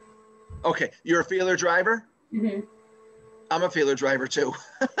 Okay, you're a feeler driver? Mm-hmm. I'm a feeler driver too.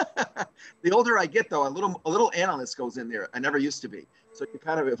 The older I get though, a little analyst goes in there. I never used to be. So you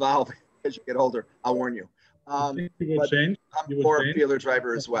kind of evolve as you get older, I'll warn you. But change. I'm more a feeler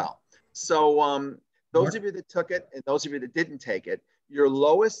driver as well. So those of you that took it and those of you that didn't take it, your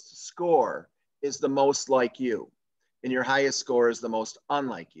lowest score is the most like you, and your highest score is the most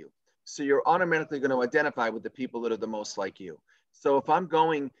unlike you. So you're automatically going to identify with the people that are the most like you. So if I'm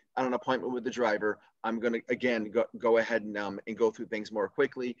going on an appointment with the driver, I'm going to, again, go ahead and go through things more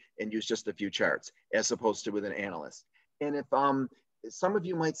quickly and use just a few charts as opposed to with an analyst. And if some of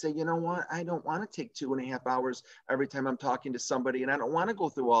you might say, you know what, I don't want to take 2.5 hours every time I'm talking to somebody, and I don't want to go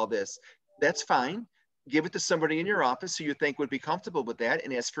through all this. That's fine. Give it to somebody in your office who you think would be comfortable with that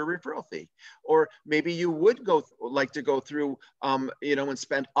and ask for a referral fee. Or maybe you would like to go through, and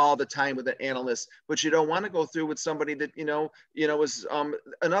spend all the time with an analyst, but you don't want to go through with somebody that, is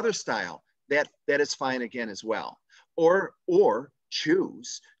another style. That is fine again as well. Or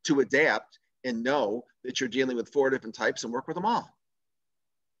choose to adapt and know that you're dealing with 4 different types and work with them all.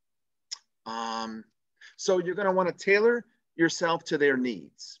 So you're going to want to tailor yourself to their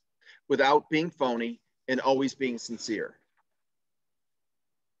needs without being phony and always being sincere.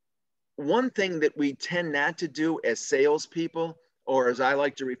 One thing that we tend not to do as salespeople, or as I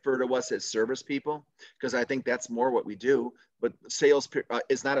like to refer to us as service people, because I think that's more what we do, but sales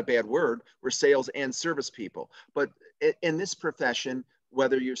is not a bad word. We're sales and service people. But in this profession,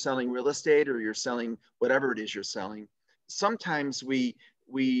 whether you're selling real estate or you're selling whatever it is you're selling, sometimes we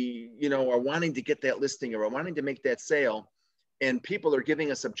are wanting to get that listing or are wanting to make that sale, and people are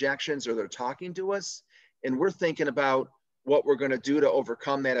giving us objections or they're talking to us, and we're thinking about what we're going to do to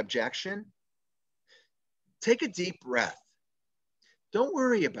overcome that objection. Take a deep breath. Don't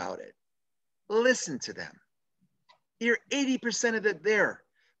worry about it. Listen to them. You're 80% of it there.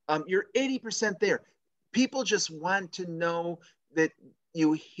 You're 80% there. People just want to know that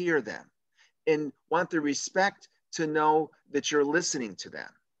you hear them and want the respect to know that you're listening to them.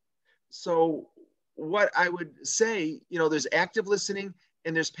 So what I would say, there's active listening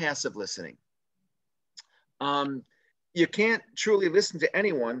and there's passive listening. You can't truly listen to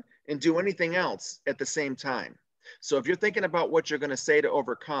anyone and do anything else at the same time. So if you're thinking about what you're going to say to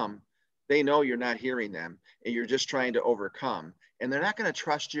overcome, they know you're not hearing them and you're just trying to overcome, and they're not going to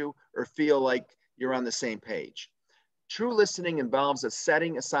trust you or feel like you're on the same page. True listening involves a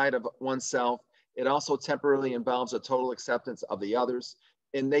setting aside of oneself. It also temporarily involves a total acceptance of the others,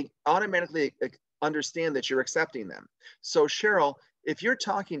 and they automatically understand that you're accepting them. So Cheryl, if you're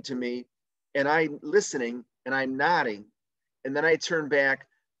talking to me and I'm listening and I'm nodding, and then I turn back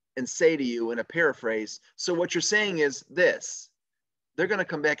and say to you in a paraphrase, so what you're saying is this, they're going to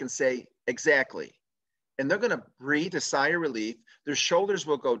come back and say, exactly. And they're going to breathe a sigh of relief. Their shoulders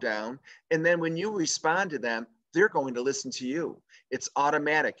will go down. And then when you respond to them, they're going to listen to you. It's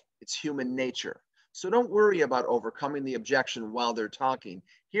automatic. It's human nature. So don't worry about overcoming the objection while they're talking.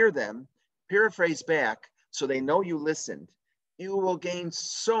 Hear them, paraphrase back so they know you listened. You will gain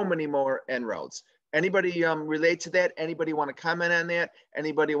so many more inroads. Anybody relate to that? Anybody want to comment on that?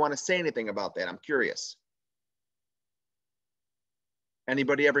 Anybody want to say anything about that? I'm curious.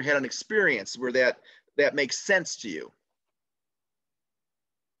 Anybody ever had an experience where that makes sense to you?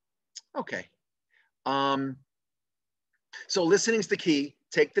 Okay. So listening's the key.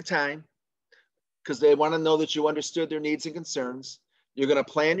 Take the time because they want to know that you understood their needs and concerns. You're going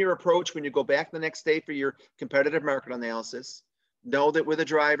to plan your approach when you go back the next day for your competitive market analysis. Know that with a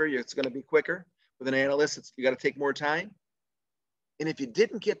driver, it's going to be quicker. With an analyst, you got to take more time. And if you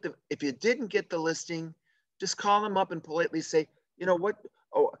didn't get the listing, just call them up and politely say, you know what?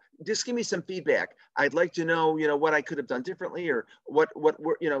 Oh, just give me some feedback. I'd like to know, what I could have done differently, or what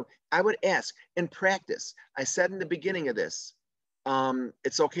I would ask and practice. I said in the beginning of this,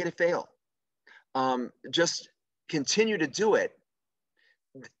 it's okay to fail. Just continue to do it.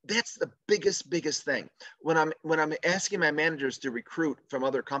 That's the biggest thing. When I'm asking my managers to recruit from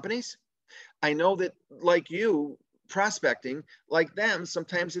other companies, I know that like you, prospecting, like them,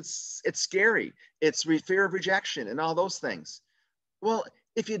 sometimes it's scary. It's fear of rejection and all those things. Well,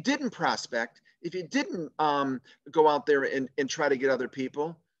 if you didn't prospect, if you didn't go out there and try to get other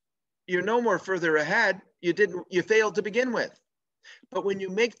people, you're no more further ahead. You failed to begin with. But when you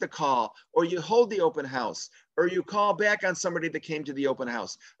make the call, or you hold the open house, or you call back on somebody that came to the open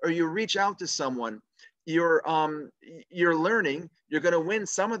house, or you reach out to someone, you're learning. You're going to win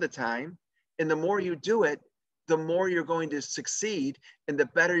some of the time, and the more you do it, the more you're going to succeed, and the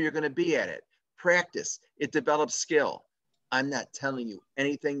better you're going to be at it. Practice. It develops skill. I'm not telling you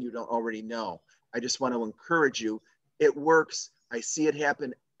anything you don't already know. I just want to encourage you. It works. I see it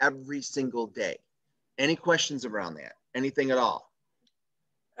happen every single day. Any questions around that? Anything at all?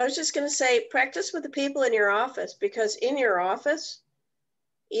 I was just going to say, practice with the people in your office, because in your office,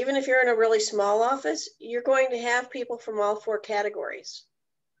 even if you're in a really small office, you're going to have people from all 4 categories.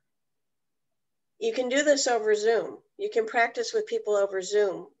 You can do this over Zoom. You can practice with people over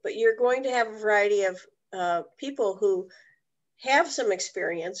Zoom, but you're going to have a variety of people who have some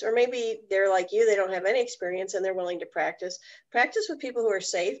experience, or maybe they're like you, they don't have any experience and they're willing to practice. Practice with people who are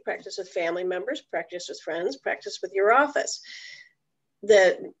safe, practice with family members, practice with friends, practice with your office.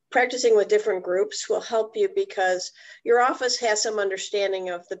 The practicing with different groups will help you because your office has some understanding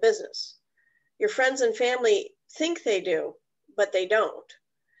of the business. Your friends and family think they do, but they don't.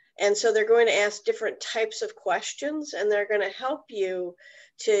 And so they're going to ask different types of questions, and they're going to help you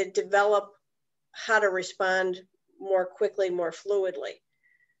to develop how to respond more quickly, more fluidly.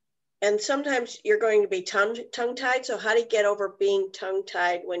 And sometimes you're going to be tongue-tied. So how do you get over being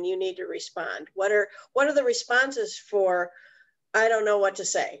tongue-tied when you need to respond? What are the responses for, I don't know what to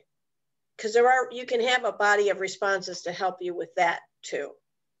say? Because you can have a body of responses to help you with that too.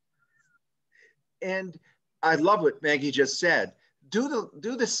 And I love what Maggie just said. Do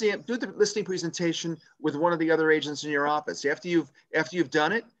the listening presentation with one of the other agents in your office. After you've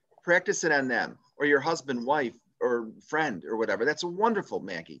done it, practice it on them or your husband, wife, or friend or whatever. That's wonderful,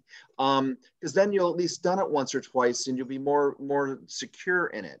 Maggie. Because then you'll at least done it once or twice and you'll be more secure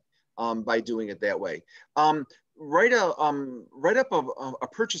in it by doing it that way. Write up a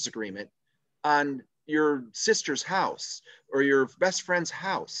purchase agreement on your sister's house or your best friend's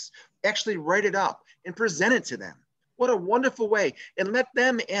house. Actually write it up and present it to them. What a wonderful way. And let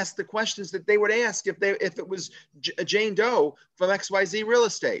them ask the questions that they would ask if it was Jane Doe from XYZ Real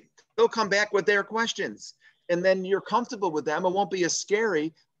Estate. They'll come back with their questions. And then you're comfortable with them. It won't be as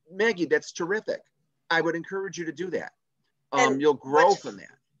scary. Maggie, that's terrific. I would encourage you to do that. You'll grow from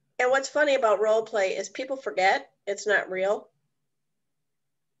that. And what's funny about role play is people forget it's not real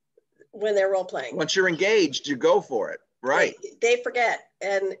when they're role playing. Once you're engaged, you go for it. Right. They forget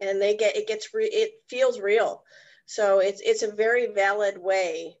and it feels real. So it's a very valid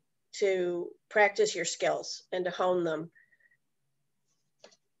way to practice your skills and to hone them.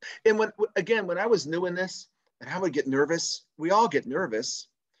 And when I was new in this, and I would get nervous, we all get nervous.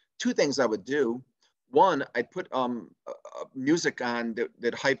 2 things I would do. One, I'd put music on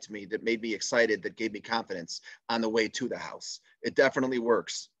that hyped me, that made me excited, that gave me confidence on the way to the house. It definitely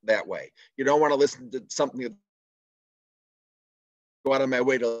works that way. You don't want to listen to something, go out of my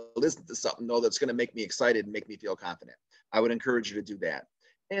way to listen to something, though, that's going to make me excited and make me feel confident. I would encourage you to do that.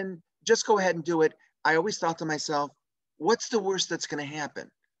 And just go ahead and do it. I always thought to myself, what's the worst that's going to happen?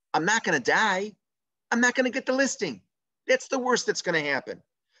 I'm not going to die. I'm not going to get the listing. That's the worst that's going to happen.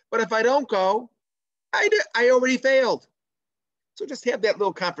 But if I don't go, I already failed. So just have that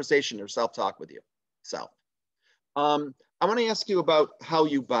little conversation or self-talk with you. I want to ask you about how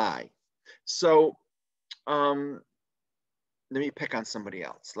you buy. So let me pick on somebody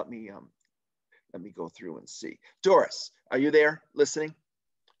else. Let me go through and see. Doris, are you there listening?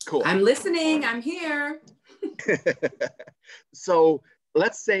 Cool. I'm listening. I'm here. So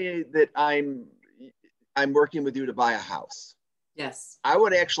let's say that I'm working with you to buy a house. Yes. I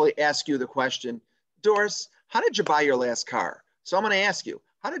would actually ask you the question, Doris, how did you buy your last car? So I'm going to ask you,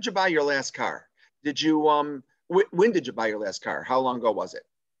 how did you buy your last car? Did you, when did you buy your last car? How long ago was it?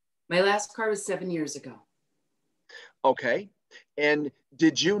 My last car was 7 years ago. Okay. And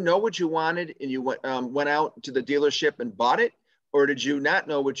did you know what you wanted and you went out to the dealership and bought it? Or did you not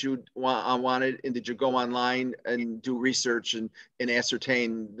know what you wanted and did you go online and do research and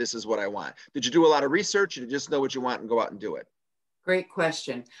ascertain this is what I want? Did you do a lot of research or did you just know what you want and go out and do it? Great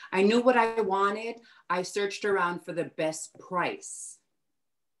question. I knew what I wanted. I searched around for the best price.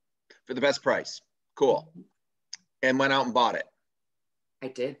 For the best price. Cool. And went out and bought it. I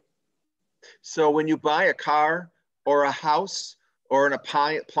did. So when you buy a car or a house or an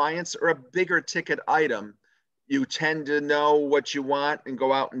appliance or a bigger ticket item, you tend to know what you want and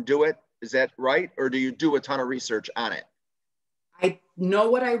go out and do it. Is that right? Or do you do a ton of research on it? I know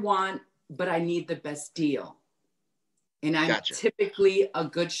what I want, but I need the best deal. And I'm typically a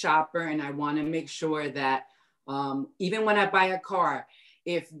good shopper and I want to make sure that even when I buy a car,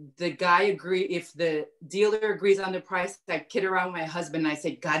 if the dealer agrees on the price, I kid around with my husband and I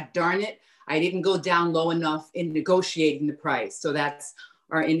say, God darn it, I didn't go down low enough in negotiating the price. So that's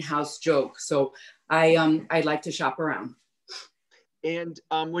our in-house joke. So I like to shop around. And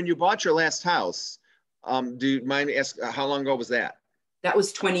when you bought your last house, do you mind ask how long ago was that? That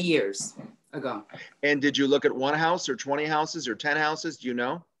was 20 years. ago. And did you look at one house or 20 houses or 10 houses? Do you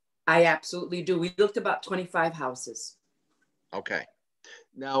know? I absolutely do. We looked about 25 houses. Okay.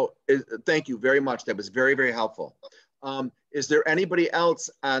 Now, thank you very much. That was very, very helpful. Is there anybody else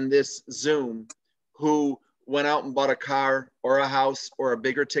on this Zoom who went out and bought a car or a house or a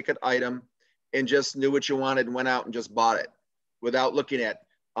bigger ticket item and just knew what you wanted and went out and just bought it without looking at,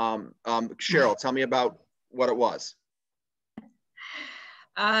 Cheryl, tell me about what it was.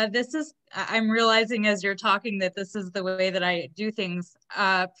 I'm realizing as you're talking that this is the way that I do things.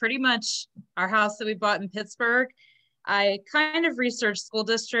 Pretty much our house that we bought in Pittsburgh, I kind of researched school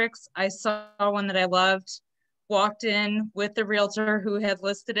districts. I saw one that I loved, walked in with the realtor who had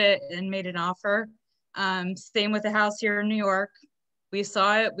listed it and made an offer. Same with the house here in New York. We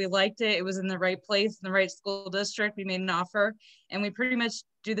saw it, we liked it. It was in the right place, in the right school district. We made an offer, and we pretty much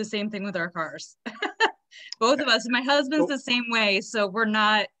do the same thing with our cars. Both of us. My husband's the same way. So we're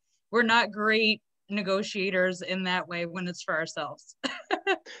not great negotiators in that way when it's for ourselves.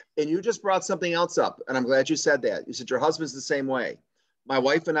 And you just brought something else up, and I'm glad you said that. You said your husband's the same way. My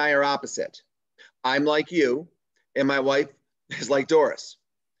wife and I are opposite. I'm like you, and my wife is like Doris.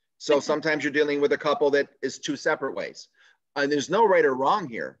 So sometimes you're dealing with a couple that is two separate ways. And there's no right or wrong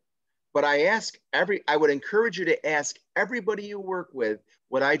here. But I would encourage you to ask everybody you work with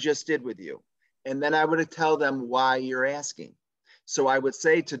what I just did with you. And then I would tell them why you're asking. So I would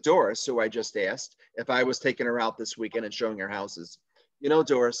say to Doris, who I just asked, if I was taking her out this weekend and showing her houses, you know,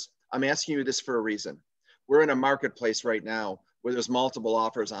 Doris, I'm asking you this for a reason. We're in a marketplace right now where there's multiple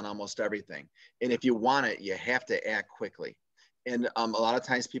offers on almost everything. And if you want it, you have to act quickly. And a lot of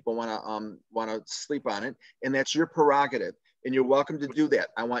times people want to sleep on it, and that's your prerogative. And you're welcome to do that.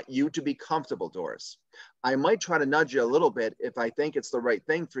 I want you to be comfortable, Doris. I might try to nudge you a little bit if I think it's the right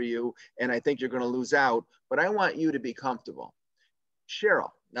thing for you and I think you're going to lose out, but I want you to be comfortable. Cheryl,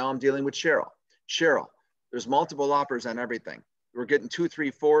 now I'm dealing with Cheryl. Cheryl, there's multiple offers on everything. We're getting 2, 3,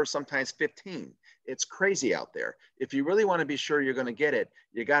 4, sometimes 15. It's crazy out there. If you really want to be sure you're going to get it,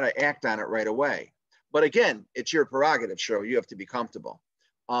 you got to act on it right away. But again, it's your prerogative, Cheryl. You have to be comfortable.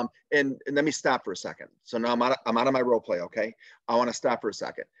 And let me stop for a second. So now I'm out of my role play, okay? I want to stop for a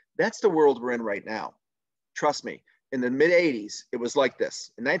second. That's the world we're in right now. Trust me, in the mid 80s, it was like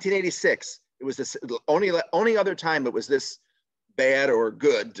this. In 1986, it was this only other time it was this bad or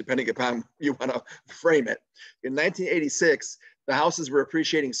good, depending upon you want to frame it. In 1986, the houses were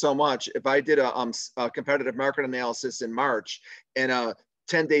appreciating so much. If I did a competitive market analysis in March and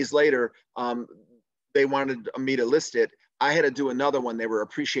 10 days later, they wanted me to list it, I had to do another one. They were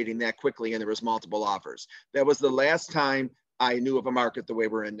appreciating that quickly and there was multiple offers. That was the last time I knew of a market the way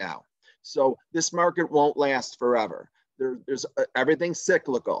we're in now. So this market won't last forever. There's everything's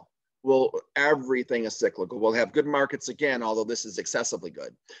cyclical. Well, everything is cyclical. We'll have good markets again, although this is excessively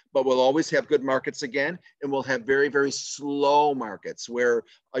good, but we'll always have good markets again. And we'll have very, very slow markets where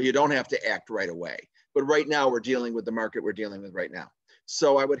you don't have to act right away. But right now we're dealing with the market we're dealing with right now.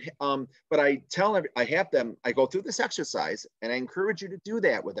 So I would, but I go through this exercise and I encourage you to do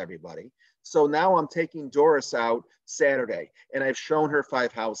that with everybody. So now I'm taking Doris out Saturday and I've shown her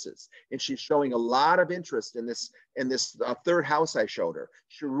 5 houses and she's showing a lot of interest in this third house I showed her.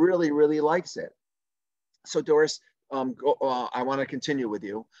 She really, really likes it. So Doris, I want to continue with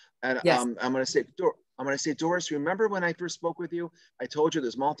you. And yes. I'm going to say, Doris, remember when I first spoke with you, I told you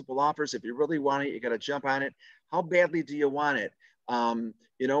there's multiple offers. If you really want it, you got to jump on it. How badly do you want it?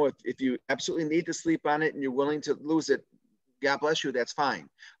 You know, if you absolutely need to sleep on it and you're willing to lose it, God bless you, that's fine.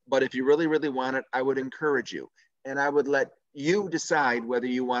 But if you really, really want it, I would encourage you. And I would let you decide whether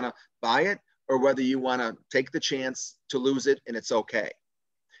you want to buy it or whether you want to take the chance to lose it and it's okay.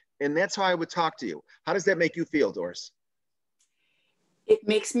 And that's how I would talk to you. How does that make you feel, Doris? It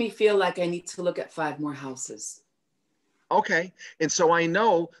makes me feel like I need to look at 5 more houses. Okay. And so I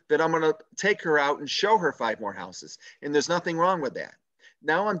know that I'm going to take her out and show her 5 more houses. And there's nothing wrong with that.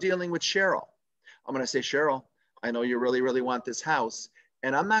 Now I'm dealing with Cheryl. I'm going to say, Cheryl, I know you really, really want this house.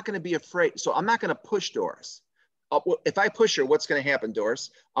 And I'm not going to be afraid. So I'm not going to push Doris. If I push her, what's going to happen,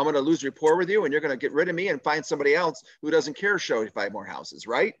 Doris? I'm going to lose rapport with you and you're going to get rid of me and find somebody else who doesn't care to show you 5 more houses,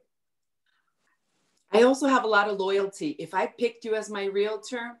 right? I also have a lot of loyalty. If I picked you as my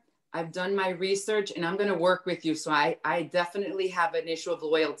realtor, I've done my research and I'm going to work with you. So I definitely have an issue of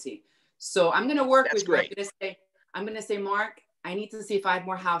loyalty. So I'm going to work with you. I'm going to say, Mark, I need to see 5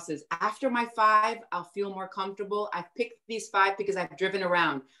 more houses. After my 5, I'll feel more comfortable. I've picked these 5 because I've driven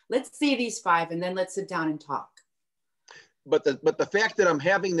around. Let's see these 5 and then let's sit down and talk. But the fact that I'm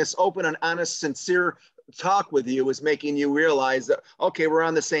having this open and honest, sincere talk with you is making you realize that, okay, we're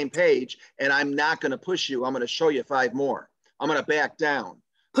on the same page and I'm not going to push you. I'm going to show you 5 more. I'm going to back down.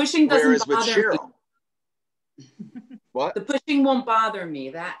 Pushing Whereas doesn't with bother me. Cheryl, what? The pushing won't bother me.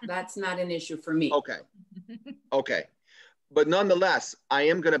 That's not an issue for me. Okay. Okay. But nonetheless, I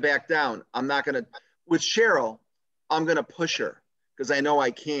am going to back down. I'm not going to, with Cheryl, I'm going to push her because I know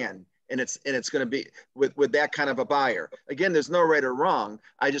I can. And it's going to be with that kind of a buyer. Again, there's no right or wrong.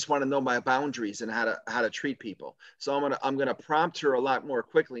 I just want to know my boundaries and how to treat people. So I'm going to prompt her a lot more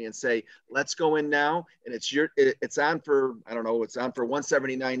quickly and say, let's go in now. And it's on for, I don't know, it's on for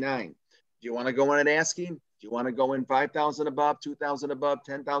 $179.9. Do you want to go in and asking? Do you want to go in 5,000 above, 2,000 above,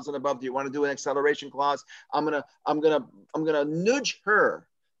 10,000 above? Do you want to do an acceleration clause? I'm gonna nudge her,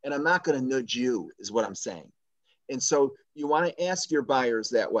 and I'm not gonna nudge you, is what I'm saying. And so you want to ask your buyers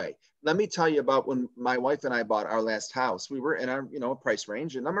that way. Let me tell you about when my wife and I bought our last house. We were in our price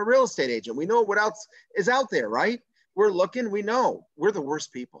range, and I'm a real estate agent. We know what else is out there, right? We're looking. We know we're the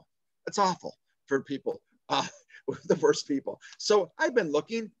worst people. It's awful for people. We're the worst people. So I've been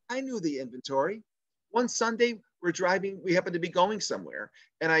looking. I knew the inventory. One Sunday, we're driving. We happened to be going somewhere,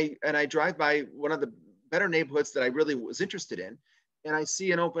 and I drive by one of the better neighborhoods that I really was interested in, and I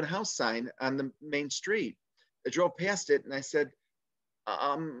see an open house sign on the main street. I drove past it, and I said,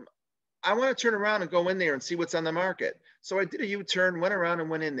 I want to turn around and go in there and see what's on the market. So I did a U-turn, went around and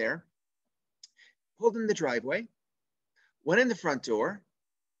went in there, pulled in the driveway, went in the front door.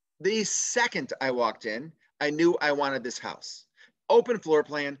 The second I walked in, I knew I wanted this house. Open floor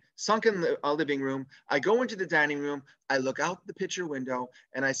plan, sunken living room. I go into the dining room. I look out the picture window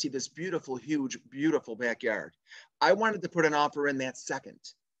and I see this beautiful, huge, beautiful backyard. I wanted to put an offer in that second,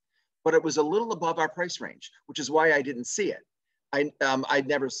 but it was a little above our price range, which is why I didn't see it. I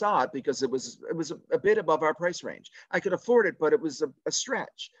never saw it because it was a bit above our price range. I could afford it, but it was a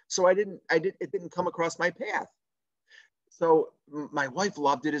stretch. So it didn't come across my path. So my wife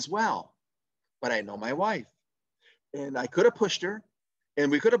loved it as well, but I know my wife. And I could have pushed her and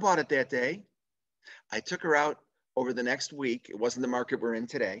we could have bought it that day. I took her out over the next week. It wasn't the market we're in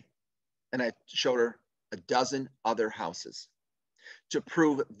today. And I showed her a dozen other houses to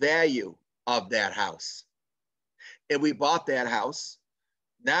prove value of that house. And we bought that house.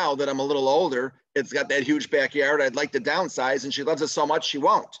 Now that I'm a little older, it's got that huge backyard. I'd like to downsize, and she loves it so much she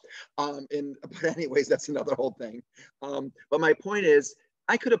won't. But anyways, that's another whole thing. But my point is,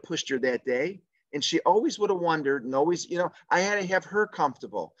 I could have pushed her that day, and she always would have wondered, and always, I had to have her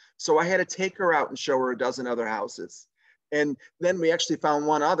comfortable. So I had to take her out and show her a dozen other houses. And then we actually found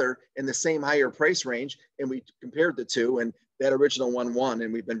one other in the same higher price range, and we compared the two, and that original one won,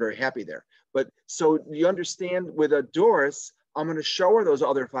 and we've been very happy there. But so you understand, with a Doris, I'm going to show her those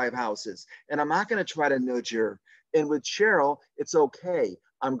other 5 houses, and I'm not going to try to nudge her. And with Cheryl, it's okay.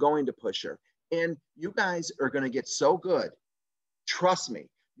 I'm going to push her. And you guys are going to get so good. Trust me,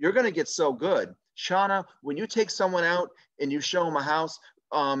 you're going to get so good. Shauna, when you take someone out and you show them a house,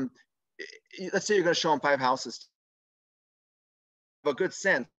 let's say you're going to show them 5 houses. Have a good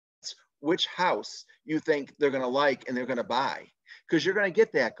sense which house you think they're going to like and they're going to buy, because you're going to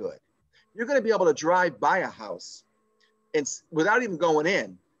get that good. You're going to be able to drive by a house and without even going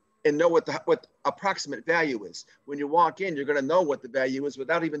in and know what approximate value is. When you walk in, you're going to know what the value is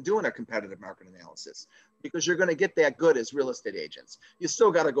without even doing a competitive market analysis, because you're going to get that good as real estate agents. You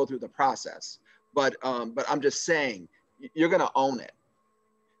still got to go through the process, but I'm just saying, you're going to own it.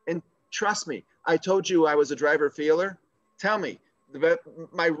 And trust me, I told you I was a driver feeler. Tell me,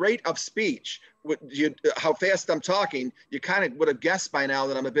 my rate of speech, how fast I'm talking, you kind of would have guessed by now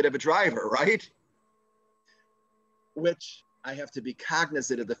that I'm a bit of a driver, right? Which I have to be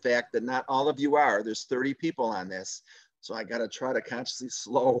cognizant of the fact that not all of you are. There's 30 people on this. So I got to try to consciously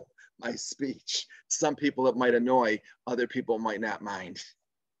slow my speech. Some people it might annoy, other people might not mind.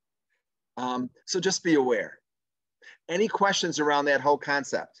 So just be aware. Any questions around that whole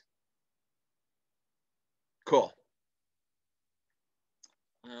concept? Cool.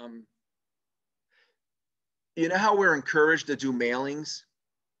 You know how we're encouraged to do mailings,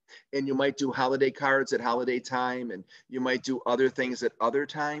 and you might do holiday cards at holiday time, and you might do other things at other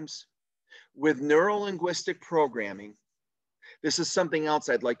times? With neuro-linguistic programming, this is something else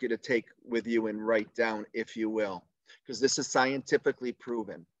I'd like you to take with you and write down, if you will, because this is scientifically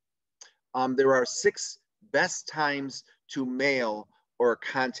proven. There are 6 best times to mail or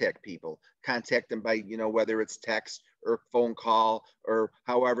contact people. Contact them by, whether it's text or phone call or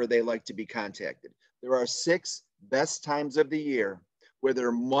however they like to be contacted. There are 6 best times of the year where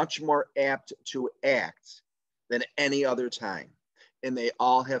they're much more apt to act than any other time. And they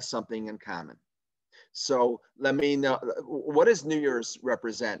all have something in common. So let me know, what does New Year's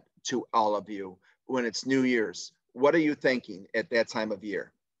represent to all of you when it's New Year's? What are you thinking at that time of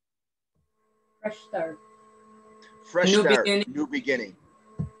year? Fresh start. Fresh start, new beginning.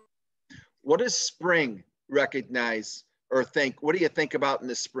 What does spring recognize or think? What do you think about in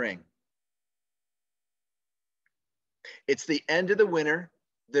the spring? It's the end of the winter,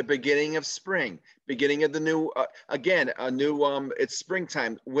 the beginning of spring, beginning of the new, it's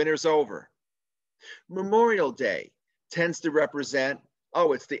springtime, winter's over. Memorial Day tends to represent,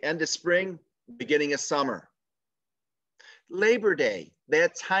 oh, it's the end of spring, beginning of summer. Labor Day,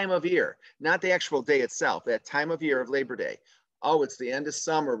 that time of year, not the actual day itself, that time of year of Labor Day. Oh, it's the end of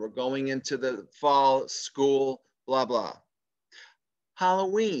summer, we're going into the fall, school, blah, blah.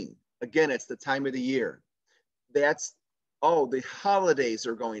 Halloween, again, it's the time of the year. That's, oh, the holidays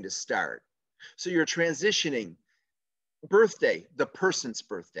are going to start. So you're transitioning. Birthday, the person's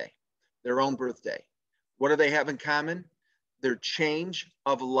birthday, their own birthday. What do they have in common? Their change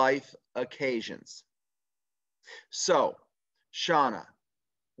of life occasions. So, Shauna,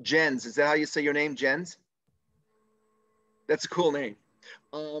 Jens, is that how you say your name, Jens? That's a cool name.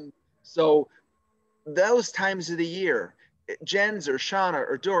 So those times of the year, Jens or Shauna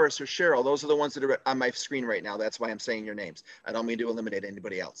or Doris or Cheryl, those are the ones that are on my screen right now. That's why I'm saying your names. I don't mean to eliminate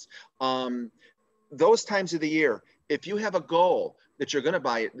anybody else. Those times of the year, if you have a goal that you're going to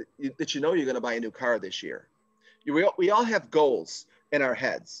buy, that you know you're going to buy a new car this year, we all have goals in our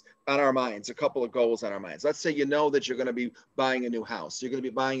heads, on our minds, a couple of goals on our minds. Let's say you know that you're going to be buying a new house, you're going to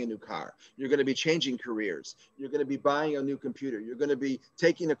be buying a new car, you're going to be changing careers, you're going to be buying a new computer, you're going to be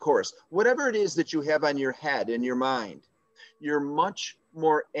taking a course. Whatever it is that you have on your head, in your mind, you're much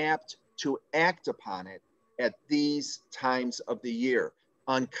more apt to act upon it at these times of the year,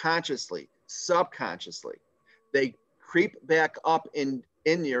 unconsciously, subconsciously. They creep back up in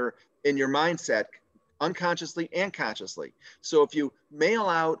your mindset, unconsciously and consciously. So if you mail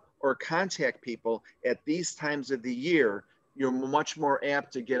out or contact people at these times of the year, you're much more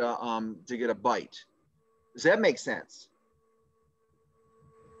apt to get a bite. Does that make sense?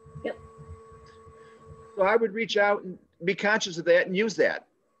 Yep. So I would reach out and be conscious of that and use that.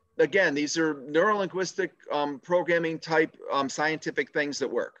 Again, these are neurolinguistic programming type scientific things that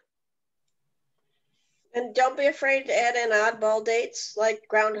work. And don't be afraid to add in oddball dates like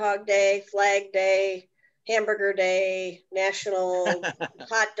Groundhog Day, Flag Day, Hamburger Day, National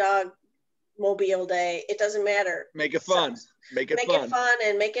Hot Dog Mobile Day. It doesn't matter. Make it fun. Make it fun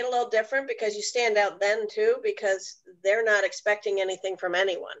and make it a little different, because you stand out then too, because they're not expecting anything from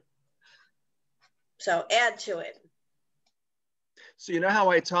anyone. So add to it. So you know how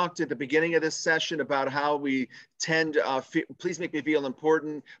I talked at the beginning of this session about how we tend to, please make me feel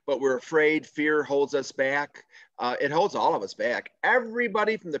important, but we're afraid, fear holds us back. It holds all of us back.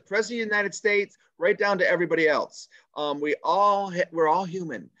 Everybody from the President of the United States right down to everybody else. We're all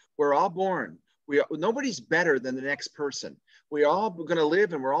human. We're all born. Nobody's better than the next person. We're all going to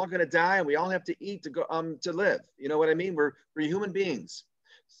live and we're all going to die, and we all have to eat to live. You know what I mean? We're human beings.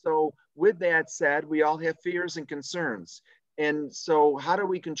 So with that said, we all have fears and concerns. And so how do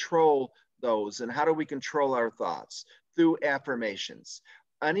we control those, and how do we control our thoughts? Through affirmations.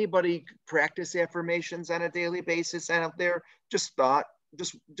 Anybody practice affirmations on a daily basis out there?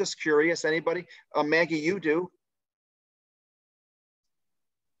 Just curious, anybody? Maggie, you do.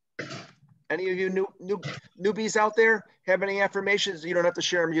 Any of you newbies out there have any affirmations? You don't have to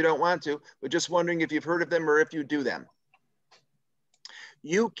share them, you don't want to, but just wondering if you've heard of them or if you do them.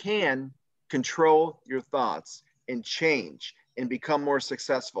 You can control your thoughts and change and become more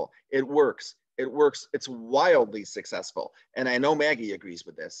successful. It works. It works. It's wildly successful. And I know Maggie agrees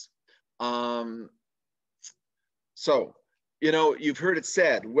with this. So, you know, you've heard it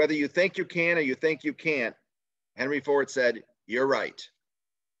said, whether you think you can or you think you can't, Henry Ford said, you're right.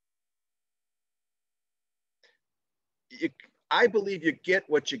 I believe you get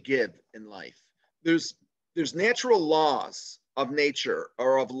what you give in life. There's natural laws of nature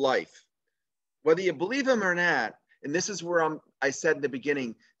or of life. Whether you believe them or not, and this is where I said in the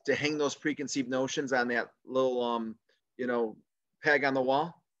beginning to hang those preconceived notions on that little, peg on the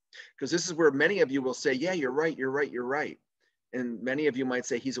wall. Because this is where many of you will say, yeah, you're right, you're right, you're right. And many of you might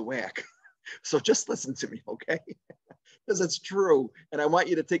say, he's a whack. So just listen to me, okay? Because it's true. And I want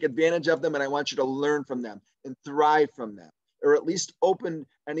you to take advantage of them, and I want you to learn from them and thrive from them. Or at least open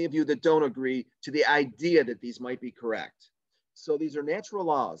any of you that don't agree to the idea that these might be correct. So these are natural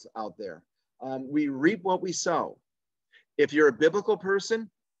laws out there. We reap what we sow. If you're a biblical person,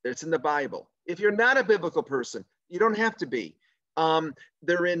 it's in the Bible. If you're not a biblical person, you don't have to be.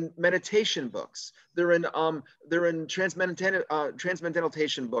 They're in meditation books. They're in transcendental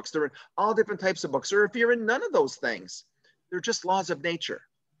books. They're in all different types of books. Or if you're in none of those things, they're just laws of nature.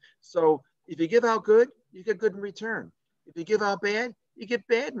 So if you give out good, you get good in return. If you give out bad, you get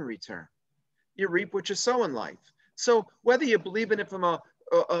bad in return. You reap what you sow in life. So whether you believe in it from a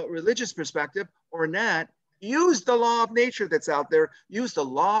a religious perspective or not, use the law of nature that's out there. Use the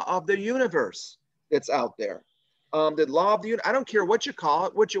law of the universe that's out there. The law of the universe. I don't care what you call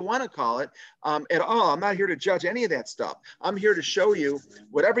it, what you want to call it at all. I'm not here to judge any of that stuff. I'm here to show you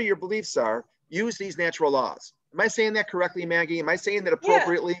whatever your beliefs are, use these natural laws. Am I saying that correctly, Maggie? Am I saying that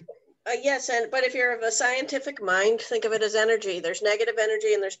appropriately? Yeah. Yes, but if you're of a scientific mind, think of it as energy. There's negative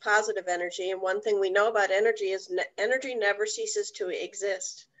energy and there's positive energy. And one thing we know about energy is energy never ceases to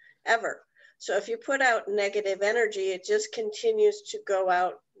exist, ever. So if you put out negative energy, it just continues to go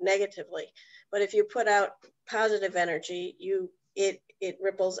out negatively. But if you put out positive energy, it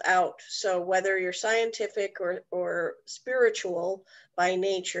ripples out. So whether you're scientific or spiritual by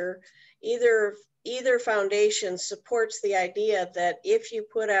nature, either foundation supports the idea that if you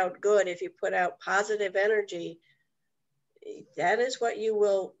put out good, if you put out positive energy, that is what it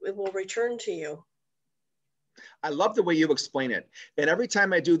will return to you. I love the way you explain it. And every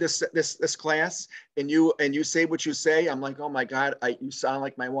time I do this class and you say what you say, I'm like, oh my God, you sound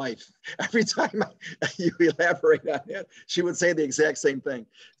like my wife. Every time you elaborate on that, she would say the exact same thing.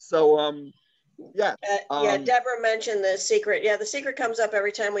 So yeah. Deborah mentioned The Secret. Yeah, The Secret comes up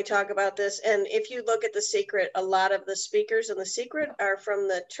every time we talk about this. And if you look at The Secret, a lot of the speakers in The Secret are from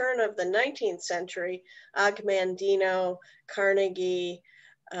the turn of the 19th century. Og Mandino, Carnegie,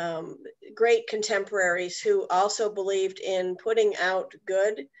 great contemporaries who also believed in putting out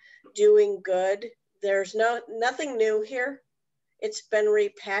good, doing good. There's nothing new here. It's been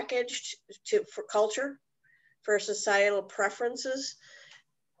repackaged for culture, for societal preferences.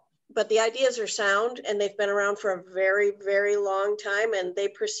 But the ideas are sound and they've been around for a very, very long time, and they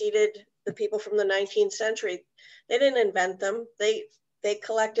preceded the people from the 19th century. They didn't invent them. They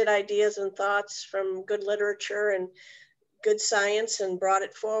collected ideas and thoughts from good literature and good science and brought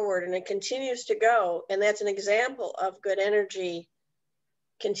it forward, and it continues to go. And that's an example of good energy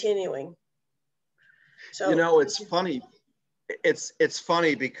continuing. So, you know, it's funny. It's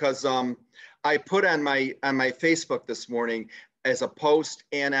funny because I put on my Facebook this morning as a post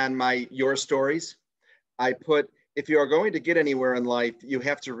and on your stories, I put, if you are going to get anywhere in life, you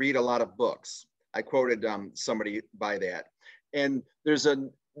have to read a lot of books. I quoted somebody by that. And there's a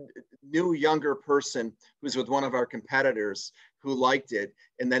new younger person who's with one of our competitors who liked it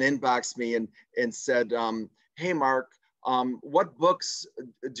and then inboxed me and said, hey, Mark, what books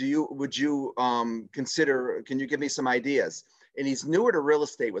would you consider? Can you give me some ideas? And he's newer to real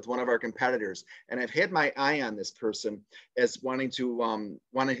estate with one of our competitors. And I've had my eye on this person as wanting to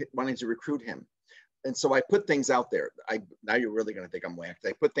recruit him. And so I put things out there. Now you're really going to think I'm whacked.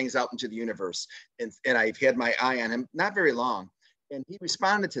 I put things out into the universe, and I've had my eye on him, not very long. And he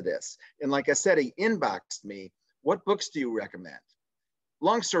responded to this. And like I said, he inboxed me, what books do you recommend?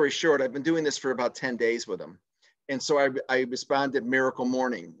 Long story short, I've been doing this for about 10 days with him. And so I responded, Miracle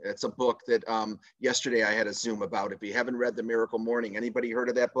Morning. It's a book that yesterday I had a Zoom about. If you haven't read The Miracle Morning, anybody heard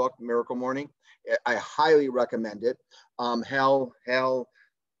of that book, Miracle Morning? I highly recommend it. Oh,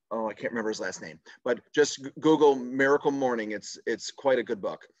 I can't remember his last name, but just Google Miracle Morning. It's quite a good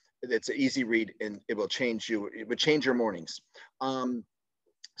book. It's an easy read and it will change you. It would change your mornings.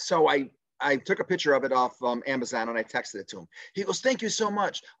 So I took a picture of it off Amazon and I texted it to him. He goes, thank you so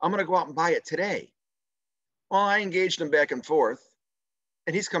much. I'm going to go out and buy it today. Well, I engaged him back and forth,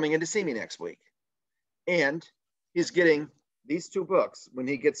 and he's coming in to see me next week. And he's getting these two books when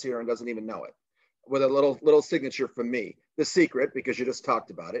he gets here and doesn't even know it, with a little signature from me. The Secret, because you just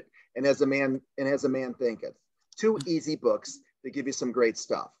talked about it, and As a Man Thinketh. Two easy books that give you some great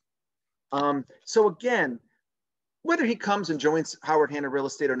stuff. So again, whether he comes and joins Howard Hanna Real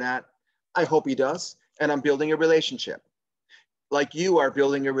Estate or not, I hope he does, and I'm building a relationship. Like you are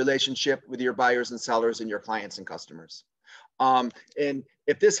building a relationship with your buyers and sellers and your clients and customers. And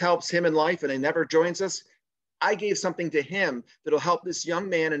if this helps him in life and he never joins us, I gave something to him that'll help this young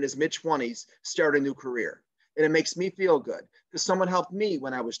man in his mid-20s start a new career. And it makes me feel good because someone helped me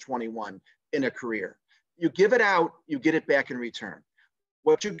when I was 21 in a career. You give it out, you get it back in return.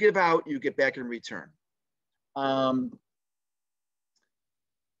 What you give out, you get back in return. The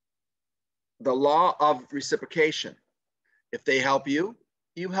law of reciprocation. If they help you,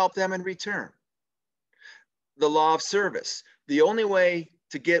 you help them in return. The law of service. The only way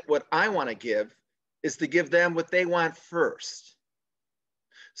to get what I want to give is to give them what they want first.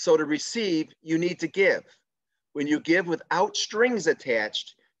 So to receive, you need to give. When you give without strings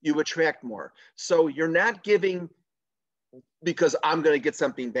attached, you attract more. So you're not giving because I'm going to get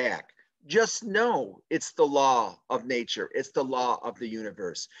something back. Just know it's the law of nature. It's the law of the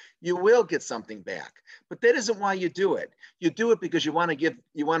universe. You will get something back, but that isn't why you do it. You do it because you want to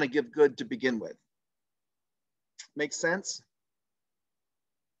give good to begin with. Make sense?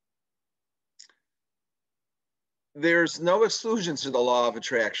 There's no exclusions to the law of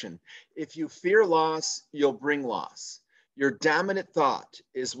attraction. If you fear loss, you'll bring loss. Your dominant thought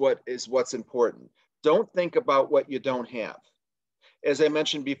is what's important. Don't think about what you don't have. As I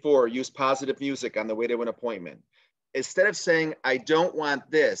mentioned before, use positive music on the way to an appointment. Instead of saying, I don't want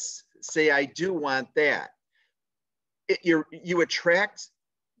this, say, I do want that. You attract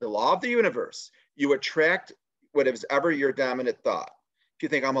the law of the universe. You attract whatever your dominant thought. If you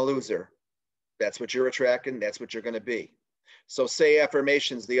think I'm a loser, that's what you're attracting. That's what you're going to be. So say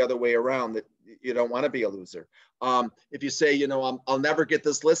affirmations the other way around, that you don't want to be a loser. If you say, you know, I'll never get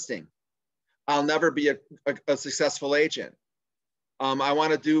this listing. I'll never be a successful agent. I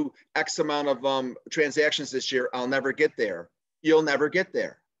want to do X amount of transactions this year. I'll never get there. You'll never get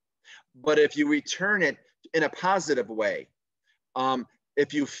there. But if you return it in a positive way,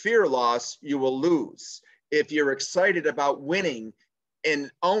 if you fear loss, you will lose. If you're excited about winning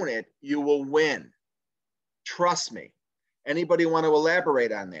and own it, you will win. Trust me. Anybody want to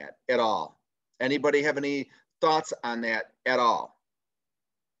elaborate on that at all? Anybody have any thoughts on that at all?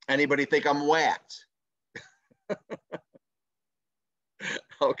 Anybody think I'm whacked?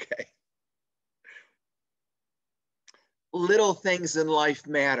 Okay. Little things in life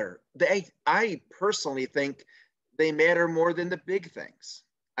matter. I personally think they matter more than the big things.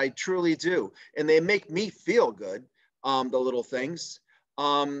 I truly do. And they make me feel good, the little things.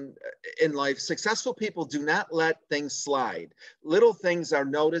 In life, successful people do not let things slide. Little things are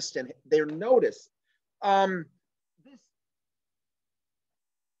noticed, and they're noticed. I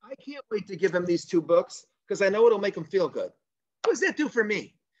can't wait to give him these 2 books because I know it'll make him feel good. What does that do for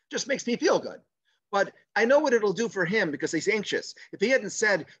me? Just makes me feel good. But I know what it'll do for him because he's anxious. If he hadn't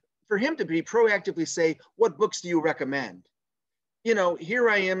said, for him to be proactively say, what books do you recommend? You know, here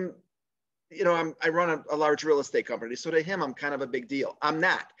I am, you know, I run a large real estate company. So to him, I'm kind of a big deal. I'm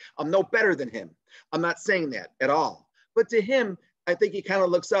not. I'm no better than him. I'm not saying that at all. But to him, I think he kind of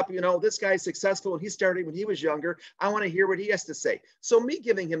looks up, you know, this guy's successful and he started when he was younger. I want to hear what he has to say. So me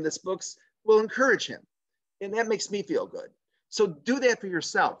giving him this books will encourage him. And that makes me feel good. So do that for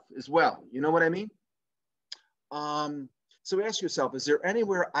yourself as well. You know what I mean? So ask yourself, is there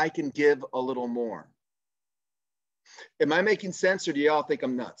anywhere I can give a little more? Am I making sense, or do y'all think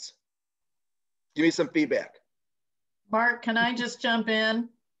I'm nuts? Give me some feedback. Mark, can I just jump in?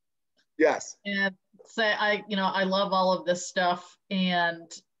 Yes. And say, I love all of this stuff, and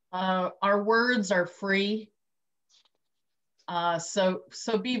our words are free. So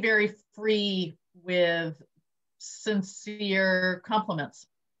be very free with sincere compliments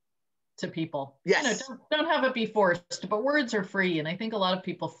to people. Yes. Don't have it be forced, but words are free. And I think a lot of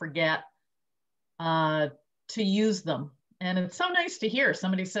people forget to use them. And it's so nice to hear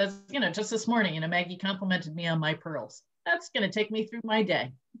somebody says, just this morning, Maggie complimented me on my pearls. That's going to take me through my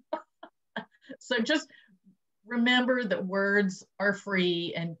day. So just remember that words are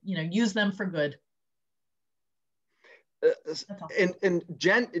free, and, use them for good. And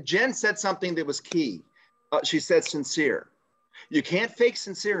Jen said something that was key. She said sincere. You can't fake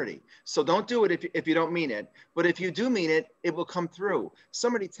sincerity. So don't do it if you don't mean it. But if you do mean it, it will come through.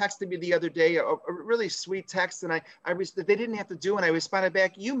 Somebody texted me the other day, a really sweet text, and they didn't have to do, and I responded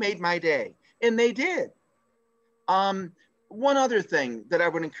back, you made my day. And they did. One other thing that I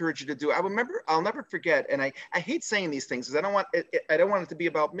would encourage you to do, I'll never forget, and I hate saying these things because I don't want it to be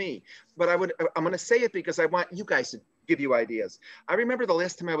about me, but I'm going to say it because I want you guys to give you ideas. I remember the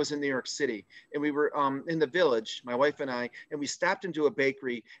last time I was in New York City, and we were in the Village, my wife and I, and we stopped into a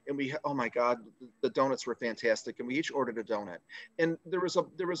bakery, and oh my God, the donuts were fantastic, and we each ordered a donut. And there was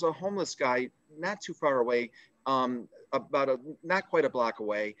a homeless guy not too far away, not quite a block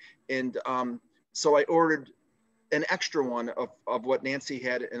away, and so I ordered an extra one of what Nancy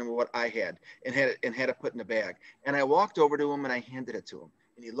had and what I had, and had it put in a bag. And I walked over to him and I handed it to him,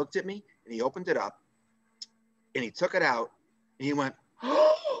 and he looked at me and he opened it up and he took it out and he went,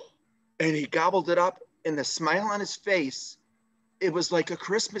 oh, and he gobbled it up, and the smile on his face, it was like a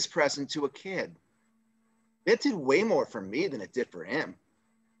Christmas present to a kid. It did way more for me than it did for him.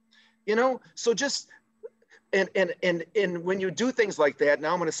 So just, and when you do things like that,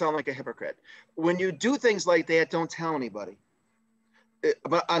 now I'm going to sound like a hypocrite. When you do things like that, don't tell anybody.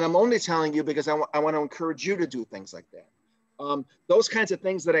 And I'm only telling you because I want to encourage you to do things like that. Those kinds of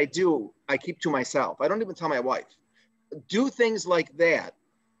things that I do, I keep to myself. I don't even tell my wife. Do things like that,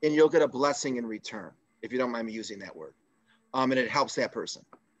 and you'll get a blessing in return, if you don't mind me using that word. And it helps that person.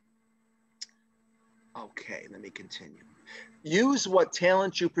 Okay, let me continue. Use what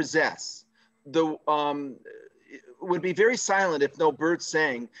talent you possess. Would be very silent if no birds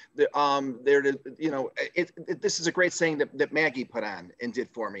sang. This is a great saying that Maggie put on and did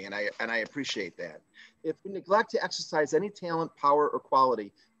for me, and I appreciate that. If we neglect to exercise any talent, power, or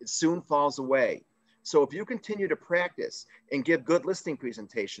quality, it soon falls away. So if you continue to practice and give good listing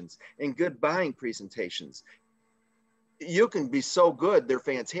presentations and good buying presentations, you can be so good, they're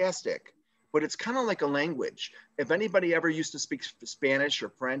fantastic. But it's kind of like a language. If anybody ever used to speak Spanish or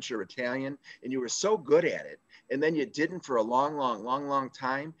French or Italian, and you were so good at it, and then you didn't for a long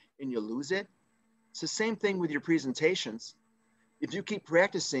time, and you lose it, it's the same thing with your presentations. If you keep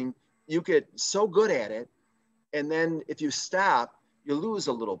practicing, you get so good at it, and then if you stop, you lose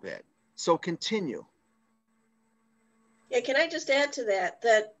a little bit. So continue. Yeah, can I just add to that,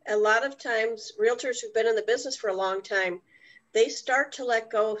 that a lot of times realtors who've been in the business for a long time, they start to let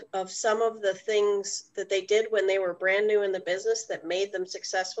go of some of the things that they did when they were brand new in the business that made them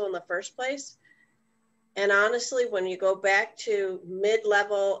successful in the first place. And honestly, when you go back to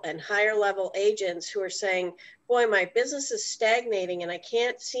mid-level and higher level agents who are saying, boy, my business is stagnating and I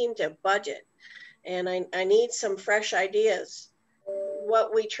can't seem to budget and I need some fresh ideas.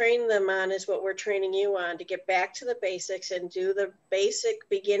 What we train them on is what we're training you on, to get back to the basics and do the basic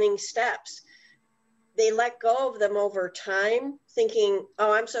beginning steps. They let go of them over time, thinking,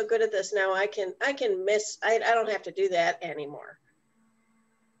 oh, I'm so good at this now, I don't have to do that anymore.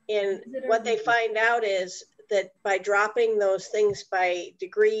 And what they find out is that by dropping those things by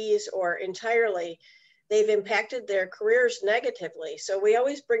degrees or entirely, they've impacted their careers negatively. So we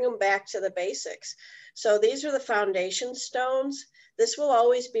always bring them back to the basics. So these are the foundation stones. This will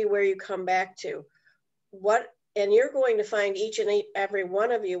always be where you come back to. And you're going to find each and every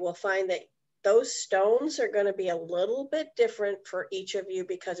one of you will find that those stones are going to be a little bit different for each of you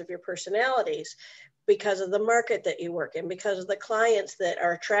because of your personalities, because of the market that you work in, because of the clients that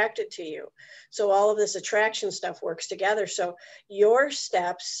are attracted to you. So all of this attraction stuff works together. So your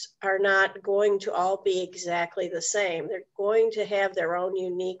steps are not going to all be exactly the same. They're going to have their own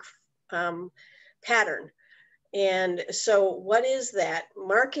unique pattern. And so what is that?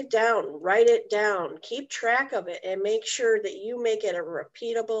 Mark it down, write it down, keep track of it, and make sure that you make it a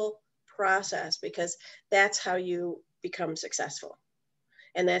repeatable process, because that's how you become successful.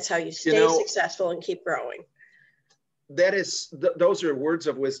 And that's how you stay successful and keep growing. That is, those are words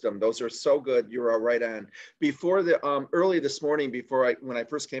of wisdom. Those are so good. You're all right on. Before the, early this morning, when I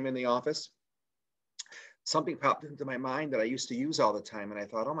first came in the office, something popped into my mind that I used to use all the time. And I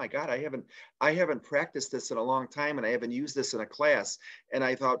thought, oh my God, I haven't practiced this in a long time, and I haven't used this in a class. And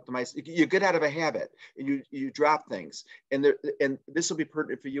I thought to myself, you get out of a habit and you drop things. And this will be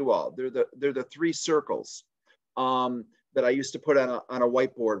pertinent for you all. They're the three circles that I used to put on a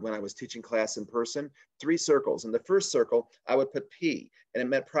whiteboard when I was teaching class in person. 3 circles. In the first circle, I would put P, and it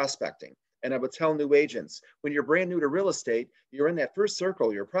meant prospecting. And I would tell new agents, when you're brand new to real estate, you're in that first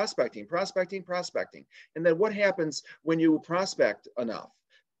circle, you're prospecting. And then what happens when you prospect enough?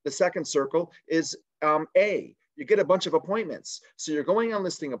 The second circle is A. You get a bunch of appointments. So you're going on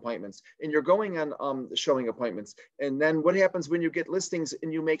listing appointments, and you're going on showing appointments. And then what happens when you get listings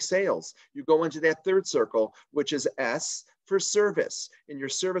and you make sales? You go into that third circle, which is S, for service. And you're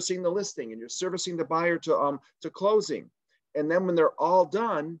servicing the listing, and you're servicing the buyer to closing. And then when they're all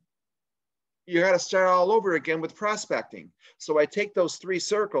done, you got to start all over again with prospecting. So I take those 3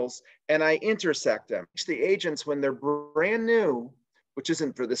 circles and I intersect them. The agents, when they're brand new, which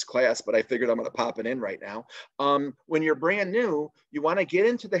isn't for this class, but I figured I'm going to pop it in right now. When you're brand new, you want to get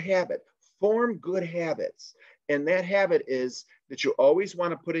into the habit, form good habits. And that habit is that you always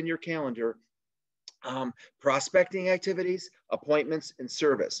want to put in your calendar prospecting activities, appointments, and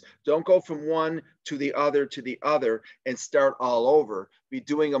service. Don't go from one to the other and start all over. Be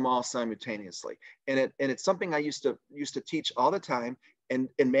doing them all simultaneously. And it's something I used to teach all the time. And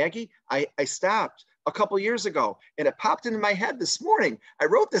Maggie, I stopped a couple years ago, and it popped into my head this morning. I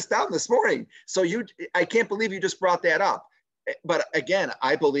wrote this down this morning. So I can't believe you just brought that up. But again,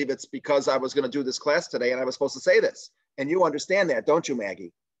 I believe it's because I was going to do this class today and I was supposed to say this. And you understand that, don't you,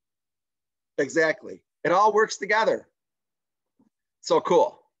 Maggie? Exactly. It all works together. So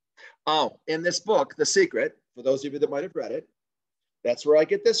cool. Oh, in this book, The Secret, for those of you that might have read it, that's where I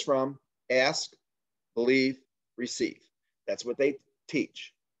get this from. Ask, believe, receive. That's what they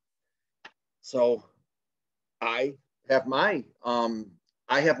teach. So I have my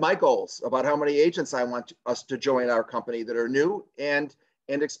goals about how many agents I want us to join our company that are new and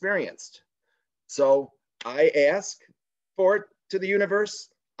experienced. So I ask for it to the universe,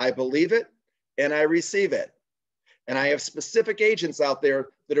 I believe it, and I receive it. And I have specific agents out there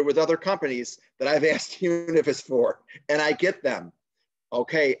that are with other companies that I've asked Univis for, and I get them.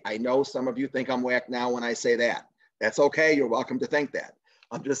 Okay, I know some of you think I'm whack now when I say that. That's okay, you're welcome to think that.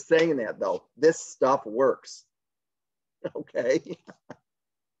 I'm just saying that though, this stuff works. Okay.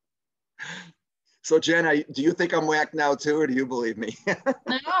 So Jen, do you think I'm whacked now too, or do you believe me?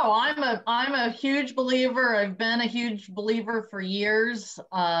 No, I'm a huge believer. I've been a huge believer for years.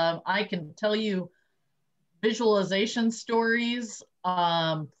 I can tell you visualization stories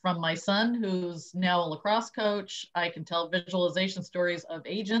from my son, who's now a lacrosse coach. I can tell visualization stories of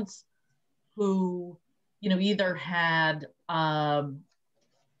agents who, either had,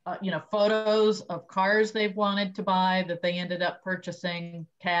 photos of cars they've wanted to buy that they ended up purchasing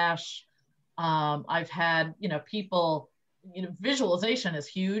cash. I've had, people, visualization is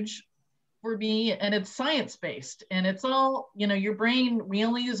huge for me, and it's science-based, and it's all, your brain, we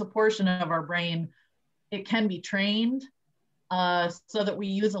only use a portion of our brain. It can be trained so that we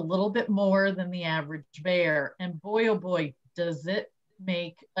use a little bit more than the average bear. And boy, oh boy, does it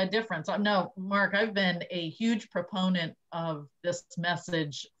make a difference. No, Mark, I've been a huge proponent of this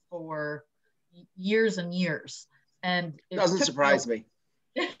message for years and years. And it doesn't surprise me.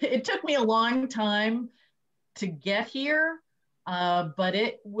 It took me a long time to get here, but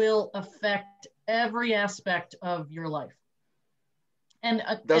it will affect every aspect of your life. And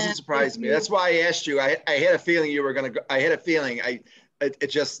doesn't surprise me. That's why I asked you. I had a feeling you were going to go. I had a feeling. It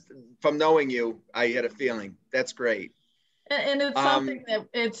just, from knowing you, I had a feeling. That's great. And it's something that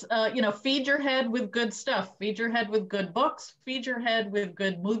it's, feed your head with good stuff. Feed your head with good books. Feed your head with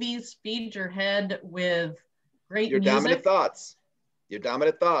good movies. Feed your head with great music. Dominant thoughts. Your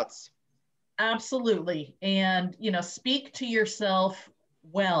dominant thoughts. Absolutely. And, speak to yourself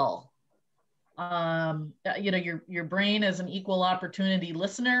well. Your brain is an equal opportunity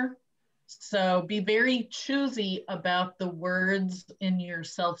listener. So be very choosy about the words in your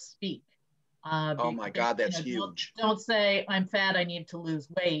self-speak. Oh my God, that's huge. Don't say, I'm fat, I need to lose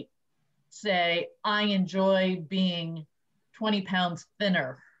weight. Say, I enjoy being 20 pounds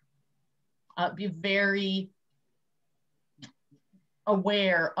thinner. Be very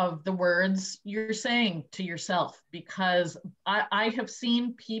aware of the words you're saying to yourself, because I have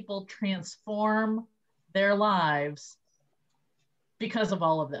seen people transform their lives because of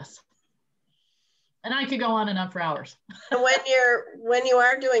all of this. And I could go on and on for hours. And when you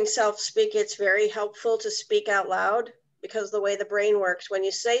are doing self-speak, it's very helpful to speak out loud, because the way the brain works, when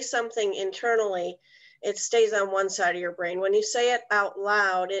you say something internally, it stays on one side of your brain. When you say it out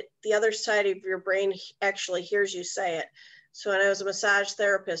loud, the other side of your brain actually hears you say it. So when I was a massage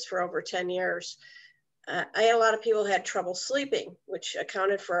therapist for over 10 years, I had a lot of people who had trouble sleeping, which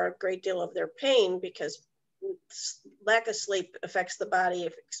accounted for a great deal of their pain, because lack of sleep affects the body,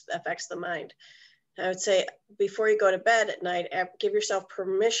 affects the mind. I would say, before you go to bed at night, give yourself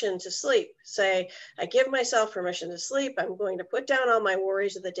permission to sleep. Say, I give myself permission to sleep. I'm going to put down all my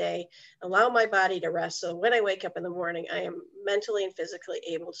worries of the day, allow my body to rest. So when I wake up in the morning, I am mentally and physically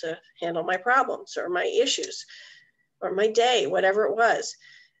able to handle my problems or my issues or my day, whatever it was.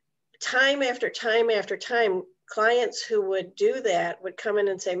 Time after time after time, clients who would do that would come in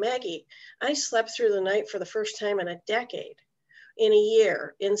and say, Maggie, I slept through the night for the first time in a decade, in a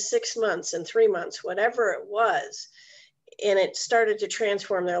year, in 6 months, in 3 months, whatever it was. And it started to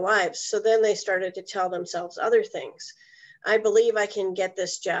transform their lives. So then they started to tell themselves other things. I believe I can get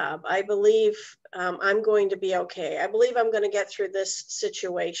this job. I believe I'm going to be okay. I believe I'm going to get through this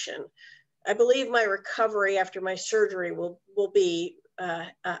situation. I believe my recovery after my surgery will be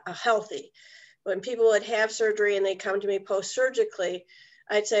healthy. When people would have surgery and they come to me post-surgically,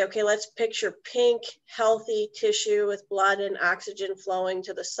 I'd say, okay, let's picture pink, healthy tissue with blood and oxygen flowing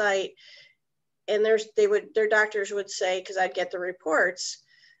to the site. And their doctors would say, because I'd get the reports,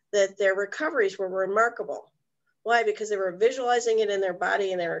 that their recoveries were remarkable. Why? Because they were visualizing it in their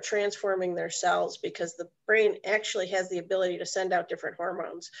body and they were transforming their cells, because the brain actually has the ability to send out different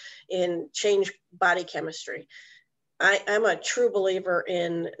hormones and change body chemistry. I'm a true believer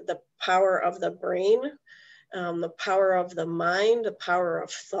in the power of the brain, the power of the mind, the power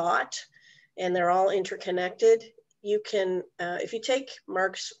of thought, and they're all interconnected. You can, if you take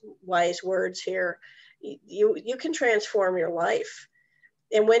Mark's wise words here, you can transform your life.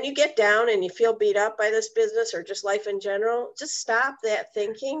 And when you get down and you feel beat up by this business or just life in general, just stop that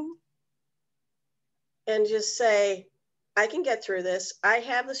thinking and just say, I can get through this. I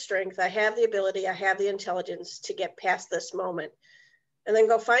have the strength, I have the ability, I have the intelligence to get past this moment. And then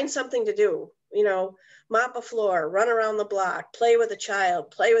go find something to do, mop a floor, run around the block, play with a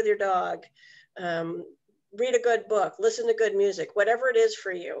child, play with your dog, read a good book, listen to good music, whatever it is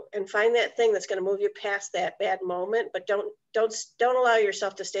for you, and find that thing that's going to move you past that bad moment, but don't allow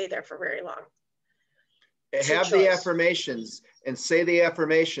yourself to stay there for very long. Have the affirmations and say the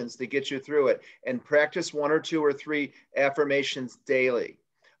affirmations to get you through it, and practice 1 or 2 or 3 affirmations daily.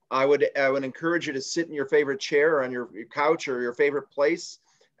 I would encourage you to sit in your favorite chair or on your couch or your favorite place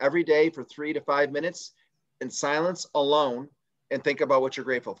every day for 3 to 5 minutes in silence alone and think about what you're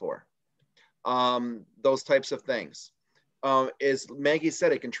grateful for. Those types of things. As Maggie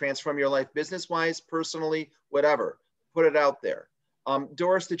said, it can transform your life business-wise, personally, whatever. Put it out there.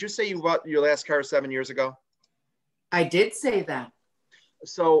 Doris, did you say you bought your last car 7 years ago? I did say that.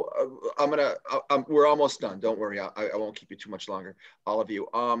 So we're almost done. Don't worry. I won't keep you too much longer, all of you.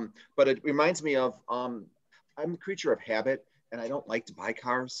 But it reminds me of, I'm a creature of habit, and I don't like to buy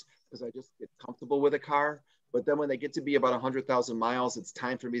cars because I just get comfortable with a car. But then when they get to be about 100,000 miles, it's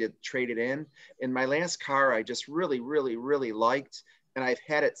time for me to trade it in. And my last car, I just really, really, really liked, and I've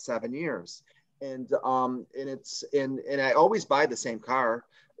had it 7 years. And I always buy the same car.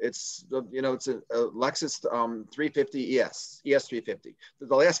 It's, you know, it's a Lexus 350 ES 350.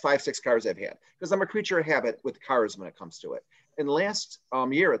 The last 5-6 cars I've had, because I'm a creature of habit with cars when it comes to it. And last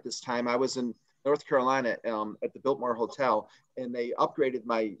year at this time, I was in North Carolina at the Biltmore Hotel, and they upgraded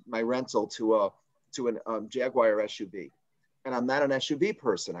my rental to a Jaguar SUV. And I'm not an SUV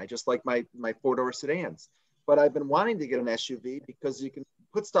person. I just like my 4-door sedans. But I've been wanting to get an SUV because you can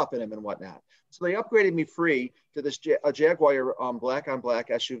put stuff in them and whatnot. So they upgraded me free to this Jaguar black on black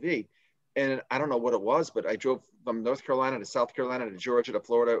SUV. And I don't know what it was, but I drove from North Carolina to South Carolina to Georgia to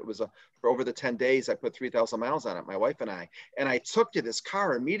Florida. It was for over the 10 days, I put 3,000 miles on it, my wife and I. And I took to this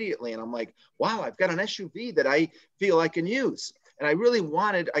car immediately. And I'm like, wow, I've got an SUV that I feel I can use. And I really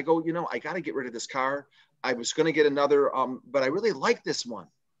wanted, I go, you know, I got to get rid of this car. I was going to get another, but I really like this one.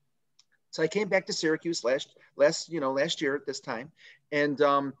 So I came back to Syracuse last year at this time. And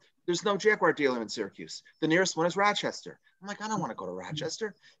there's no Jaguar dealer in Syracuse. The nearest one is Rochester. I'm like, I don't want to go to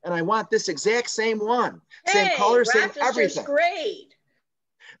Rochester. And I want this exact same one. Same color, same everything. Great.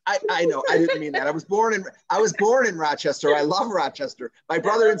 I know, I didn't mean that. I was born in Rochester. I love Rochester. My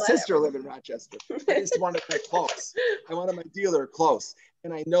brother and sister live in Rochester. I just wanted it close. I wanted my dealer close.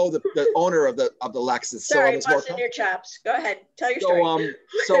 And I know the owner of the Lexus. Sorry, busting your chops. Go ahead, tell your story.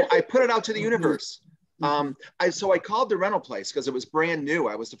 So I put it out to the universe. So I called the rental place because it was brand new.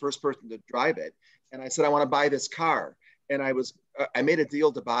 I was the first person to drive it. And I said, I want to buy this car. And I made a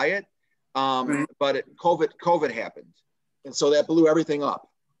deal to buy it. But COVID happened. And so that blew everything up.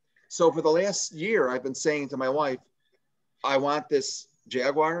 So for the last year, I've been saying to my wife, I want this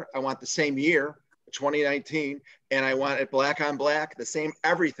Jaguar. I want the same year, 2019, and I want it black on black, the same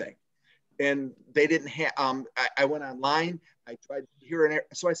everything. And they didn't have, I went online, I tried here and there.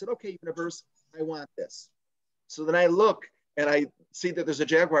 So I said, okay, universe, I want this. So then I look and I see that there's a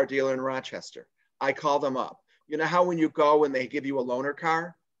Jaguar dealer in Rochester. I call them up. You know how when you go and they give you a loaner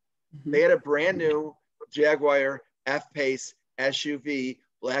car? They had a brand new Jaguar F-Pace SUV,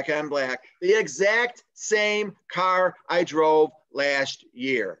 black on black, the exact same car I drove last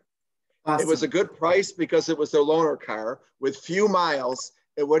year. Awesome. It was a good price because it was their loaner car with few miles.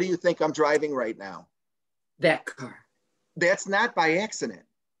 And what do you think I'm driving right now? That car. That's not by accident.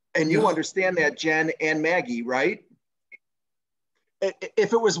 And you understand that, Jen and Maggie, right?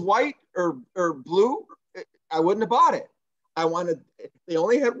 If it was white or blue, I wouldn't have bought it. They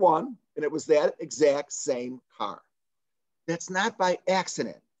only had one, and it was that exact same car. That's not by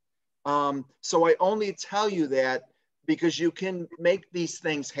accident. So I only tell you that because you can make these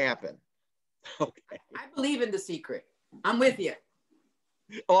things happen. Okay. I believe in the secret. I'm with you.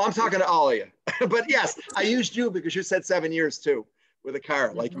 Oh, I'm talking to all of you. But yes, I used you because you said 7 years too with a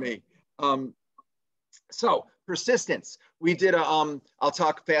car like me. So persistence. We did I'll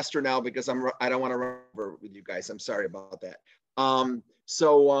talk faster now because I don't want to run over with you guys. I'm sorry about that.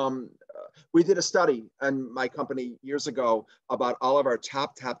 We did a study in my company years ago about all of our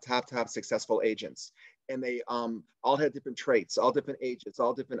top successful agents. And they all had different traits, all different ages,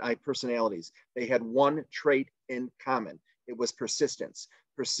 all different personalities. They had one trait in common. It was persistence.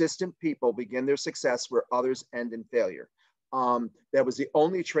 Persistent people begin their success where others end in failure. That was the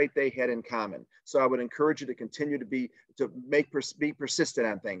only trait they had in common. So I would encourage you to continue to be persistent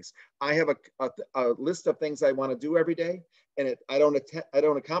on things. I have a list of things I want to do every day, and I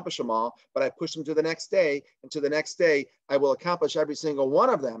don't accomplish them all, but I push them to the next day, and to the next day I will accomplish every single one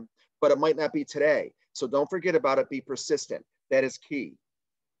of them, but it might not be today. So don't forget about it. Be persistent. That is key.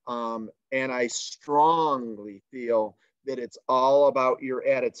 And I strongly feel that it's all about your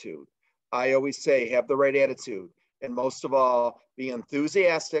attitude. I always say, have the right attitude. And most of all, be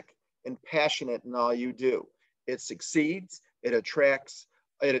enthusiastic and passionate in all you do. It succeeds, it attracts,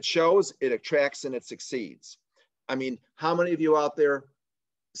 it shows, it attracts, and it succeeds. I mean, how many of you out there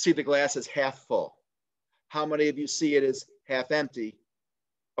see the glass as half full? How many of you see it as half empty?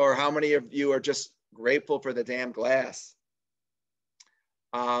 Or how many of you are just grateful for the damn glass?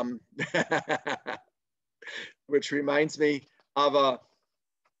 Which reminds me of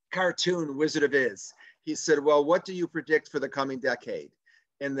cartoon Wizard of Iz. He said, well, what do you predict for the coming decade?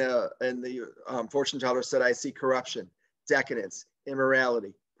 And the fortune teller said, I see corruption, decadence,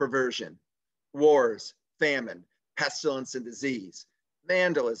 immorality, perversion, wars, famine, pestilence and disease,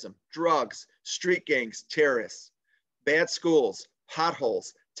 vandalism, drugs, street gangs, terrorists, bad schools,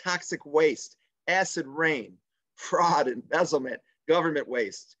 potholes, toxic waste, acid rain, fraud, embezzlement, government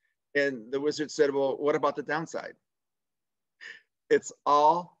waste. And the wizard said, well, what about the downside? It's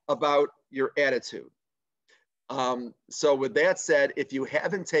all about your attitude. So with that said, if you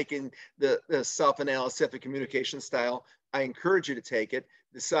haven't taken the self-analysis of communication style, I encourage you to take it,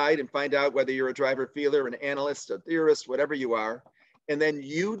 decide and find out whether you're a driver feeler, an analyst, a theorist, whatever you are. And then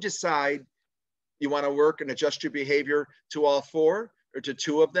you decide you want to work and adjust your behavior to all four, or to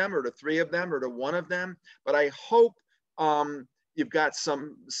two of them, or to three of them, or to one of them. But I hope you've got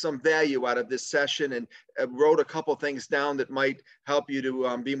some value out of this session, and wrote a couple things down that might help you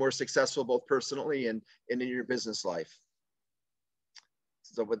to be more successful, both personally and in your business life.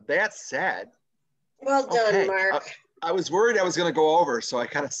 So with that said. Well done, okay. Mark. I was worried I was going to go over, so I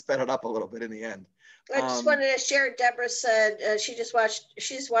kind of sped it up a little bit in the end. I just wanted to share, Deborah said she's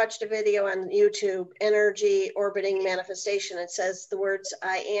watched a video on YouTube, Energy Orbiting Manifestation. It says the words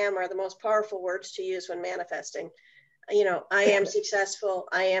I am are the most powerful words to use when manifesting. You know, I am successful,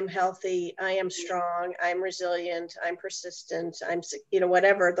 I am healthy, I am strong, I'm resilient, I'm persistent, I'm, you know,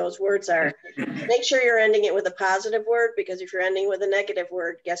 whatever those words are. Make sure you're ending it with a positive word, because if you're ending with a negative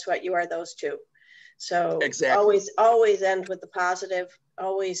word, guess what? You are those two. So exactly. always end with the positive,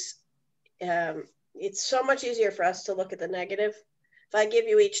 always. It's so much easier for us to look at the negative. If I give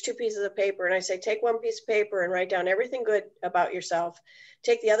you each 2 pieces of paper and I say, take 1 piece of paper and write down everything good about yourself,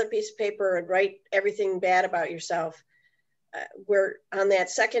 take the other piece of paper and write everything bad about yourself. We're on that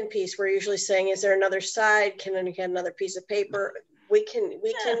second piece, we're usually saying, is there another side? Can I get another piece of paper? We can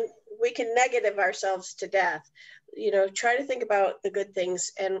negative ourselves to death. You know, try to think about the good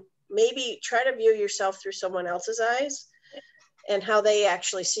things, and maybe try to view yourself through someone else's eyes and how they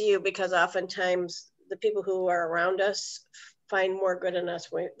actually see you, because oftentimes the people who are around us find more good in us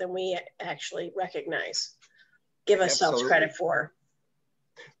than we actually recognize, give ourselves credit for.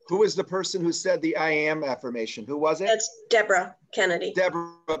 Who was the person who said the I am affirmation? Who was it? That's Deborah Kennedy.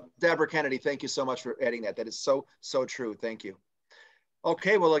 Deborah Kennedy, thank you so much for adding that. That is so true. Thank you.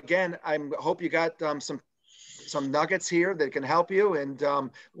 Okay, well, again, I hope you got some nuggets here that can help you, and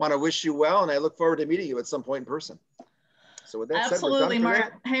want to wish you well, and I look forward to meeting you at some point in person. So with that absolutely, said, we're done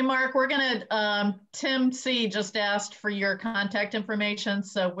Mark. Hey, Mark, we're gonna, Tim C just asked for your contact information,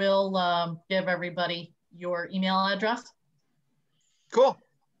 so we'll give everybody your email address. Cool.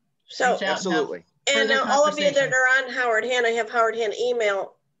 So absolutely. And all of you that are on Howard Hanna have Howard Hanna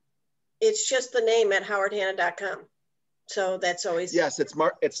email. It's just the name at howardhanna.com. So that's always. Yes, it's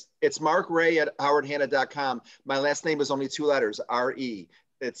Mark Ray at howardhanna.com. My last name is only 2 letters, R-E.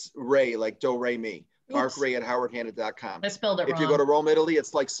 It's Ray, like do, re, mi. Mark Ray at howardhanna.com. I spelled it wrong. If you go to Rome, Italy,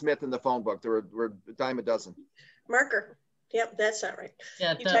 it's like Smith in the phone book. We're a dime a dozen. Marker. Yep, that's not right.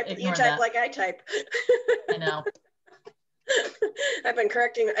 Yeah, you type like I type. I know. I've been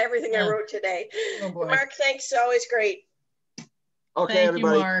correcting everything I wrote today. Oh boy. Mark, thanks. Always great. Okay,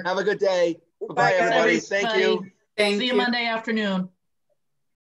 everybody. Have a good day. Bye, everybody. Thank you. See you Monday afternoon.